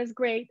 I'm not as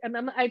great.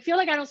 I feel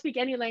like I don't speak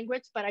any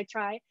language, but I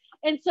try.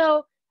 And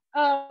so,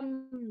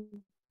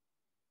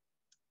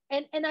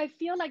 and I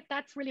feel like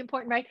that's really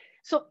important, right?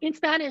 So in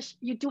Spanish,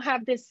 you do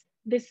have this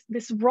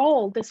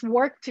role, this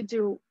work to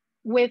do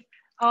with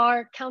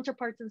our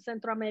counterparts in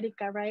Central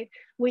America, right?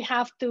 We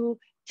have to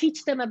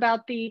teach them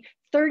about the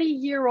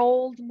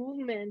 30-year-old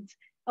movement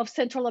of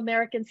Central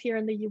Americans here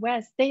in the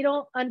US. They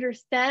don't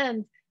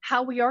understand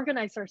how we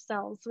organize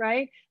ourselves,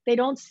 right? They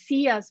don't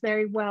see us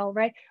very well,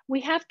 right?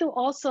 We have to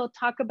also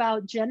talk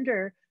about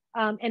gender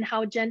and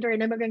how gender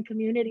in immigrant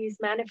communities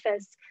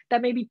manifests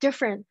that may be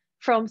different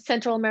from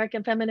Central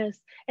American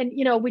feminists. And,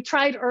 you know, we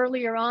tried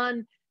earlier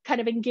on kind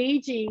of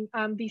engaging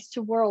these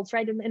 2 worlds,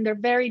 right? And they're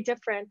very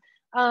different.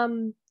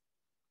 And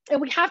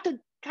we have to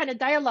kind of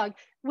dialogue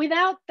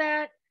without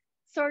that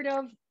sort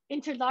of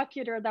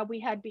interlocutor that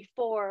we had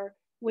before,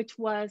 which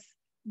was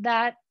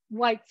that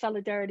white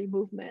solidarity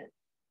movement.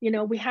 You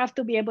know, we have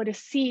to be able to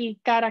see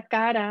cara a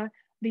cara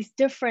these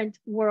different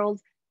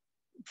worlds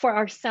for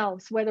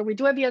ourselves, whether we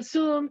do it via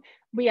Zoom,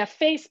 via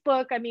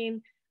Facebook. I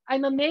mean,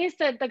 I'm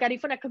amazed at the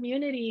Garifuna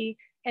community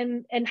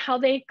and how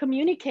they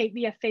communicate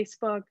via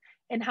Facebook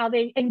and how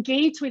they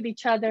engage with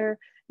each other.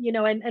 you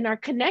know, and are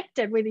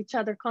connected with each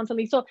other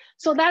constantly.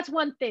 So that's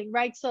one thing,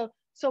 right?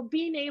 So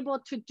being able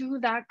to do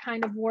that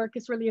kind of work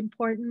is really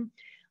important.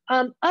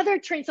 Other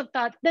trains of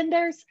thought, then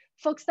there's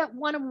folks that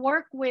want to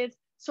work with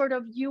sort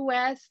of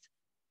US,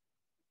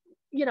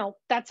 you know,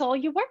 that's all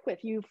you work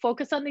with. You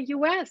focus on the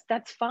US,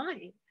 that's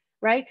fine,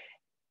 right?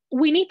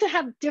 We need to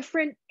have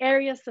different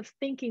areas of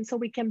thinking so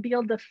we can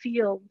build a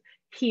field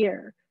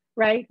here,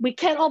 right? We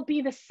can't all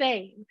be the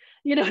same,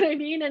 you know what I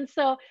mean? And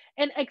so,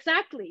 and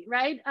exactly,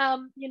 right?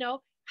 You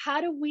know,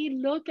 how do we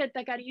look at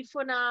the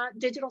Garifuna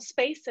digital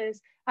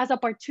spaces as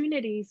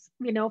opportunities,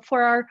 you know,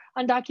 for our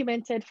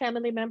undocumented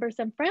family members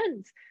and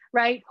friends,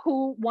 right?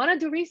 Who want to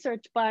do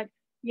research, but,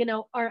 you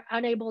know, are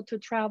unable to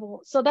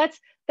travel. So that's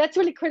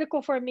really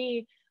critical for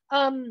me.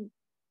 And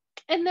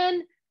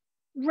then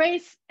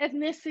race,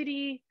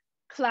 ethnicity,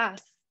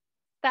 class.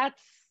 That's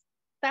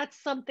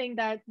something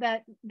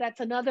that's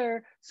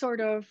another sort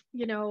of,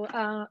 you know,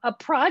 a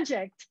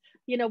project,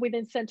 you know,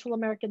 within Central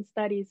American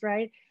studies,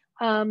 right?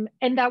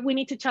 And that we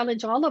need to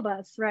challenge all of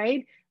us,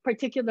 right?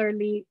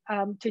 Particularly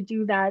to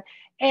do that.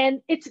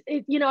 And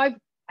you know,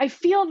 I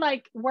feel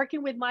like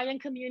working with Mayan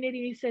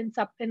communities in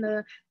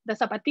the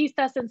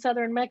Zapatistas in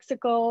Southern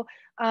Mexico,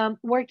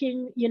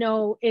 working, you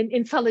know,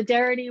 in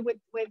solidarity with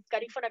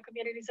Garifuna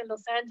communities in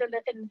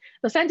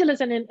Los Angeles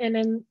and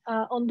in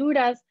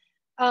Honduras.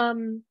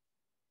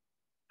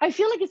 I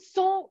feel like it's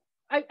so,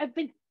 I've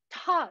been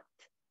taught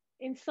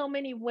in so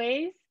many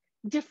ways,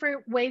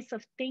 different ways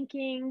of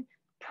thinking,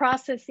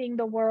 processing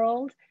the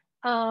world.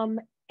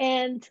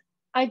 And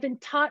I've been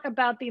taught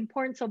about the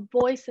importance of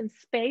voice and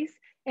space,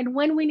 and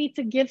when we need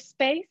to give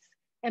space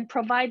and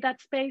provide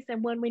that space,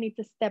 and when we need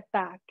to step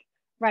back,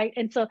 right?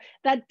 And so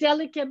that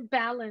delicate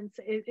balance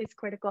is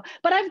critical.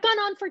 But I've gone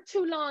on for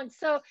too long.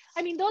 So,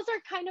 I mean, those are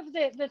kind of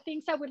the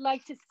things I would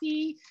like to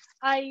see.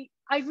 I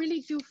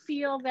really do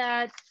feel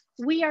that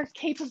we are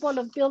capable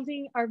of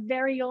building our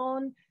very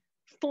own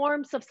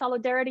forms of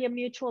solidarity and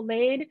mutual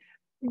aid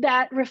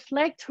that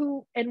reflect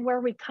who and where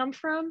we come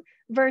from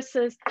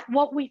versus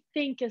what we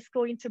think is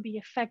going to be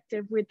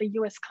effective with the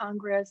US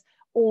Congress,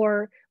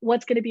 or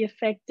what's going to be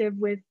effective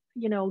with,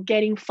 you know,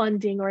 getting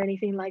funding or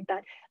anything like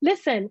that.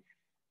 Listen,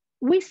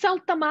 we sell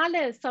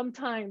tamales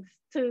sometimes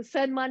to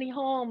send money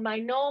home. I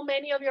know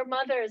many of your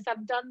mothers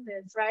have done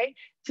this, right?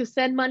 To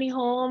send money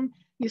home,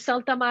 you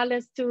sell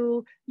tamales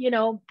to, you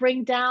know,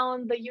 bring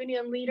down the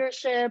union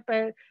leadership,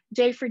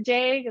 J for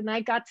J, and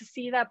I got to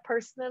see that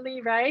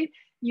personally, right?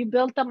 You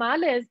build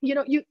tamales, you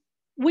know,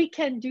 we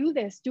can do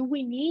this. Do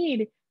we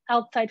need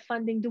outside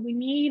funding? Do we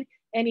need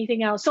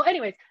anything else? So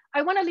anyways,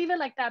 I want to leave it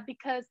like that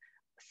because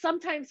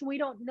sometimes we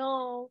don't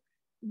know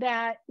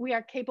that we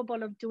are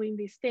capable of doing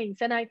these things.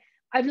 And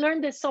I've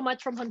learned this so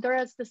much from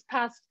Honduras this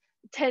past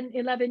 10,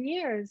 11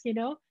 years, you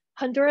know.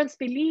 Hondurans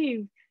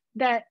believe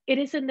that it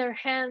is in their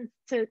hands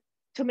to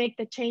make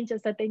the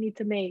changes that they need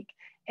to make.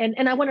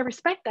 And I want to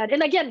respect that.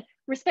 And again,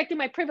 respecting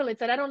my privilege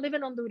that I don't live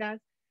in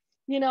Honduras,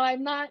 you know,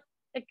 I'm not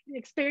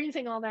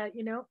experiencing all that,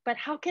 you know, but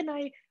how can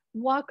I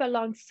walk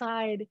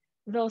alongside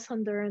those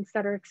Hondurans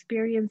that are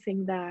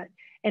experiencing that?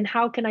 And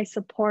how can I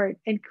support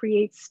and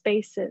create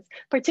spaces,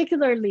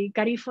 particularly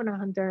Garifuna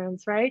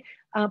Hondurans, right?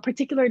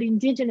 Particularly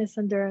indigenous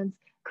Hondurans,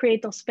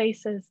 create those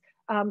spaces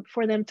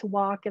for them to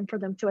walk and for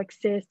them to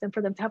exist and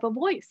for them to have a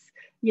voice,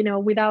 you know,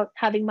 without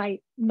having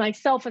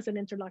myself as an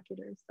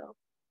interlocutor. So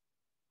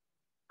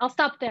I'll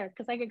stop there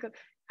because I could go.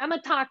 I'm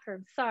a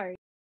talker, sorry.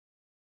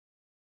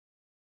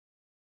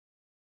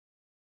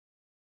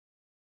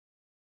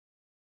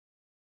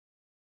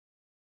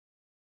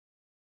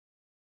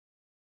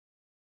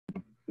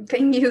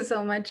 Thank you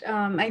so much.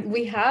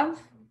 We have,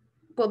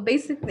 well,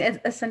 basically,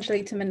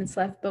 essentially 2 minutes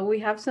left, but we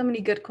have so many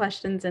good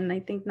questions. And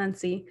I think,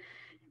 Nancy,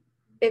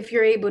 if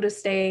you're able to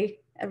stay,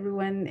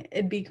 everyone,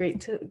 it'd be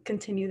great to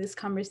continue this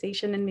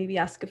conversation and maybe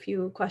ask a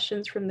few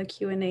questions from the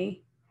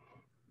Q&A.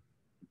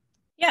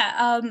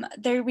 Yeah,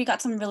 there we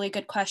got some really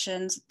good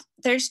questions.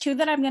 There's two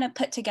that I'm going to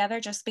put together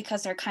just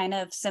because they're kind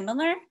of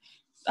similar.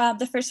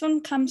 The first one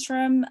comes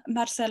from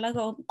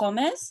Marcela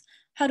Gomez.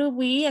 How do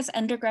we as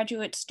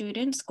undergraduate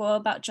students go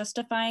about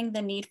justifying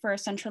the need for a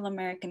Central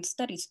American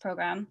Studies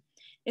program?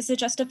 Is the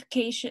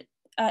justification,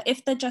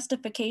 if the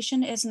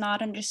justification is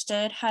not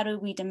understood, how do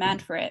we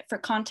demand for it? For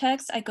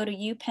context, I go to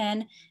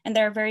UPenn and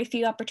there are very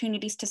few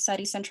opportunities to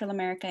study Central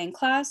America in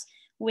class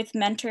with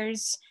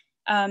mentors,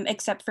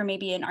 except for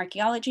maybe in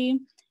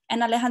archaeology.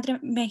 And Alejandra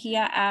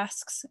Mejia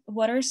asks,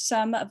 what are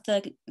some of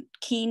the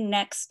key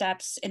next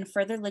steps in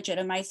further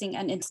legitimizing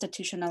and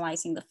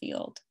institutionalizing the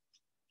field?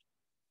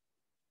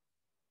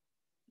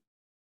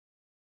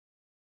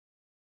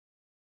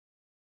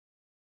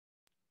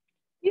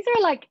 These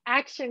are like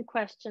action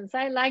questions.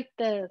 I like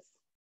this.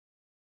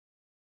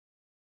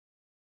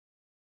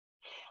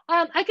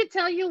 I could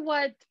tell you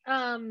I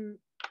don't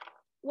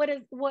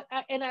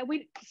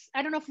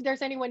know if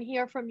there's anyone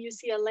here from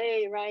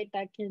UCLA, right,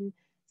 that can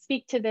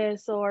speak to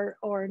this, or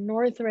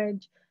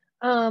Northridge.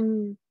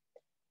 The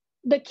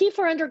key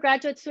for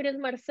undergraduate students,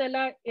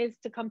 Marcela, is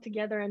to come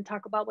together and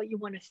talk about what you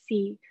want to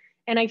see.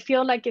 And I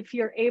feel like if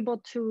you're able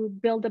to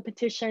build a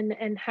petition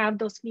and have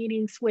those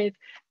meetings with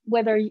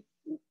whether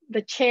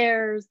the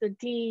chairs, the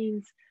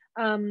deans,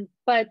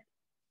 but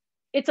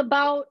it's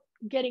about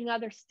getting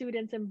other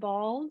students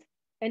involved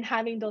and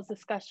having those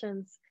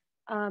discussions,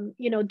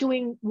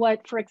 doing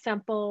what, for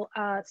example,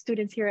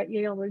 students here at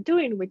Yale are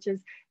doing, which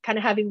is kind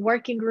of having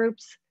working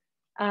groups,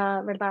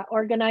 about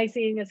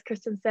organizing, as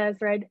Kristen says,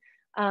 right?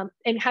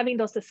 And having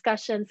those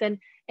discussions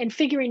and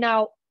figuring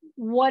out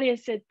what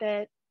is it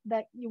that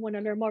you want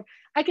to learn more.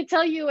 I could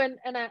tell you, and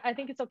I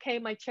think it's okay,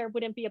 my chair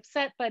wouldn't be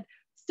upset, but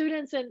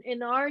students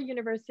in our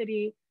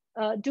university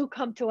do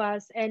come to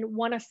us and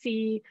want to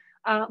see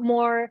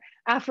more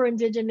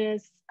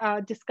Afro-Indigenous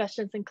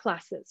discussions in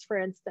classes, for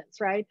instance,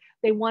 right?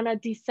 They want to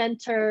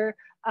decenter,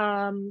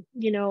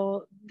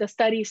 the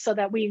studies so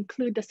that we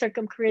include the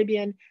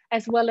Circum-Caribbean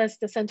as well as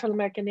the Central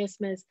American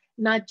isthmus,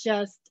 not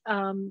just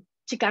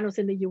Chicanos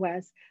in the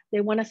US.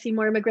 They want to see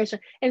more immigration.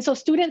 And so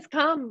students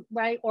come,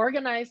 right,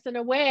 organized in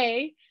a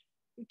way,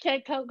 you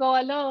can't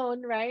go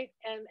alone, right,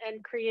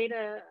 and create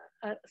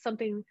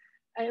something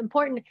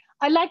important.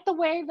 I like the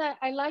way that,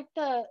 I like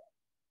the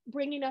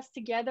bringing us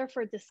together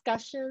for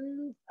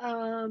discussions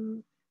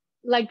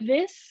like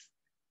this,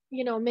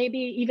 maybe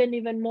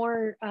even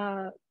more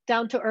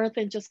down to earth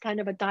and just kind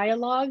of a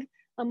dialogue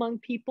among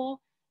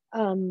people.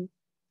 And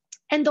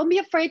don't be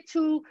afraid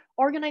to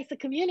organize the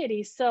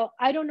community. So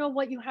I don't know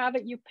what you have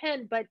at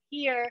UPenn, but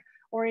here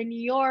or in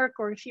New York,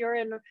 or if you're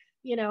in,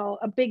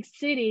 a big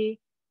city,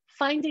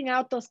 finding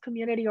out those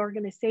community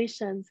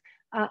organizations.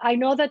 I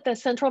know that the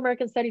Central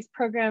American Studies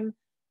program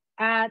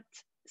at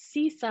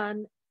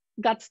CSUN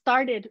got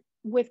started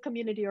with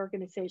community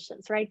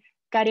organizations, right?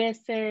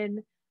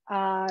 Carecen,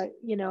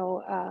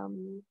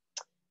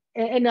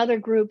 and other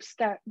groups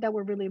that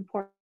were really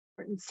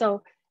important.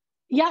 So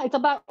yeah, it's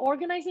about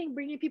organizing,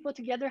 bringing people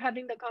together,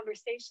 having the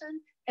conversation,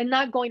 and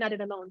not going at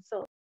it alone.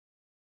 So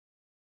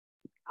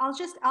I'll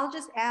just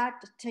add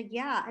to,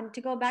 yeah, and to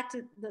go back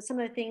to some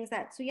of the things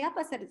that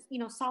Suyapa said, is,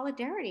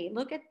 solidarity.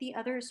 Look at the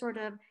other sort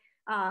of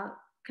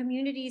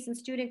communities and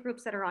student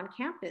groups that are on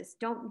campus.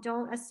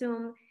 Don't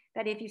assume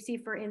that if you see,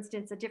 for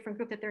instance, a different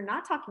group, that they're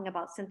not talking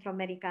about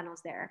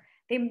Centroamericanos there.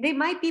 They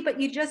might be, but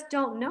you just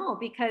don't know,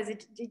 because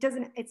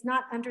it's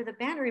not under the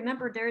banner.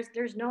 Remember,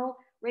 there's no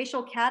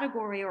racial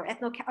category or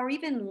or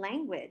even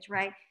language,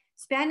 right?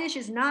 Spanish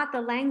is not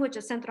the language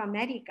of Central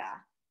America,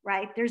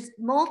 right? There's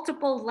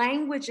multiple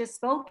languages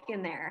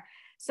spoken there.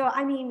 So,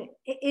 I mean,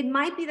 it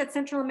might be that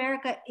Central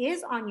America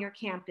is on your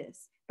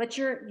campus, but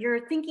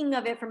you're thinking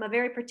of it from a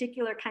very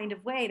particular kind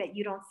of way that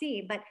you don't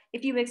see. But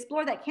if you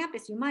explore that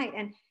campus, you might.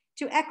 And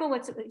to echo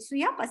what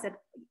Suyapa said,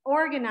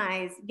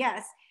 organize,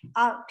 yes.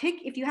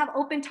 Pick, if you have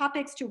open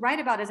topics to write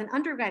about as an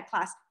undergrad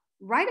class,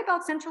 write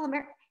about Central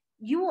America.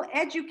 You will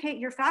educate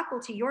your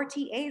faculty, your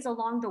TAs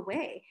along the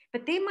way,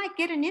 but they might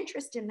get an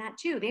interest in that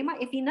too. They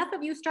might, if enough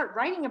of you start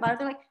writing about it,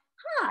 they're like,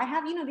 I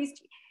have, these.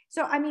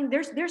 So, I mean,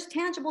 there's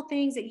tangible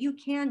things that you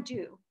can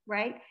do,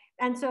 right?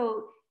 And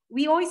so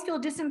we always feel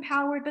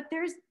disempowered,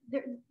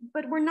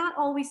 but we're not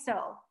always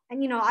so.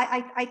 And,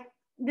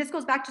 this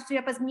goes back to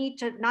Suyapa's need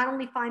to not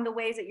only find the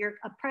ways that you're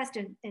oppressed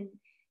and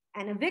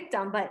a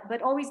victim,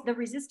 but always the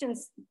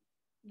resistance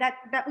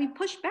that we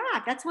push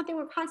back. That's one thing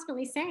we're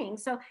constantly saying.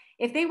 So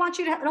if they want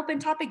you to have an open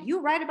topic,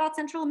 you write about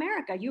Central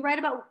America, you write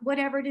about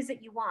whatever it is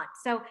that you want.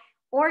 So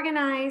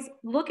organize,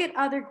 look at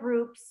other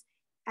groups.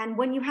 And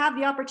when you have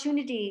the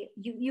opportunity,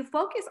 you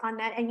focus on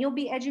that, and you'll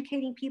be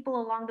educating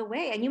people along the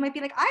way. And you might be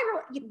like,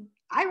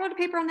 I wrote a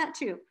paper on that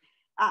too.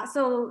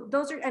 So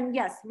those are, and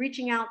yes,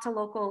 reaching out to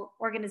local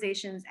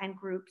organizations and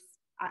groups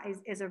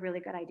is a really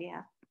good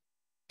idea.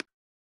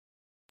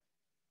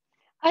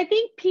 I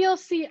think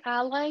POC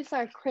allies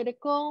are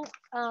critical.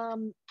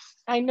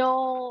 I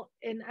know,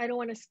 and I don't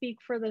want to speak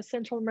for the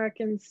Central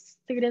American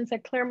students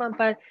at Claremont,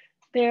 but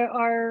there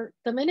are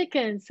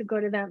Dominicans who go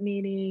to that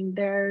meeting.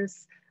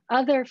 There's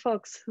other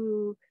folks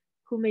who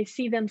may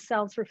see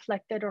themselves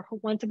reflected or who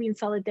want to be in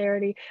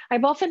solidarity.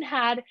 I've often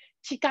had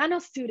Chicano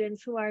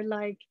students who are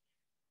like,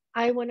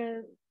 I want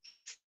to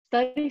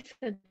study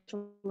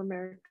Central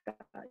America.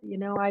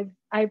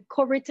 I've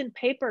co-written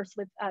papers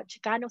with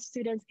Chicano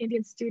students,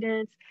 Indian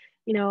students,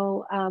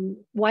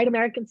 white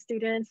American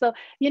students. So,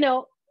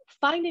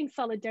 finding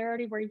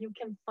solidarity where you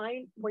can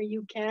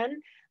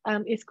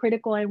is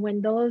critical. And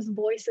when those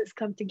voices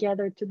come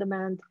together to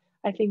demand,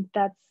 I think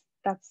that's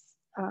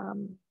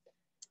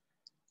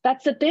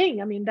the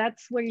thing. I mean,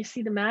 that's where you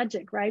see the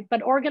magic, right?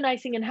 But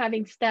organizing and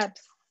having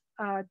steps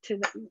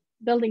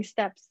building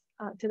steps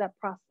to that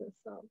process.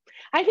 So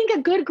I think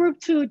a good group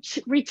to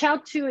reach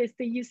out to is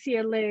the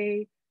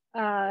UCLA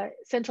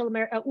Central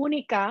America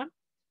UNICA,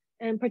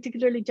 and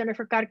particularly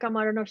Jennifer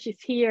Cárcamo. I don't know if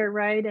she's here,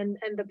 right? And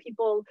the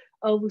people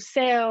of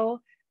UCEO,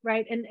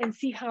 right? And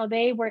see how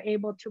they were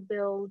able to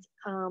build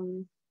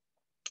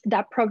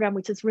that program,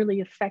 which is really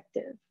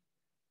effective.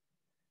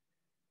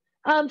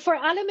 For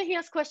Ale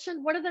Mejia's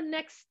question, what are the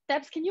next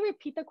steps? Can you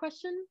repeat the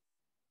question?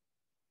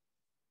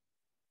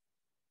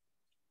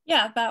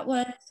 Yeah, that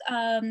was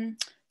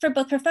for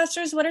both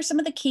professors. What are some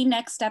of the key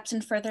next steps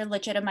in further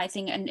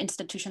legitimizing and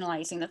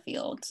institutionalizing the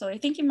field? So I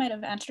think you might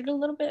have answered a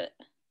little bit.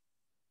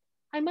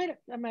 I might have.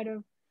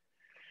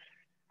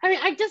 I mean,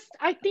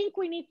 I think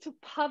we need to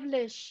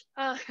publish.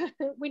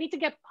 We need to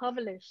get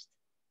published.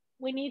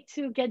 We need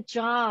to get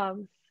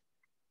jobs,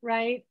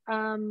 right?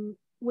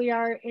 We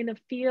are in a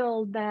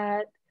field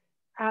that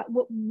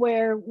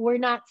where we're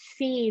not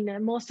seen,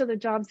 and most of the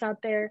jobs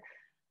out there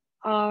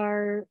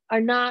are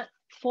not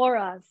for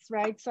us,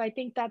 right? So I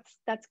think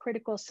that's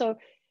critical. So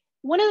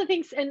one of the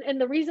things,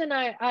 and the reason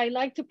I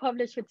like to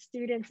publish with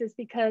students is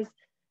because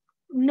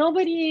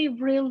nobody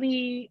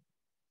really,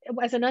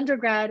 as an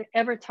undergrad,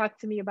 ever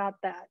talked to me about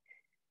that.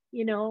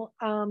 You know,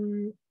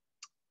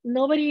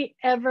 nobody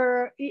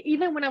ever,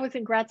 even when I was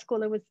in grad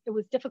school, it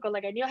was difficult.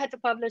 Like I knew I had to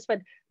publish,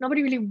 but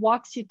nobody really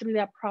walks you through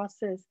that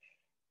process.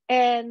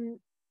 And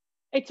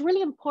it's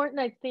really important,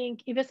 I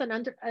think, even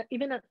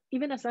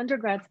as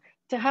undergrads,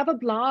 to have a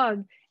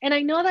blog. And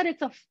I know that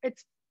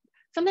it's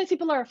sometimes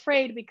people are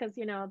afraid because,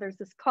 you know, there's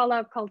this call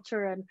out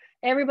culture and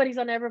everybody's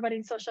on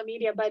everybody's social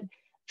media, but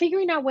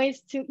figuring out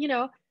ways to, you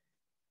know,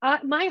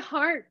 my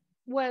heart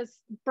was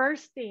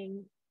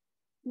bursting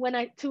when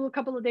a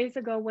couple of days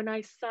ago, when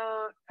I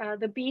saw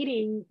the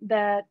beating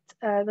that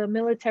the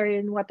military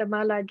in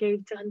Guatemala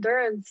gave to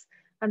Hondurans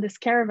on this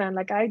caravan.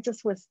 Like I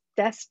just was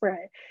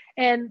desperate.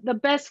 And the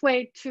best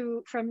way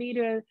for me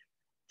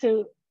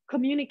to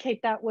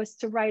communicate that was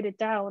to write it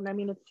down. I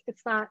mean,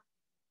 it's not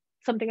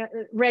something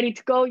ready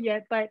to go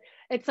yet, but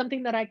it's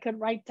something that I could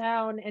write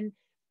down. And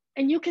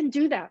you can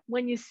do that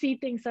when you see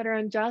things that are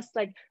unjust,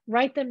 like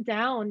write them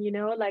down, you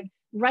know, like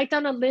write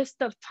down a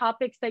list of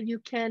topics that you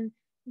can,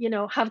 you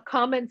know, have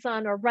comments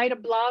on or write a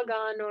blog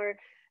on, or,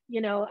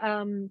 you know,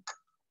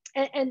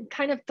 and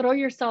kind of throw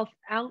yourself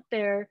out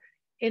there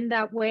in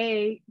that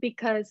way,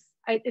 because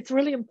it's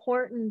really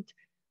important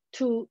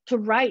to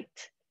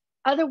write.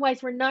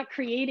 Otherwise, we're not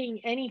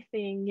creating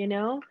anything, you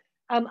know.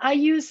 I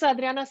use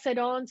Adriana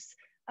Ceron's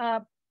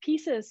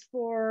pieces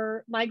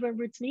for Migrant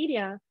Roots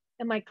Media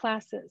in my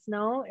classes.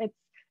 No,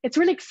 it's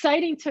really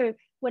exciting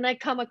when I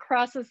come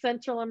across a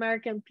Central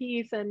American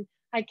piece and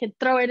I can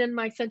throw it in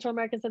my Central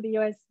Americans of the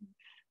U.S.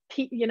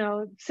 you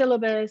know,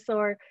 syllabus,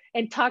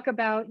 and talk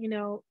about, you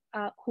know,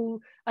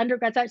 who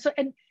undergrads are. So,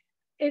 and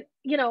it,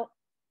 you know,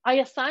 I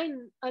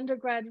assign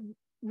undergrad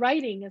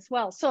writing as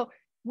well. So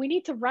we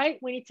need to write,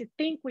 we need to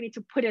think, we need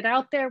to put it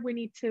out there. We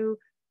need to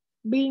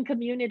be in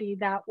community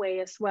that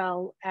way, as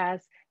well as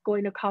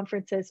going to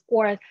conferences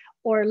or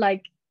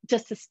like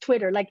just as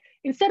Twitter. Like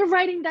instead of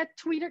writing that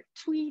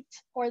tweet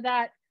or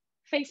that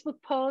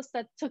Facebook post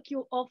that took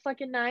you all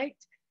fucking night,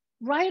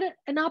 write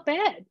an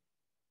op-ed,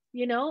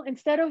 you know,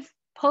 instead of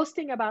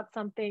posting about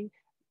something,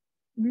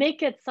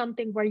 make it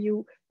something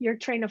where your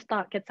train of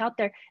thought gets out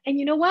there. And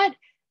you know what?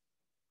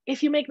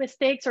 If you make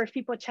mistakes or if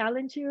people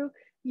challenge you,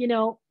 you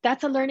know,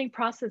 that's a learning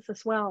process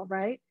as well,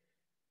 right?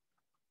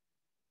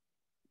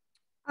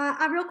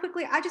 Real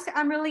quickly,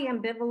 I'm really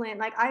ambivalent.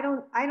 Like I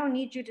don't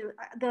need you to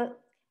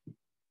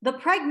the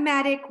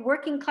pragmatic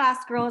working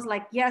class girls.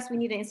 Like, yes, we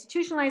need to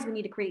institutionalize. We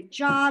need to create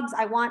jobs.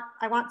 I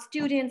want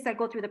students that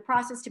go through the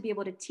process to be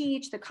able to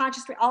teach the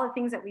conscious, all the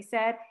things that we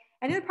said.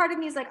 And the other part of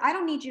me is like, I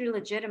don't need you to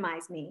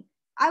legitimize me.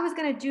 I was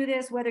going to do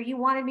this whether you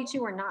wanted me to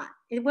or not.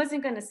 It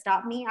wasn't going to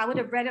stop me. I would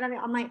have read it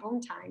on my own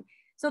time.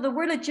 So the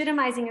word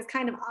legitimizing is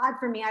kind of odd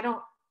for me. I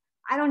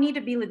don't need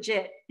to be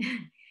legit,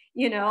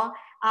 you know.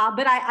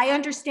 But I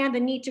understand the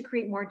need to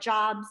create more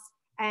jobs,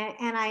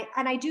 and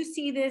I do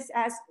see this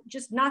as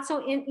just not so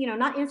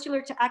not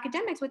insular to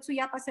academics. What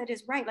Suyapa said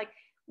is right. Like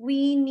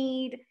we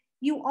need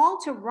you all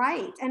to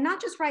write, and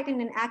not just write in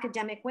an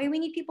academic way. We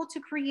need people to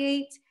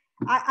create.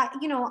 I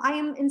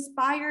am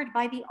inspired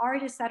by the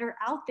artists that are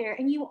out there,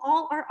 and you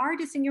all are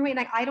artists in your way.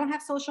 Like I don't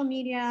have social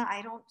media.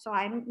 I don't,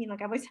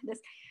 like I've always said this,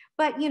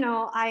 but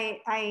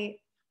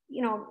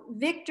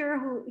Victor,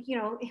 who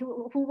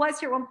was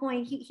here at one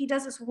point, he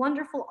does this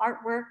wonderful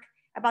artwork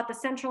about the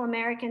Central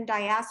American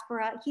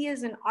diaspora. He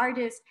is an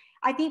artist.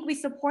 I think we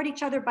support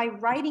each other by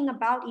writing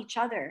about each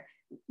other.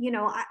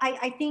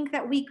 I think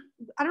that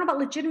I don't know about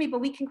legitimacy, but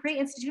we can create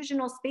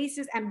institutional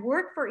spaces and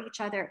work for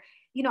each other.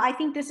 I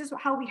think this is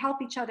how we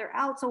help each other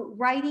out. So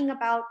writing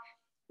about,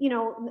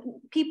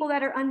 people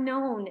that are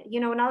unknown,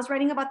 when I was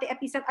writing about the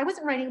epicenter, I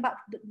wasn't writing about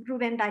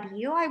Ruben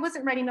Dario. I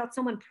wasn't writing about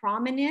someone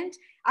prominent.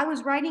 I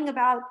was writing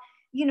about,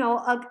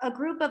 a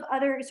group of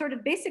other sort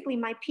of basically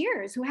my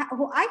peers who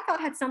I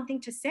thought had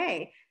something to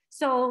say.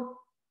 So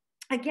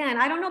again,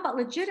 I don't know about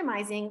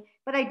legitimizing,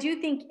 but I do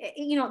think,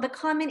 the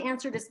common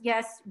answer is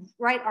yes,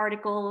 write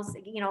articles,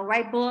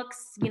 write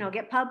books,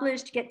 get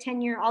published, get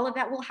tenure, all of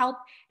that will help,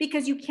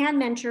 because you can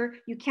mentor,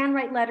 you can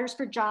write letters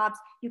for jobs,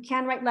 you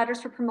can write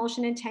letters for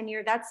promotion and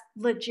tenure. That's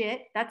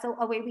legit. That's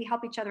a way we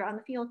help each other on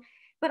the field,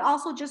 but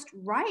also just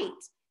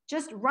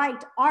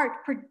write art,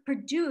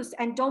 produce,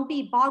 and don't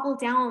be boggled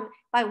down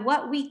by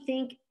what we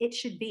think it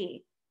should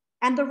be.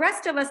 And the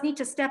rest of us need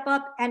to step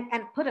up and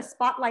put a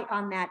spotlight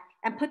on that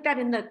and put that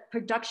in the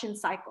production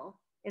cycle,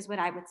 is what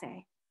I would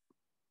say.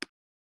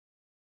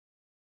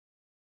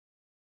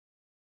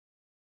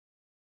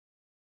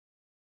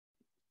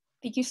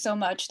 Thank you so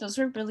much. Those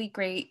were really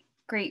great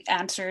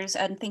answers,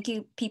 and thank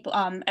you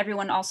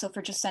everyone also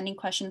for just sending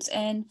questions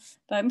in.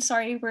 But I'm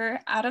sorry, we're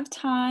out of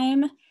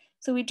time,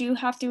 so we do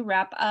have to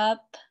wrap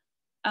up.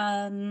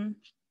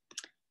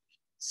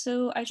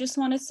 So I just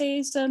want to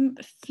say some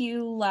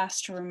few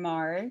last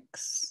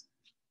remarks.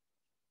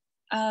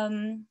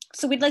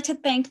 So we'd like to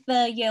thank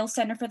the Yale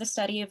Center for the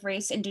Study of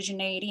Race,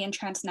 Indigeneity, and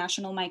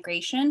Transnational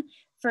Migration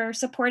for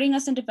supporting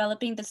us in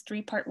developing this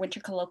 3-part winter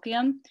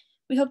colloquium.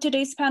 We hope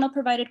today's panel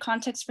provided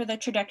context for the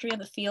trajectory of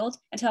the field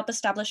and to help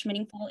establish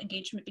meaningful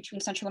engagement between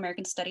Central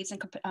American studies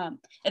and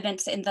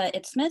events in the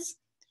isthmus.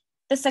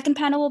 The second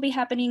panel will be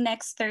happening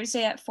next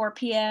Thursday at 4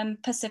 p.m.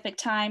 Pacific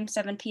time,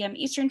 7 p.m.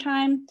 Eastern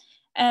time,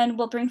 and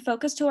will bring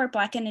focus to our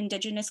Black and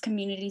Indigenous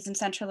communities in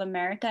Central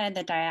America and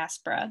the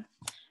diaspora,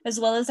 as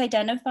well as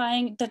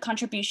identifying the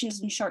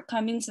contributions and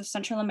shortcomings of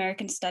Central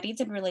American studies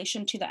in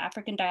relation to the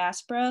African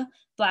diaspora,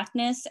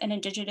 Blackness, and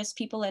Indigenous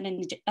people and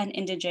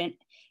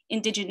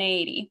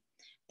indigeneity.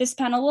 This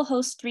panel will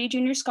host 3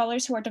 junior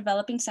scholars who are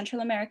developing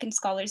Central American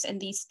scholars in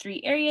these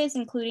 3 areas,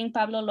 including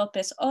Pablo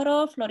Lopez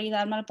Oro,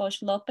 Floridalma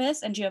Bosch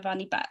Lopez, and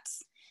Giovanni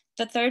Batz.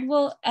 The third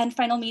and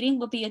final meeting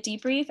will be a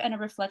debrief and a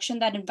reflection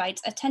that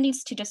invites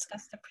attendees to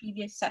discuss the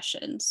previous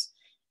sessions.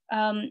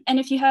 And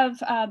if you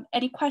have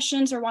any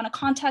questions or want to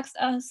contact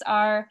us,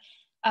 our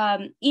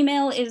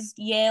email is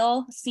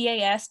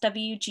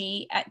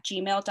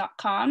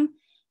yalecaswg@gmail.com.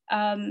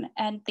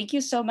 And thank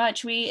you so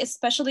much. We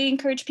especially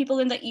encourage people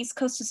in the East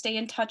Coast to stay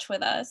in touch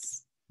with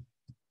us.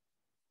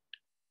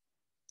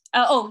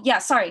 Oh yeah,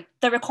 sorry,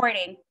 the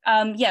recording.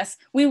 Yes,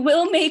 we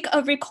will make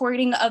a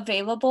recording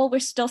available.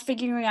 We're still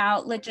figuring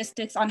out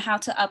logistics on how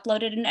to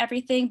upload it and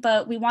everything,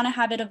 but we want to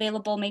have it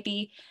available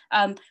maybe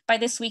by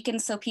this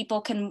weekend so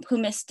people who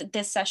missed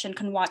this session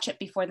can watch it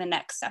before the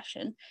next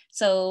session.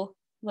 So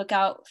look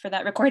out for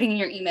that recording in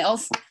your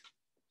emails.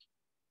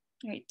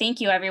 All right, thank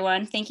you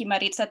everyone. Thank you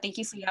Maritza, thank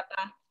you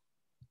Suyapa.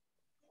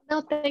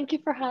 No, thank you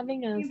for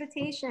having us.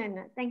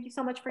 Invitation. Thank you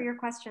so much for your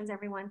questions,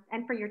 everyone,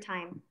 and for your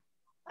time.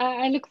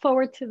 I look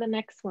forward to the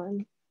next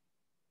one.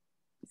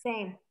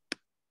 Same.